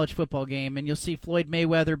a college football game, and you'll see Floyd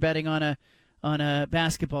Mayweather betting on a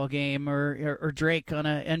basketball game or Drake on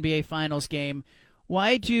an NBA Finals game.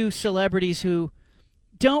 Why do celebrities who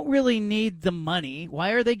don't really need the money,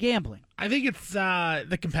 why are they gambling? I think it's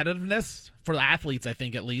the competitiveness for the athletes, I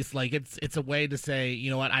think, at least. Like, it's a way to say,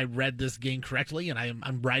 you know what, I read this game correctly and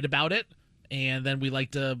I'm right about it. And then we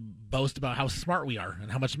like to boast about how smart we are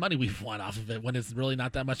and how much money we've won off of it, when it's really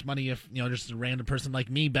not that much money. If, just a random person like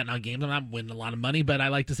me betting on games, I'm not winning a lot of money, but I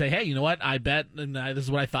like to say, hey, you know what? I bet, and this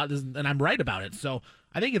is what I thought, and I'm right about it. So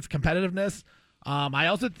I think it's competitiveness. I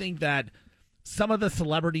also think that some of the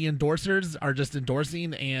celebrity endorsers are just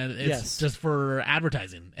endorsing, and it's just for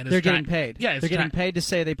advertising. And they're getting paid. Yeah, they're getting paid to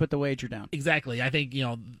say they put the wager down. Exactly. I think,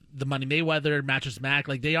 the Money Mayweather, Mattress Mac,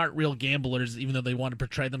 like, they aren't real gamblers, even though they want to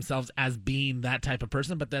portray themselves as being that type of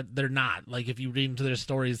person, but that they're not. Like, if you read into their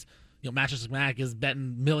stories, Mattress Mac is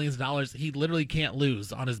betting millions of dollars. He literally can't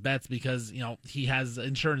lose on his bets because, he has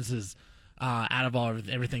insurances out of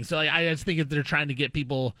everything. So I just think if they're trying to get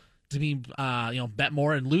people to be, bet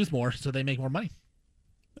more and lose more so they make more money.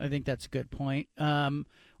 I think that's a good point.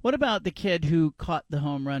 What about the kid who caught the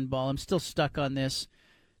home run ball? I'm still stuck on this.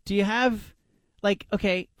 Do you have,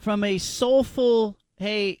 from a soulful,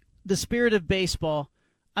 hey, the spirit of baseball,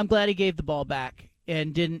 I'm glad he gave the ball back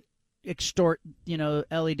and didn't extort,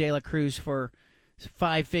 Ellie De La Cruz for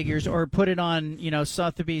 5 figures or put it on,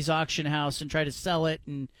 Sotheby's auction house and try to sell it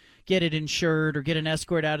and get it insured or get an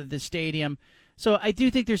escort out of the stadium. So I do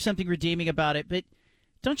think there's something redeeming about it, but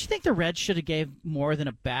don't you think the Reds should have gave more than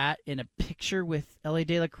a bat in a picture with Ellie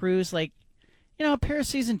De La Cruz? Like, a pair of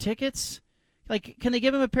season tickets? Like, can they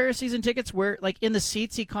give him a pair of season tickets where, in the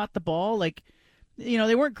seats he caught the ball? Like,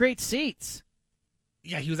 they weren't great seats.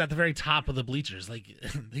 Yeah, he was at the very top of the bleachers. Like,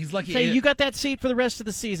 he's lucky. Say, you got that seat for the rest of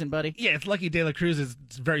the season, buddy. Yeah, it's lucky De La Cruz is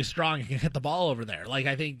very strong and can hit the ball over there. Like,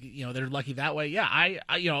 I think, they're lucky that way. Yeah, I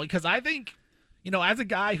because I think, as a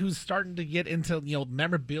guy who's starting to get into,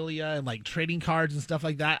 memorabilia and, trading cards and stuff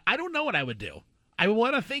like that, I don't know what I would do. I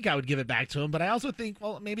want to think I would give it back to him, but I also think,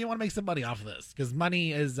 well, maybe I want to make some money off of this because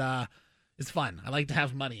money is fun. I like to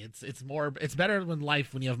have money. It's better than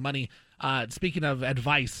life when you have money. Speaking of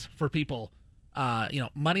advice for people,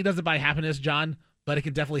 money doesn't buy happiness, John, but it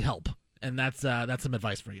can definitely help, and that's some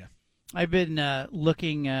advice for you. I've been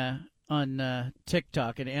looking on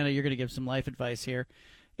TikTok, and Anna, you're going to give some life advice here.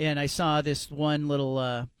 And I saw this one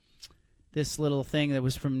little thing that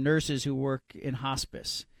was from nurses who work in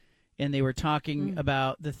hospice, and they were talking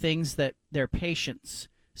about the things that their patients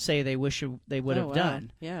say they wish they would have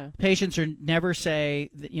done. Yeah, patients never say,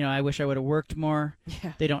 I wish I would have worked more.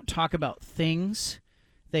 Yeah. They don't talk about things.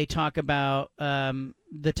 They talk about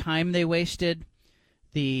the time they wasted,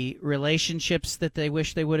 the relationships that they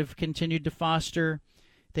wish they would have continued to foster.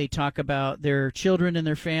 They talk about their children and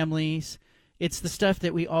their families. It's the stuff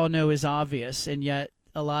that we all know is obvious, and yet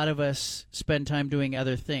a lot of us spend time doing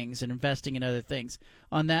other things and investing in other things.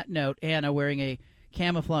 On that note, Anna, wearing a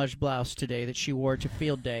camouflage blouse today that she wore to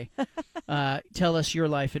field day. Tell us your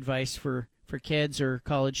life advice for kids or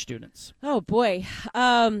college students. Oh, boy.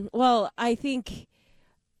 Well, I think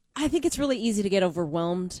it's really easy to get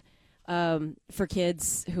overwhelmed for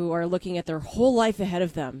kids who are looking at their whole life ahead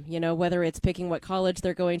of them, whether it's picking what college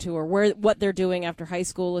they're going to or what they're doing after high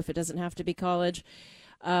school, if it doesn't have to be college,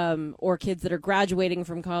 or kids that are graduating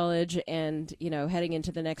from college and, heading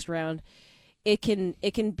into the next round. It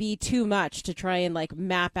can be too much to try and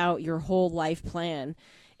map out your whole life plan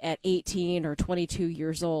at 18 or 22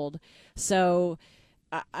 years old. So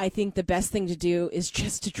I think the best thing to do is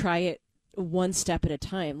just to try it one step at a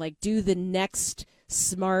time. Do the next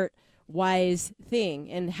smart, wise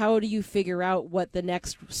thing. And how do you figure out what the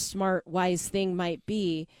next smart, wise thing might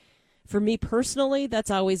be? For me personally,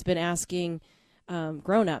 that's always been asking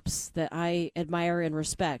grown-ups that I admire and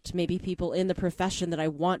respect, maybe people in the profession that I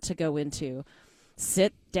want to go into.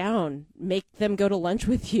 Sit down, make them go to lunch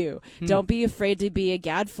with you. Don't be afraid to be a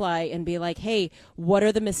gadfly and be like, hey, what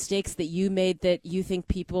are the mistakes that you made that you think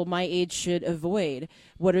people my age should avoid?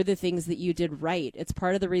 What are the things that you did right? It's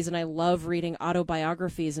part of the reason I love reading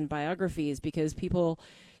autobiographies and biographies, because people,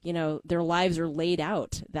 their lives are laid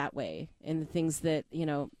out that way, and the things that,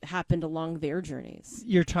 happened along their journeys.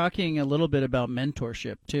 You're talking a little bit about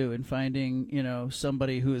mentorship, too, and finding,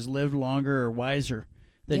 somebody who has lived longer or wiser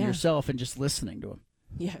than yourself and just listening to them.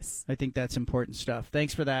 Yes. I think that's important stuff.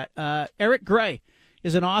 Thanks for that. Eric Gray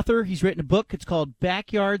is an author. He's written a book. It's called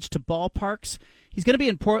Backyards to Ballparks. He's going to be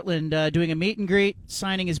in Portland doing a meet and greet,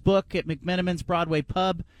 signing his book at McMenamin's Broadway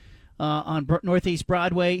Pub on Northeast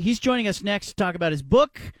Broadway. He's joining us next to talk about his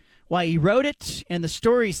book, why he wrote it, and the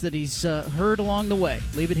stories that he's heard along the way.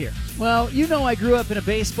 Leave it here. Well, I grew up in a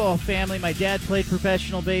baseball family. My dad played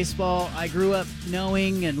professional baseball. I grew up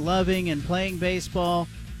knowing and loving and playing baseball.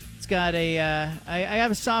 It's got I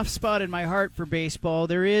have a soft spot in my heart for baseball.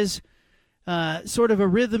 There is sort of a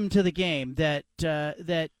rhythm to the game that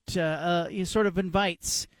sort of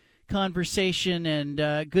invites conversation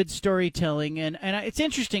and good storytelling. And it's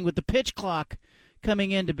interesting with the pitch clock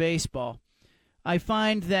coming into baseball. I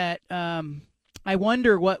find that I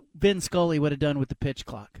wonder what Vin Scully would have done with the pitch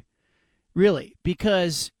clock, really,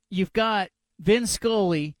 because you've got Vin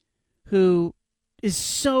Scully, who is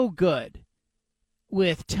so good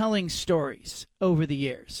with telling stories over the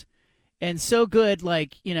years, and so good,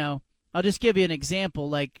 I'll just give you an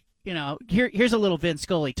example. Here's a little Vin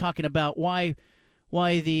Scully talking about why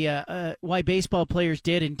baseball players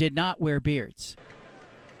did and did not wear beards.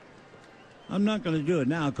 I'm not going to do it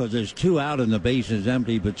now because there's two out and the base is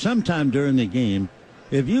empty, but sometime during the game,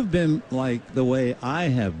 if you've been like the way I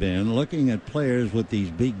have been, looking at players with these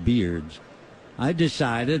big beards, I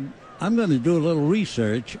decided I'm going to do a little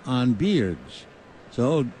research on beards.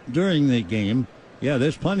 So during the game,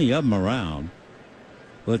 there's plenty of them around.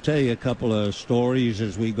 We'll tell you a couple of stories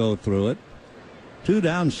as we go through it. 2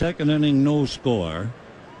 down, second inning, no score.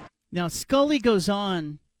 Now, Scully goes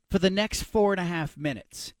on for the next 4.5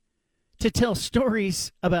 minutes to tell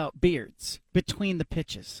stories about beards between the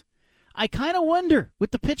pitches. I kind of wonder,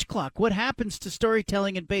 with the pitch clock, what happens to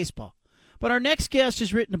storytelling in baseball. But our next guest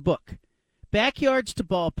has written a book, Backyards to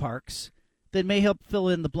Ballparks, that may help fill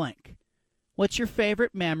in the blank. What's your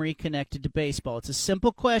favorite memory connected to baseball? It's a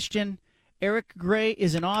simple question. Eric Gray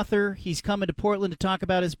is an author. He's coming to Portland to talk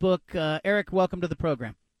about his book. Eric, welcome to the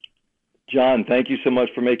program. John, thank you so much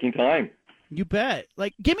for making time. You bet.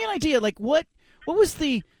 Give me an idea. What was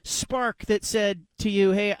the spark that said to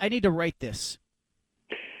you, hey, I need to write this?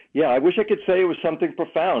 Yeah, I wish I could say it was something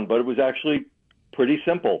profound, but it was actually pretty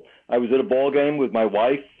simple. I was at a ball game with my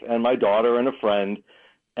wife and my daughter and a friend,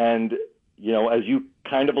 and, as you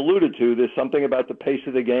kind of alluded to, there's something about the pace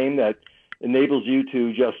of the game that enables you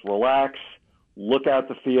to just relax, look out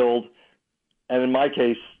the field, and in my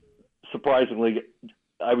case, surprisingly,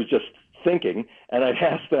 I was just thinking, and I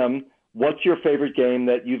asked them, what's your favorite game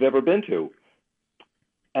that you've ever been to?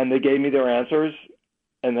 And they gave me their answers,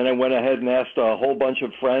 and then I went ahead and asked a whole bunch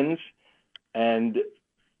of friends, and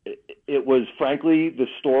it was, frankly, the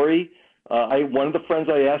story. One of the friends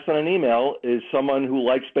I asked on an email is someone who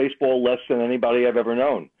likes baseball less than anybody I've ever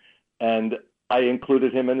known, and I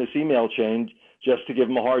included him in this email chain just to give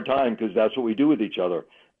him a hard time because that's what we do with each other.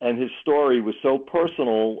 And his story was so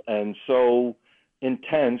personal and so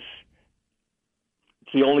intense.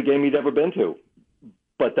 It's the only game he'd ever been to.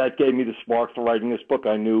 but that gave me the spark for writing this book.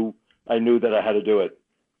 I knew that I had to do it.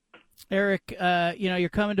 Eric, you're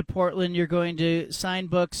coming to Portland. You're going to sign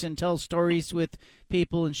books and tell stories with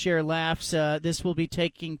people and share laughs. This will be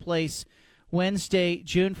taking place Wednesday,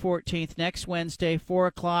 June 14th, next Wednesday, 4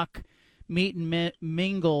 o'clock, meet and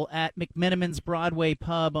mingle at McMenamin's Broadway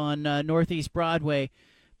Pub on Northeast Broadway.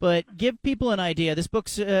 But give people an idea. This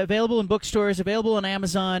book's available in bookstores, available on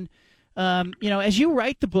Amazon. As you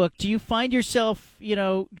write the book, do you find yourself,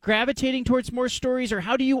 gravitating towards more stories, or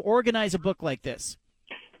how do you organize a book like this?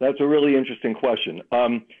 That's a really interesting question.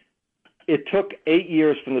 It took 8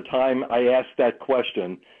 years from the time I asked that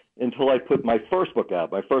question until I put my first book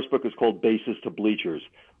out. My first book is called Bases to Bleachers,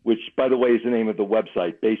 which, by the way, is the name of the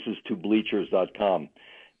website, basestobleachers.com.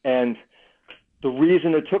 And the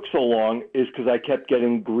reason it took so long is because I kept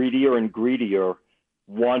getting greedier and greedier,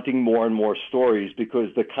 wanting more and more stories, because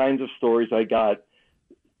the kinds of stories I got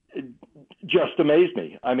just amazed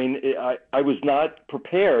me. I mean, I was not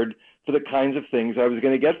prepared for the kinds of things I was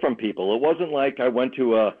going to get from people. It wasn't like I went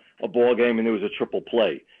to a ball game and there was a triple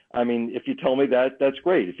play. I mean, if you tell me that, that's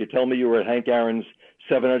great. If you tell me you were at Hank Aaron's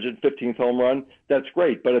 715th home run, that's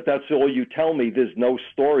great. But if that's all you tell me, there's no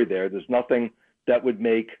story there. There's nothing that would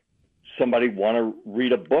make somebody want to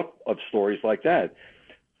read a book of stories like that.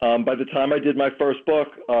 By the time I did my first book,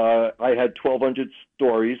 I had 1,200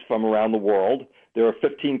 stories from around the world. There are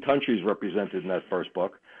 15 countries represented in that first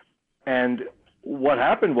book. And what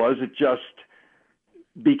happened was it just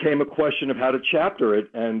became a question of how to chapter it.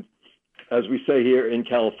 And as we say here in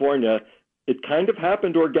California, it kind of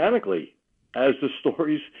happened organically. As the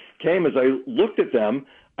stories came, as I looked at them,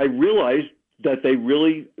 I realized that they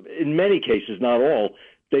really, in many cases, not all,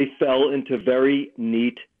 they fell into very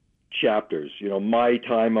neat chapters. My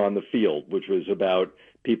time on the field, which was about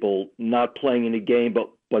people not playing in a game,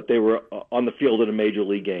 but they were on the field in a major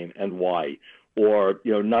league game, and why. Or,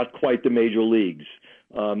 not quite the major leagues.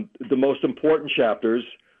 The most important chapters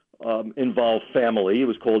involve family. It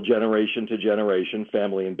was called Generation to Generation,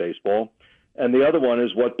 Family in Baseball. And the other one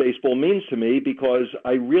is what baseball means to me, because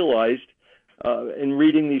I realized in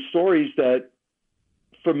reading these stories that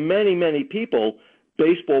for many, many people,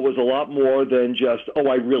 baseball was a lot more than just, oh,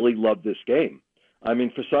 I really love this game. I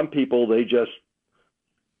mean, for some people, they just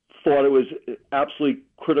thought it was absolutely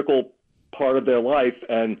critical part of their life,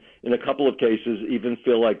 and in a couple of cases, even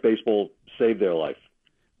feel like baseball saved their life.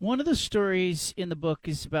 One of the stories in the book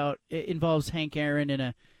involves Hank Aaron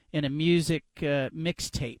in a music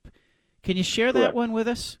mixtape. Can you share that one with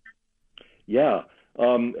us? Yeah,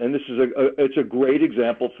 and this is it's a great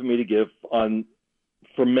example for me to give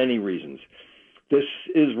for many reasons. This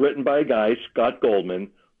is written by a guy, Scott Goldman,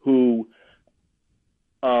 who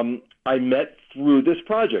I met through this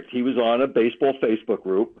project. He was on a baseball Facebook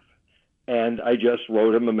group, and I just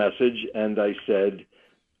wrote him a message, and I said,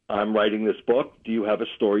 I'm writing this book. Do you have a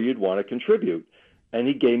story you'd want to contribute? And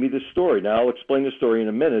he gave me this story. Now, I'll explain the story in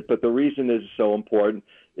a minute, but the reason it's so important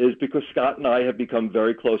is because Scott and I have become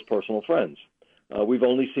very close personal friends. We've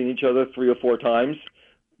only seen each other 3 or 4 times,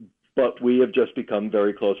 but we have just become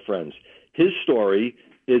very close friends. His story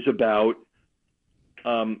is about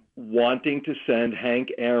wanting to send Hank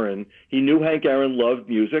Aaron. He knew Hank Aaron loved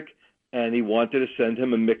music, and he wanted to send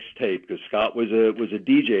him a mixtape because Scott was a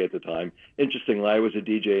DJ at the time. Interestingly, I was a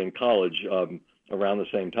DJ in college around the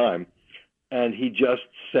same time. And he just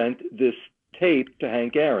sent this tape to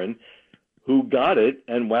Hank Aaron, who got it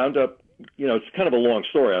and wound up, it's kind of a long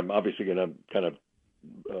story. I'm obviously going to kind of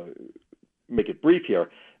make it brief here.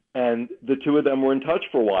 And the two of them were in touch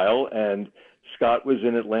for a while, and Scott was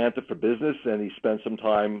in Atlanta for business, and he spent some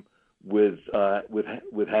time with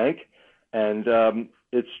Hank. And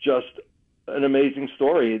it's just an amazing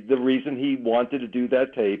story. The reason he wanted to do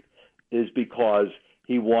that tape is because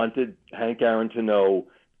he wanted Hank Aaron to know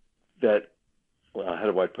that, well,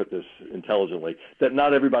 how do I put this intelligently, that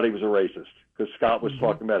not everybody was a racist. Because Scott was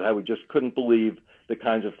talking about how he just couldn't believe the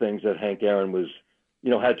kinds of things that Hank Aaron was,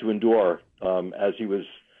 had to endure as he was,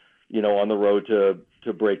 on the road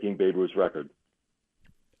to breaking Babe Ruth's record.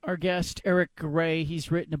 Our guest, Eric Gray,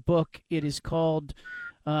 he's written a book. It is called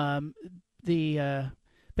The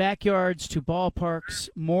Backyards to Ballparks,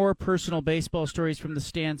 More Personal Baseball Stories from the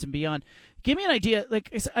Stands and Beyond. Give me an idea.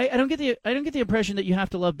 Like, I don't get the impression that you have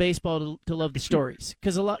to love baseball to love the stories,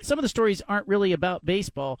 because some of the stories aren't really about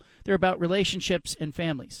baseball. They're about relationships and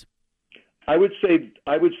families. I would say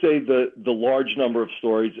the large number of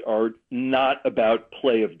stories are not about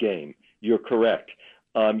play of game. You're correct.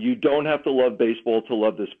 You don't have to love baseball to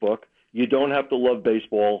love this book. You don't have to love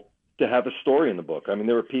baseball to have a story in the book. I mean,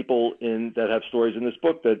 there are people that have stories in this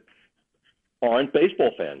book that aren't baseball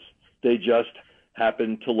fans. They just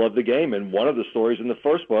happened to love the game. And one of the stories in the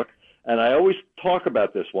first book, and I always talk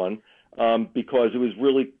about this one because it was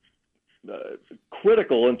really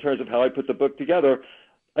critical in terms of how I put the book together.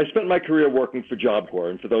 I spent my career working for Job Corps,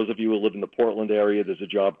 and for those of you who live in the Portland area, there's a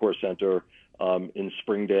Job Corps center in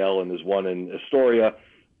Springdale, and there's one in Astoria.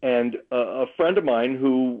 And a friend of mine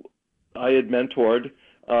who I had mentored,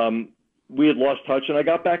 we had lost touch, and I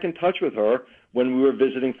got back in touch with her when we were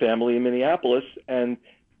visiting family in Minneapolis, and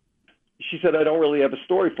she said, I don't really have a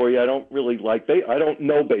story for you. I don't really I don't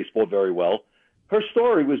know baseball very well. Her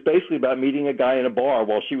story was basically about meeting a guy in a bar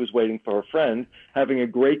while she was waiting for her friend, having a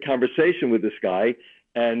great conversation with this guy.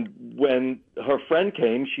 And when her friend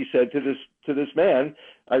came, she said to this man,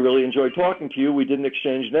 I really enjoyed talking to you. We didn't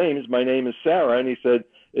exchange names. My name is Sarah. And he said,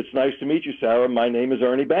 it's nice to meet you, Sarah. My name is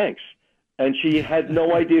Ernie Banks. And she had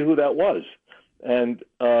no idea who that was. And,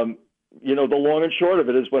 the long and short of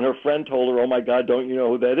it is when her friend told her, oh, my God, don't you know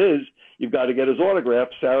who that is? You've got to get his autograph.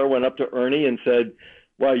 Sarah went up to Ernie and said,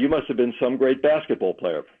 wow, you must have been some great basketball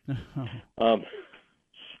player.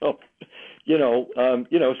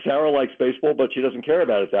 Sarah likes baseball, but she doesn't care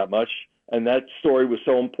about it that much. And that story was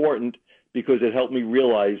so important because it helped me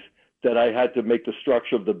realize that I had to make the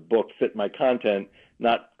structure of the book fit my content,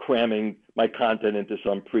 not cramming my content into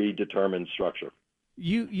some predetermined structure.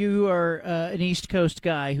 You are an East Coast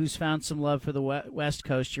guy who's found some love for the West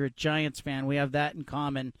Coast. You're a Giants fan. We have that in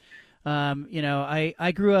common.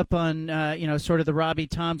 I grew up on, sort of the Robbie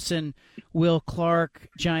Thompson, Will Clark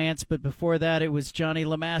Giants, but before that it was Johnny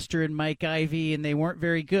LeMaster and Mike Ivey, and they weren't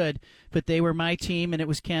very good, but they were my team, and it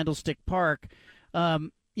was Candlestick Park. I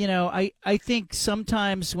think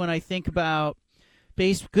sometimes when I think about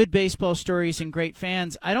good baseball stories and great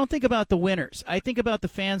fans, I don't think about the winners. I think about the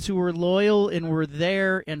fans who were loyal and were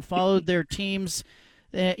there and followed their teams,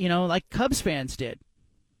 like Cubs fans did.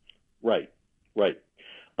 Right.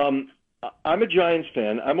 I'm a Giants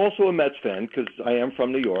fan. I'm also a Mets fan because I am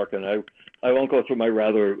from New York, and I won't go through my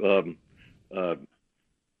rather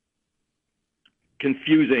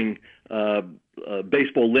confusing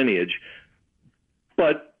baseball lineage.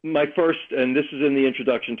 But my first, and this is in the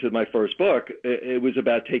introduction to my first book, it was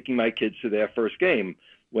about taking my kids to their first game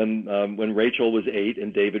when Rachel was 8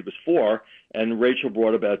 and David was 4, and Rachel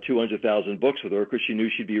brought about 200,000 books with her because she knew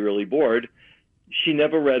she'd be really bored. She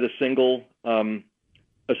never read a single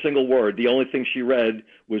word. The only thing she read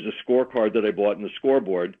was a scorecard that I bought in the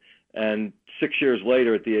scoreboard. And 6 years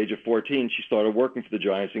later, at the age of 14, she started working for the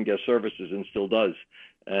Giants in guest services and still does.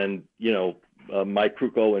 And, Mike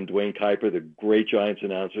Krukow and Dwayne Kuiper, the great Giants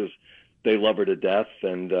announcers, they love her to death.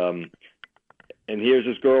 And here's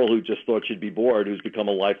this girl who just thought she'd be bored, who's become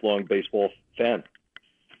a lifelong baseball fan.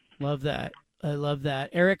 Love that. I love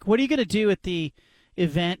that. Eric, what are you going to do at the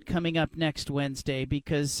event coming up next Wednesday?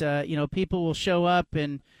 Because people will show up,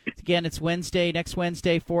 and again, it's next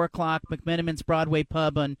Wednesday, 4:00, McMenamin's Broadway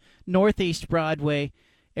Pub on Northeast Broadway.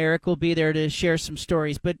 Eric will be there to share some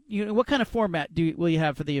stories. But what kind of format will you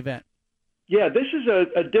have for the event? Yeah, this is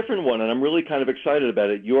a different one, and I'm really kind of excited about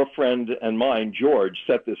it. Your friend and mine, George,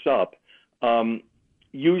 set this up.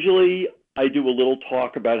 Usually, I do a little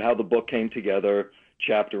talk about how the book came together,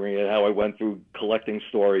 chaptering it, how I went through collecting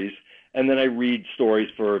stories. And then I read stories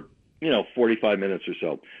for, 45 minutes or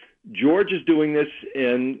so. George is doing this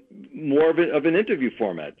in more of an interview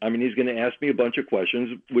format. I mean, he's going to ask me a bunch of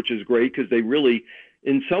questions, which is great because they really,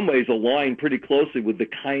 in some ways, align pretty closely with the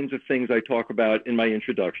kinds of things I talk about in my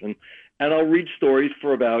introduction. And I'll read stories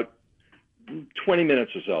for about 20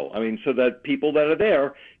 minutes or so. I mean, so that people that are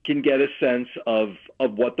there can get a sense of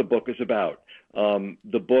what the book is about.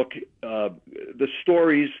 The book, the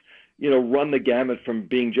stories, run the gamut from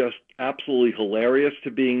being just absolutely hilarious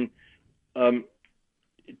to being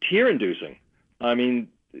tear-inducing. I mean,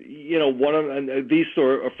 these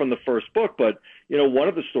stories are from the first book, but, one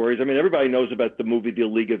of the stories, I mean, everybody knows about the movie The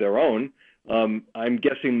League of Their Own. I'm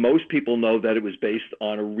guessing most people know that it was based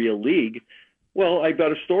on a real league. Well, I've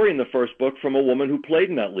got a story in the first book from a woman who played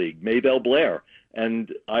in that league, Maybelle Blair,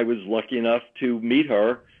 and I was lucky enough to meet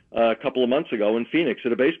her a couple of months ago in Phoenix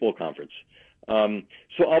at a baseball conference.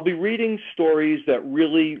 So I'll be reading stories that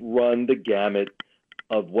really run the gamut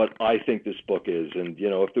of what I think this book is. And,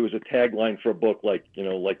 if there was a tagline for a book like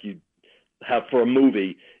you have for a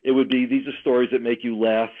movie, it would be, these are stories that make you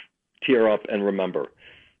laugh, tear up, and remember.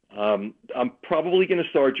 I'm probably going to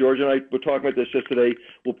start, George and I were talking about this yesterday,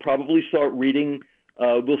 we'll probably start reading,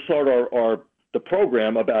 we'll start the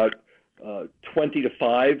program about 20 to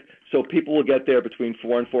 5, so people will get there between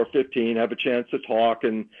 4 and 4:15, have a chance to talk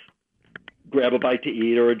and grab a bite to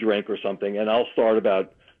eat or a drink or something, and I'll start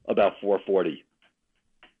about 4:40.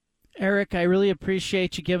 Eric, I really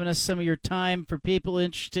appreciate you giving us some of your time. For people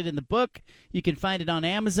interested in the book, you can find it on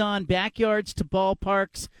Amazon, Backyards to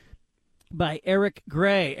Ballparks by Eric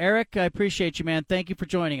Gray. Eric, I appreciate you, man. Thank you for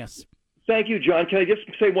joining us. Thank you, John. Can I just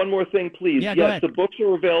say one more thing, please? Yeah, go ahead. The books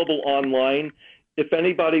are available online. If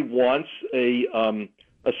anybody wants a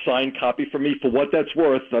signed copy from me, for what that's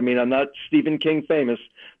worth, I mean, I'm not Stephen King famous,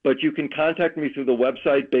 but you can contact me through the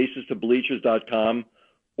website, basestobleachers.com,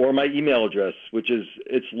 or my email address,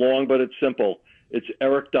 it's long, but it's simple. It's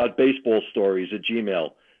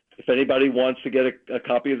eric.baseballstories@gmail.com. If anybody wants to get a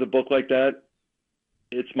copy of the book like that,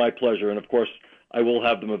 it's my pleasure. And, of course, I will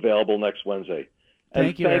have them available next Wednesday. And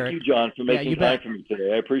thank you, thank you, John, for making time bet. for me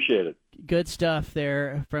today. I appreciate it. Good stuff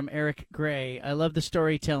there from Eric Gray. I love the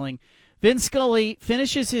storytelling. Vin Scully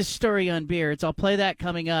finishes his story on beards. I'll play that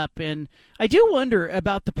coming up. And I do wonder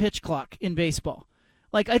about the pitch clock in baseball.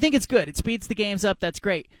 Like, I think it's good. It speeds the games up. That's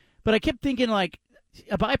great. But I kept thinking, like,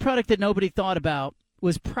 a byproduct that nobody thought about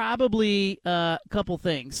was probably a couple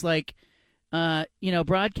things. Like,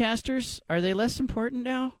 broadcasters, are they less important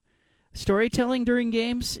now? Storytelling during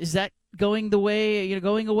games, is that going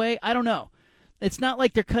away? I don't know. It's not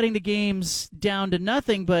like they're cutting the games down to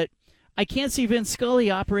nothing, but I can't see Vin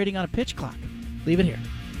Scully operating on a pitch clock. Leave it here.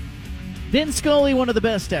 Vin Scully, one of the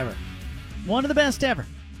best ever. One of the best ever.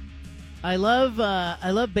 I love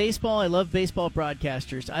baseball. I love baseball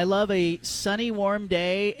broadcasters. I love a sunny, warm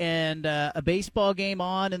day and a baseball game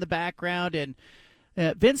on in the background. And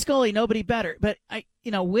Vin Scully, nobody better. But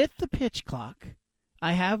with the pitch clock,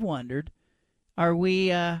 I have wondered: are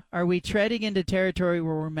we treading into territory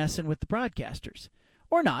where we're messing with the broadcasters,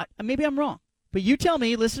 or not? Maybe I'm wrong. But you tell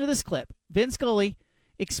me. Listen to this clip. Vin Scully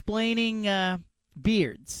explaining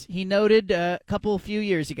beards. He noted a few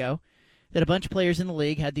years ago that a bunch of players in the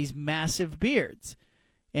league had these massive beards.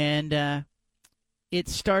 And it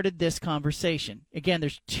started this conversation. Again,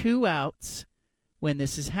 there's 2 outs when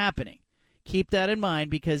this is happening. Keep that in mind,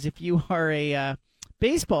 because if you are a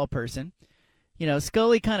baseball person,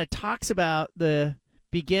 Scully kind of talks about the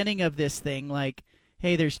beginning of this thing like,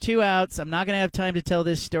 hey, there's 2 outs. I'm not going to have time to tell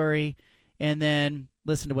this story. And then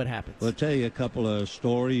listen to what happens. We'll tell you a couple of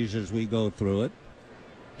stories as we go through it.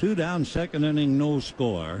 2 down, second inning, no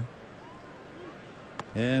score.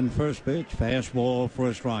 And first pitch, fastball for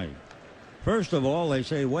a strike. First of all, they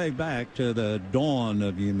say way back to the dawn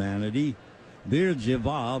of humanity, beards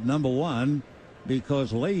evolved, number 1,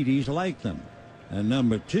 because ladies like them. And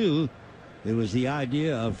number 2, it was the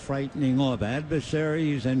idea of frightening off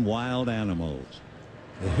adversaries and wild animals.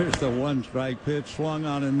 There's the 1-strike pitch, swung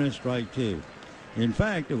on and missed, strike 2. In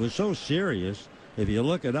fact, it was so serious, if you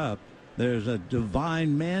look it up, there's a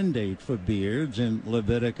divine mandate for beards in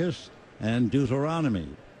Leviticus and Deuteronomy.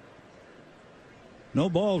 No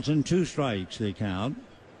balls and 2 strikes, they count.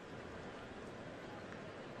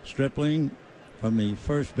 Stripling from the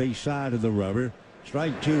first base side of the rubber.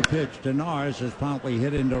 Strike 2 pitch to Norris is promptly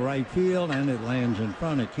hit into right field, and it lands in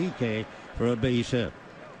front of Kike for a base hit.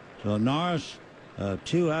 So Norris, a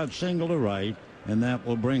 2-out single to right, and that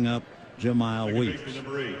will bring up Jamal Weeks.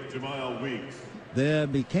 There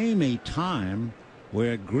became a time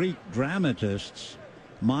where Greek dramatists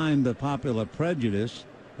mind the popular prejudice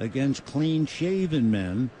against clean-shaven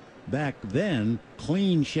men. Back then,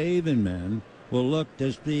 clean-shaven men were looked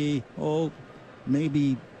as the,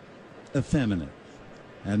 maybe effeminate.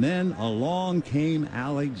 And then along came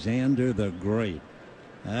Alexander the Great.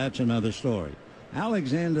 That's another story.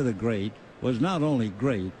 Alexander the Great was not only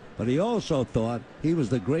great, but he also thought he was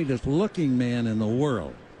the greatest looking man in the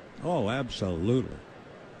world. Oh, absolutely.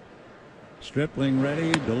 Stripling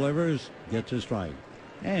ready, delivers, gets a strike.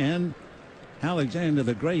 And Alexander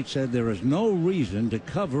the Great said, there is no reason to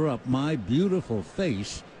cover up my beautiful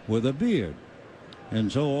face with a beard.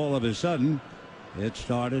 And so all of a sudden, it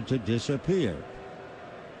started to disappear.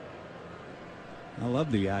 I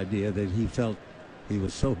love the idea that he felt he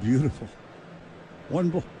was so beautiful.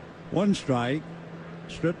 One strike.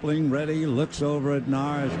 Stripling ready, looks over at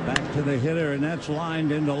Norris, back to the hitter, and that's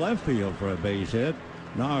lined into left field for a base hit.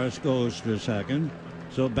 Norris goes to second.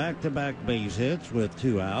 So back-to-back base hits with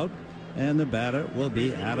 2 out, and the batter will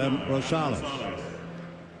be Adam Rosales.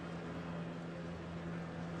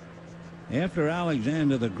 After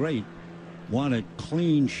Alexander the Great wanted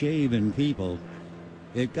clean-shaven people,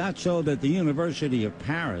 it got so that the University of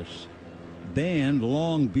Paris banned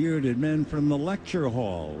long-bearded men from the lecture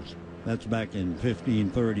halls. That's back in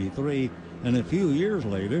 1533, and a few years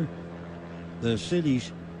later, the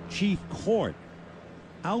city's chief court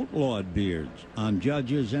outlawed beards on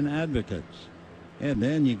judges and advocates. And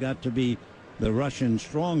then you got to be the Russian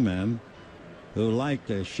strongmen who liked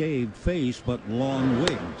a shaved face but long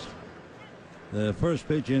wigs. The first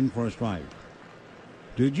pitch in for a strike.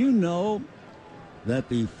 Did you know that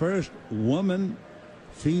the first woman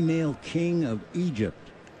female king of Egypt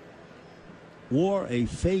wore a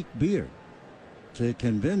fake beard to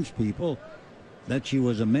convince people that she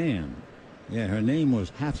was a man? Yeah, her name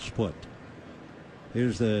was Hatshepsut.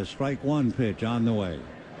 Here's the strike one pitch on the way.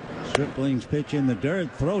 Stripling's pitch in the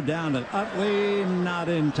dirt. Throw down to Utley, not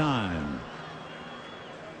in time.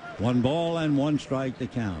 1 ball and 1 strike to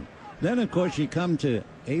count. Then, of course, you come to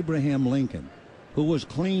Abraham Lincoln, who was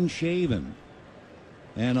clean shaven,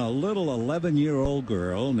 and a little 11-year-old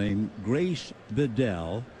girl named Grace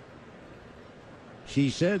Bedell. She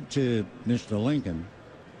said to Mr. Lincoln,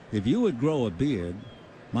 "If you would grow a beard,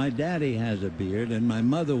 my daddy has a beard, and my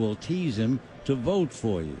mother will tease him to vote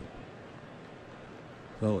for you."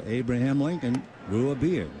 So Abraham Lincoln grew a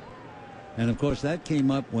beard. And, of course, that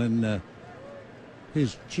came up when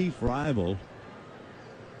his chief rival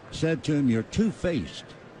said to him, "You're two-faced."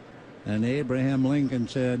 And Abraham Lincoln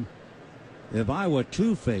said, "If I were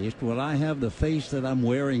two-faced, would I have the face that I'm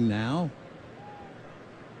wearing now?"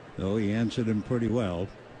 So he answered him pretty well.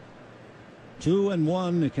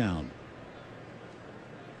 2-1 to count.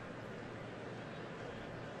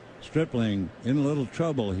 Stripling in a little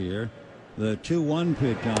trouble here. The 2-1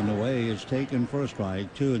 pitch on the way is taken for a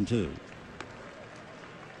strike, 2-2.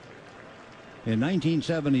 In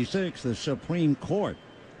 1976, the Supreme Court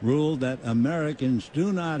ruled that Americans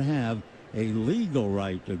do not have a legal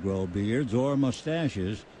right to grow beards or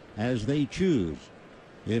mustaches as they choose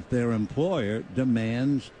if their employer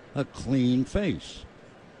demands a clean face.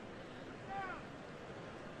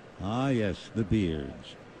 Ah, yes, the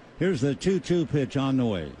beards. Here's the 2-2 pitch on the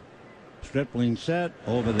way. Stripling set,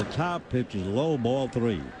 over the top, pitch is low, ball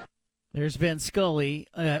 3. There's Vin Scully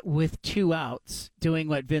with 2 outs, doing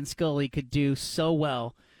what Vin Scully could do so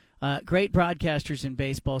well. Great broadcasters in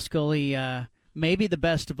baseball. Scully, maybe the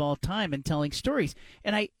best of all time in telling stories.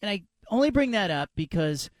 And I only bring that up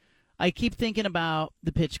because I keep thinking about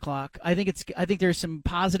the pitch clock. I think there's some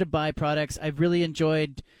positive byproducts. I've really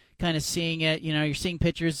enjoyed kind of seeing it. You know, you're seeing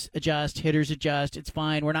pitchers adjust, hitters adjust. It's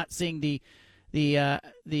fine. We're not seeing the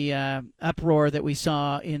uproar that we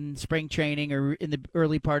saw in spring training or in the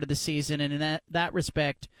early part of the season, and in that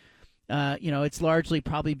respect, it's largely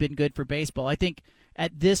probably been good for baseball. I think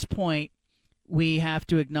at this point we have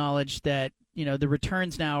to acknowledge that the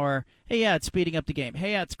returns now are, hey, yeah, it's speeding up the game.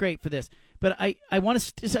 Hey, yeah, it's great for this, but I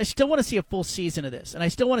still want to see a full season of this, and I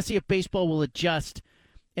still want to see if baseball will adjust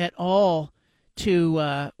at all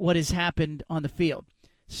to what has happened on the field.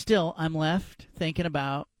 Still, I'm left thinking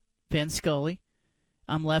about Vin Scully.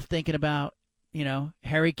 I'm left thinking about,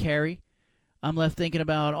 Harry Carey. I'm left thinking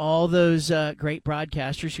about all those great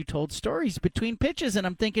broadcasters who told stories between pitches, and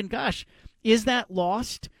I'm thinking, gosh, is that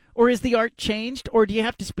lost, or is the art changed, or do you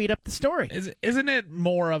have to speed up the story? Isn't it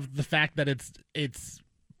more of the fact that it's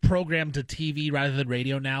programmed to TV rather than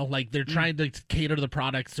radio now? Like they're trying to cater to the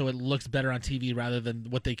product so it looks better on TV rather than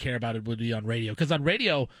what they care about it would be on radio. Because on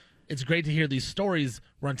radio, it's great to hear these stories.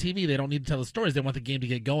 Where on TV, they don't need to tell the stories. They want the game to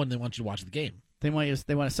get going. They want you to watch the game. They want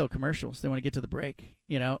to sell commercials. They want to get to the break,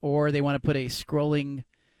 or they want to put a scrolling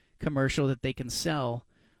commercial that they can sell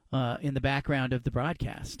in the background of the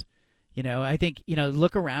broadcast. I think,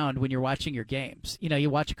 look around when you're watching your games. You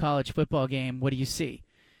watch a college football game. What do you see?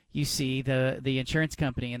 You see the insurance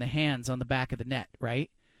company and the hands on the back of the net, right?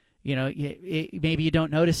 Maybe you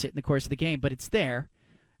don't notice it in the course of the game, but it's there.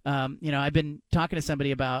 I've been talking to somebody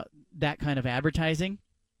about that kind of advertising,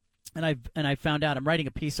 and I found out I'm writing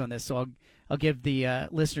a piece on this, so I'll give the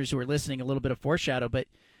listeners who are listening a little bit of foreshadow. But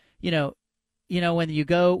when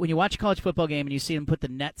you watch a college football game and you see them put the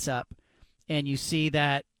nets up, and you see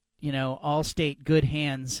that Allstate Good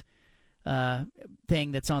Hands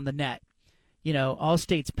thing that's on the net,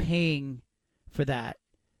 Allstate's paying for that,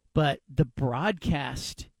 but the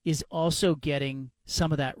broadcast is also getting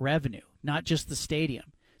some of that revenue, not just the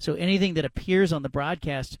stadium. So anything that appears on the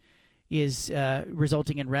broadcast is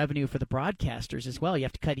resulting in revenue for the broadcasters as well. You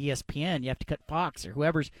have to cut ESPN, you have to cut Fox, or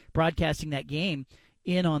whoever's broadcasting that game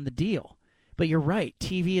in on the deal. But you're right,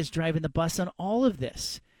 TV is driving the bus on all of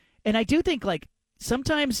this. And I do think,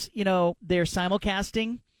 sometimes, they're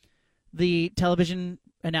simulcasting the television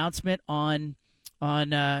announcement on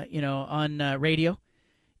radio.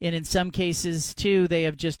 And in some cases, too, they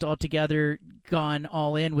have just altogether gone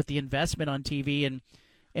all in with the investment on TV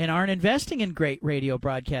and aren't investing in great radio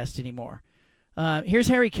broadcast anymore. Here's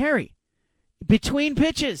Harry Carey, between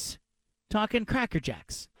pitches, talking Cracker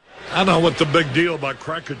Jacks. I know what the big deal about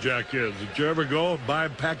Cracker Jack is. Did you ever go and buy a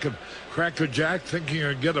pack of Cracker Jack thinking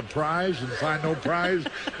you're going to get a prize and find no prize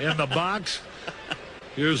in the box?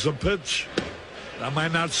 Here's the pitch. That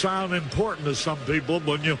might not sound important to some people,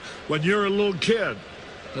 but when you're a little kid,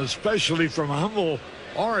 especially from humble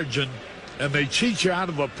origin, and they cheat you out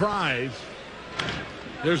of a prize.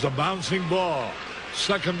 There's a bouncing ball.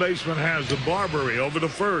 Second baseman has the Barbary over to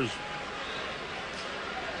first.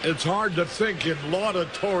 It's hard to think in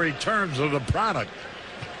laudatory terms of the product.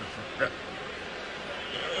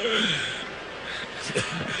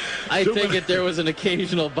 I take it there was an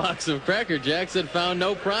occasional box of Cracker Jacks that found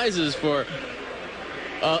no prizes for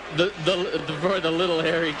the little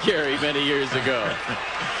Harry Carey many years ago.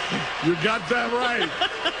 You got that right.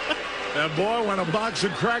 And boy, when a box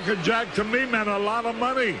of Cracker Jack to me meant a lot of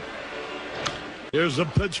money. Here's a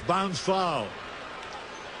pitch bounce foul.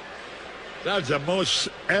 That's the most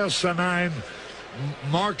asinine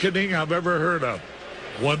marketing I've ever heard of.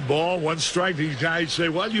 1 ball, 1 strike. These guys say,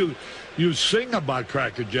 well, you sing about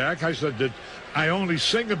Cracker Jack. I said that I only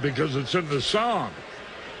sing it because it's in the song.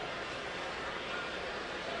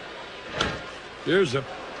 Here's a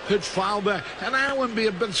pitch foul back. And I wouldn't be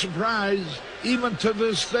a bit surprised, even to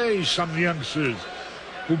this day, some youngsters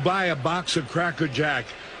who buy a box of Cracker Jack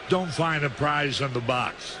don't find a prize in the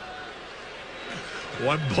box.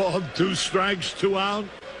 1 ball, 2 strikes, 2 out.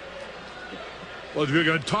 Well, if you're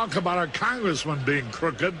going to talk about our congressman being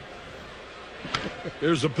crooked,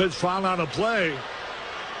 here's a pitch foul on a play.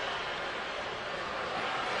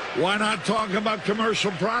 Why not talk about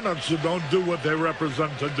commercial products that don't do what they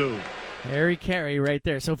represent to do? Harry Carey right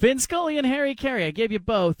there. So Vin Scully and Harry Carey, I gave you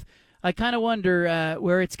both. I kind of wonder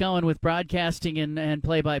where it's going with broadcasting and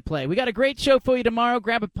play-by-play. We got a great show for you tomorrow.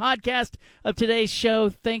 Grab a podcast of today's show.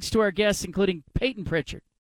 Thanks to our guests, including Payton Pritchard.